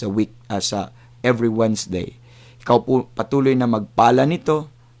series sa sa every Wednesday. Ikaw po patuloy na magpala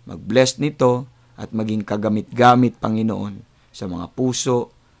nito, mag-bless nito, at maging kagamit-gamit, Panginoon, sa mga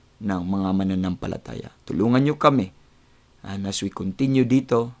puso ng mga mananampalataya. Tulungan niyo kami. And as we continue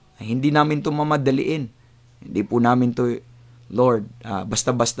dito, hindi namin ito mamadaliin. Hindi po namin ito, Lord,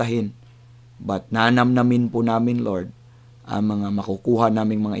 basta-bastahin. But namin po namin, Lord, ang mga makukuha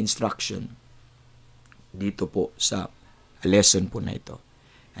naming mga instruction dito po sa lesson po na ito.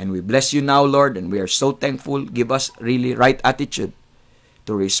 And we bless you now, Lord, and we are so thankful. Give us really right attitude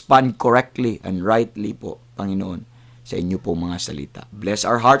to respond correctly and rightly po, Panginoon, sa inyo po mga salita. Bless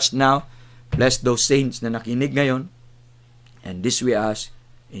our hearts now. Bless those saints na nakinig ngayon. And this we ask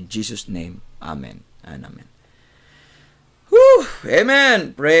in Jesus' name. Amen and amen. Whew!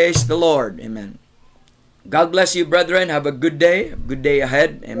 Amen. Praise the Lord. Amen. God bless you, brethren. Have a good day. A good day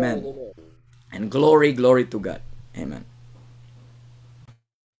ahead. Amen. And glory to God. Amen.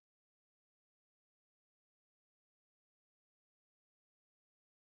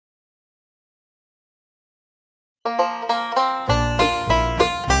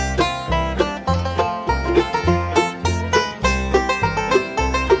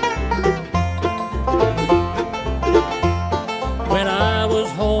 When I was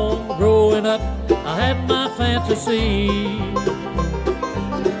home growing up, I had my fantasy.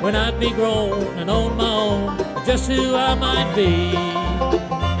 When I'd be grown and on my own, just who I might be.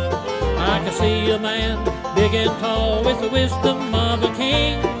 I could see a man big and tall with the wisdom of a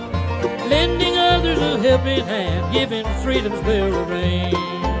king, lending others a helping hand, giving freedom's bell a ring.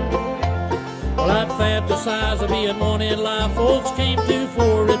 Well, I'd fantasize of being one in life folks came to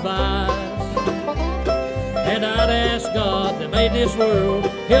for advice. And I'd ask God that made this world,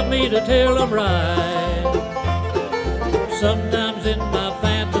 help me to tell them right. Sometimes in my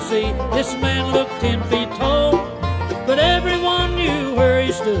fantasy, this man looked 10 feet tall, but everyone knew where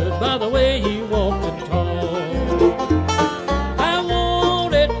he stood by the way he walked and talked. I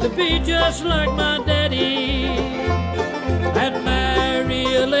wanted to be just like my daddy and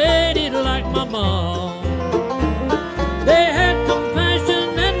marry a lady like my mom. They had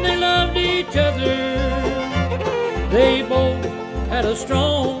compassion and they loved each other. They both had a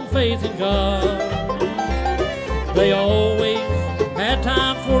strong faith in God. They always had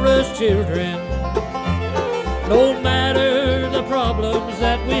time for us children, no matter the problems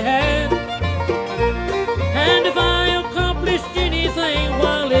that we had. And if I accomplished anything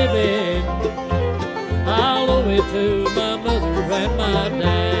while living, I'll owe it to my mother and my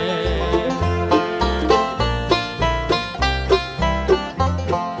dad.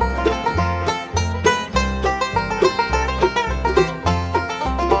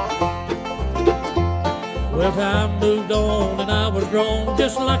 Well, time moved on and I was grown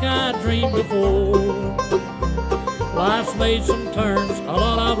just like I dreamed before. Life's made some turns, a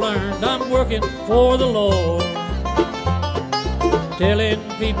lot I've learned. I'm working for the Lord, telling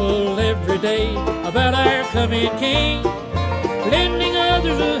people every day about our coming King, lending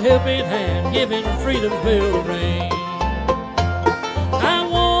others a helping hand, giving freedom's bell a ring. I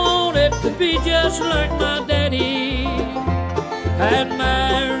wanted to be just like my daddy and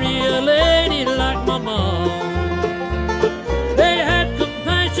marry a lady like my mom. They had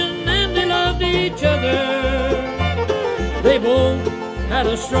compassion and they loved each other. They both had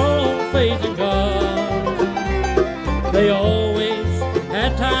a strong faith in God. They always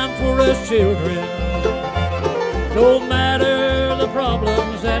had time for us children, no matter the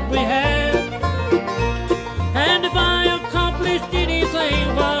problems that we had. And if I accomplished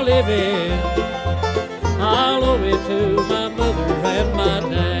anything while living, I'll owe it to my mother and my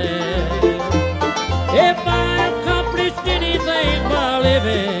dad. If I accomplished anything while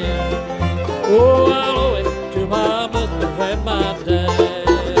living, oh, I'll owe it to my mother and my dad.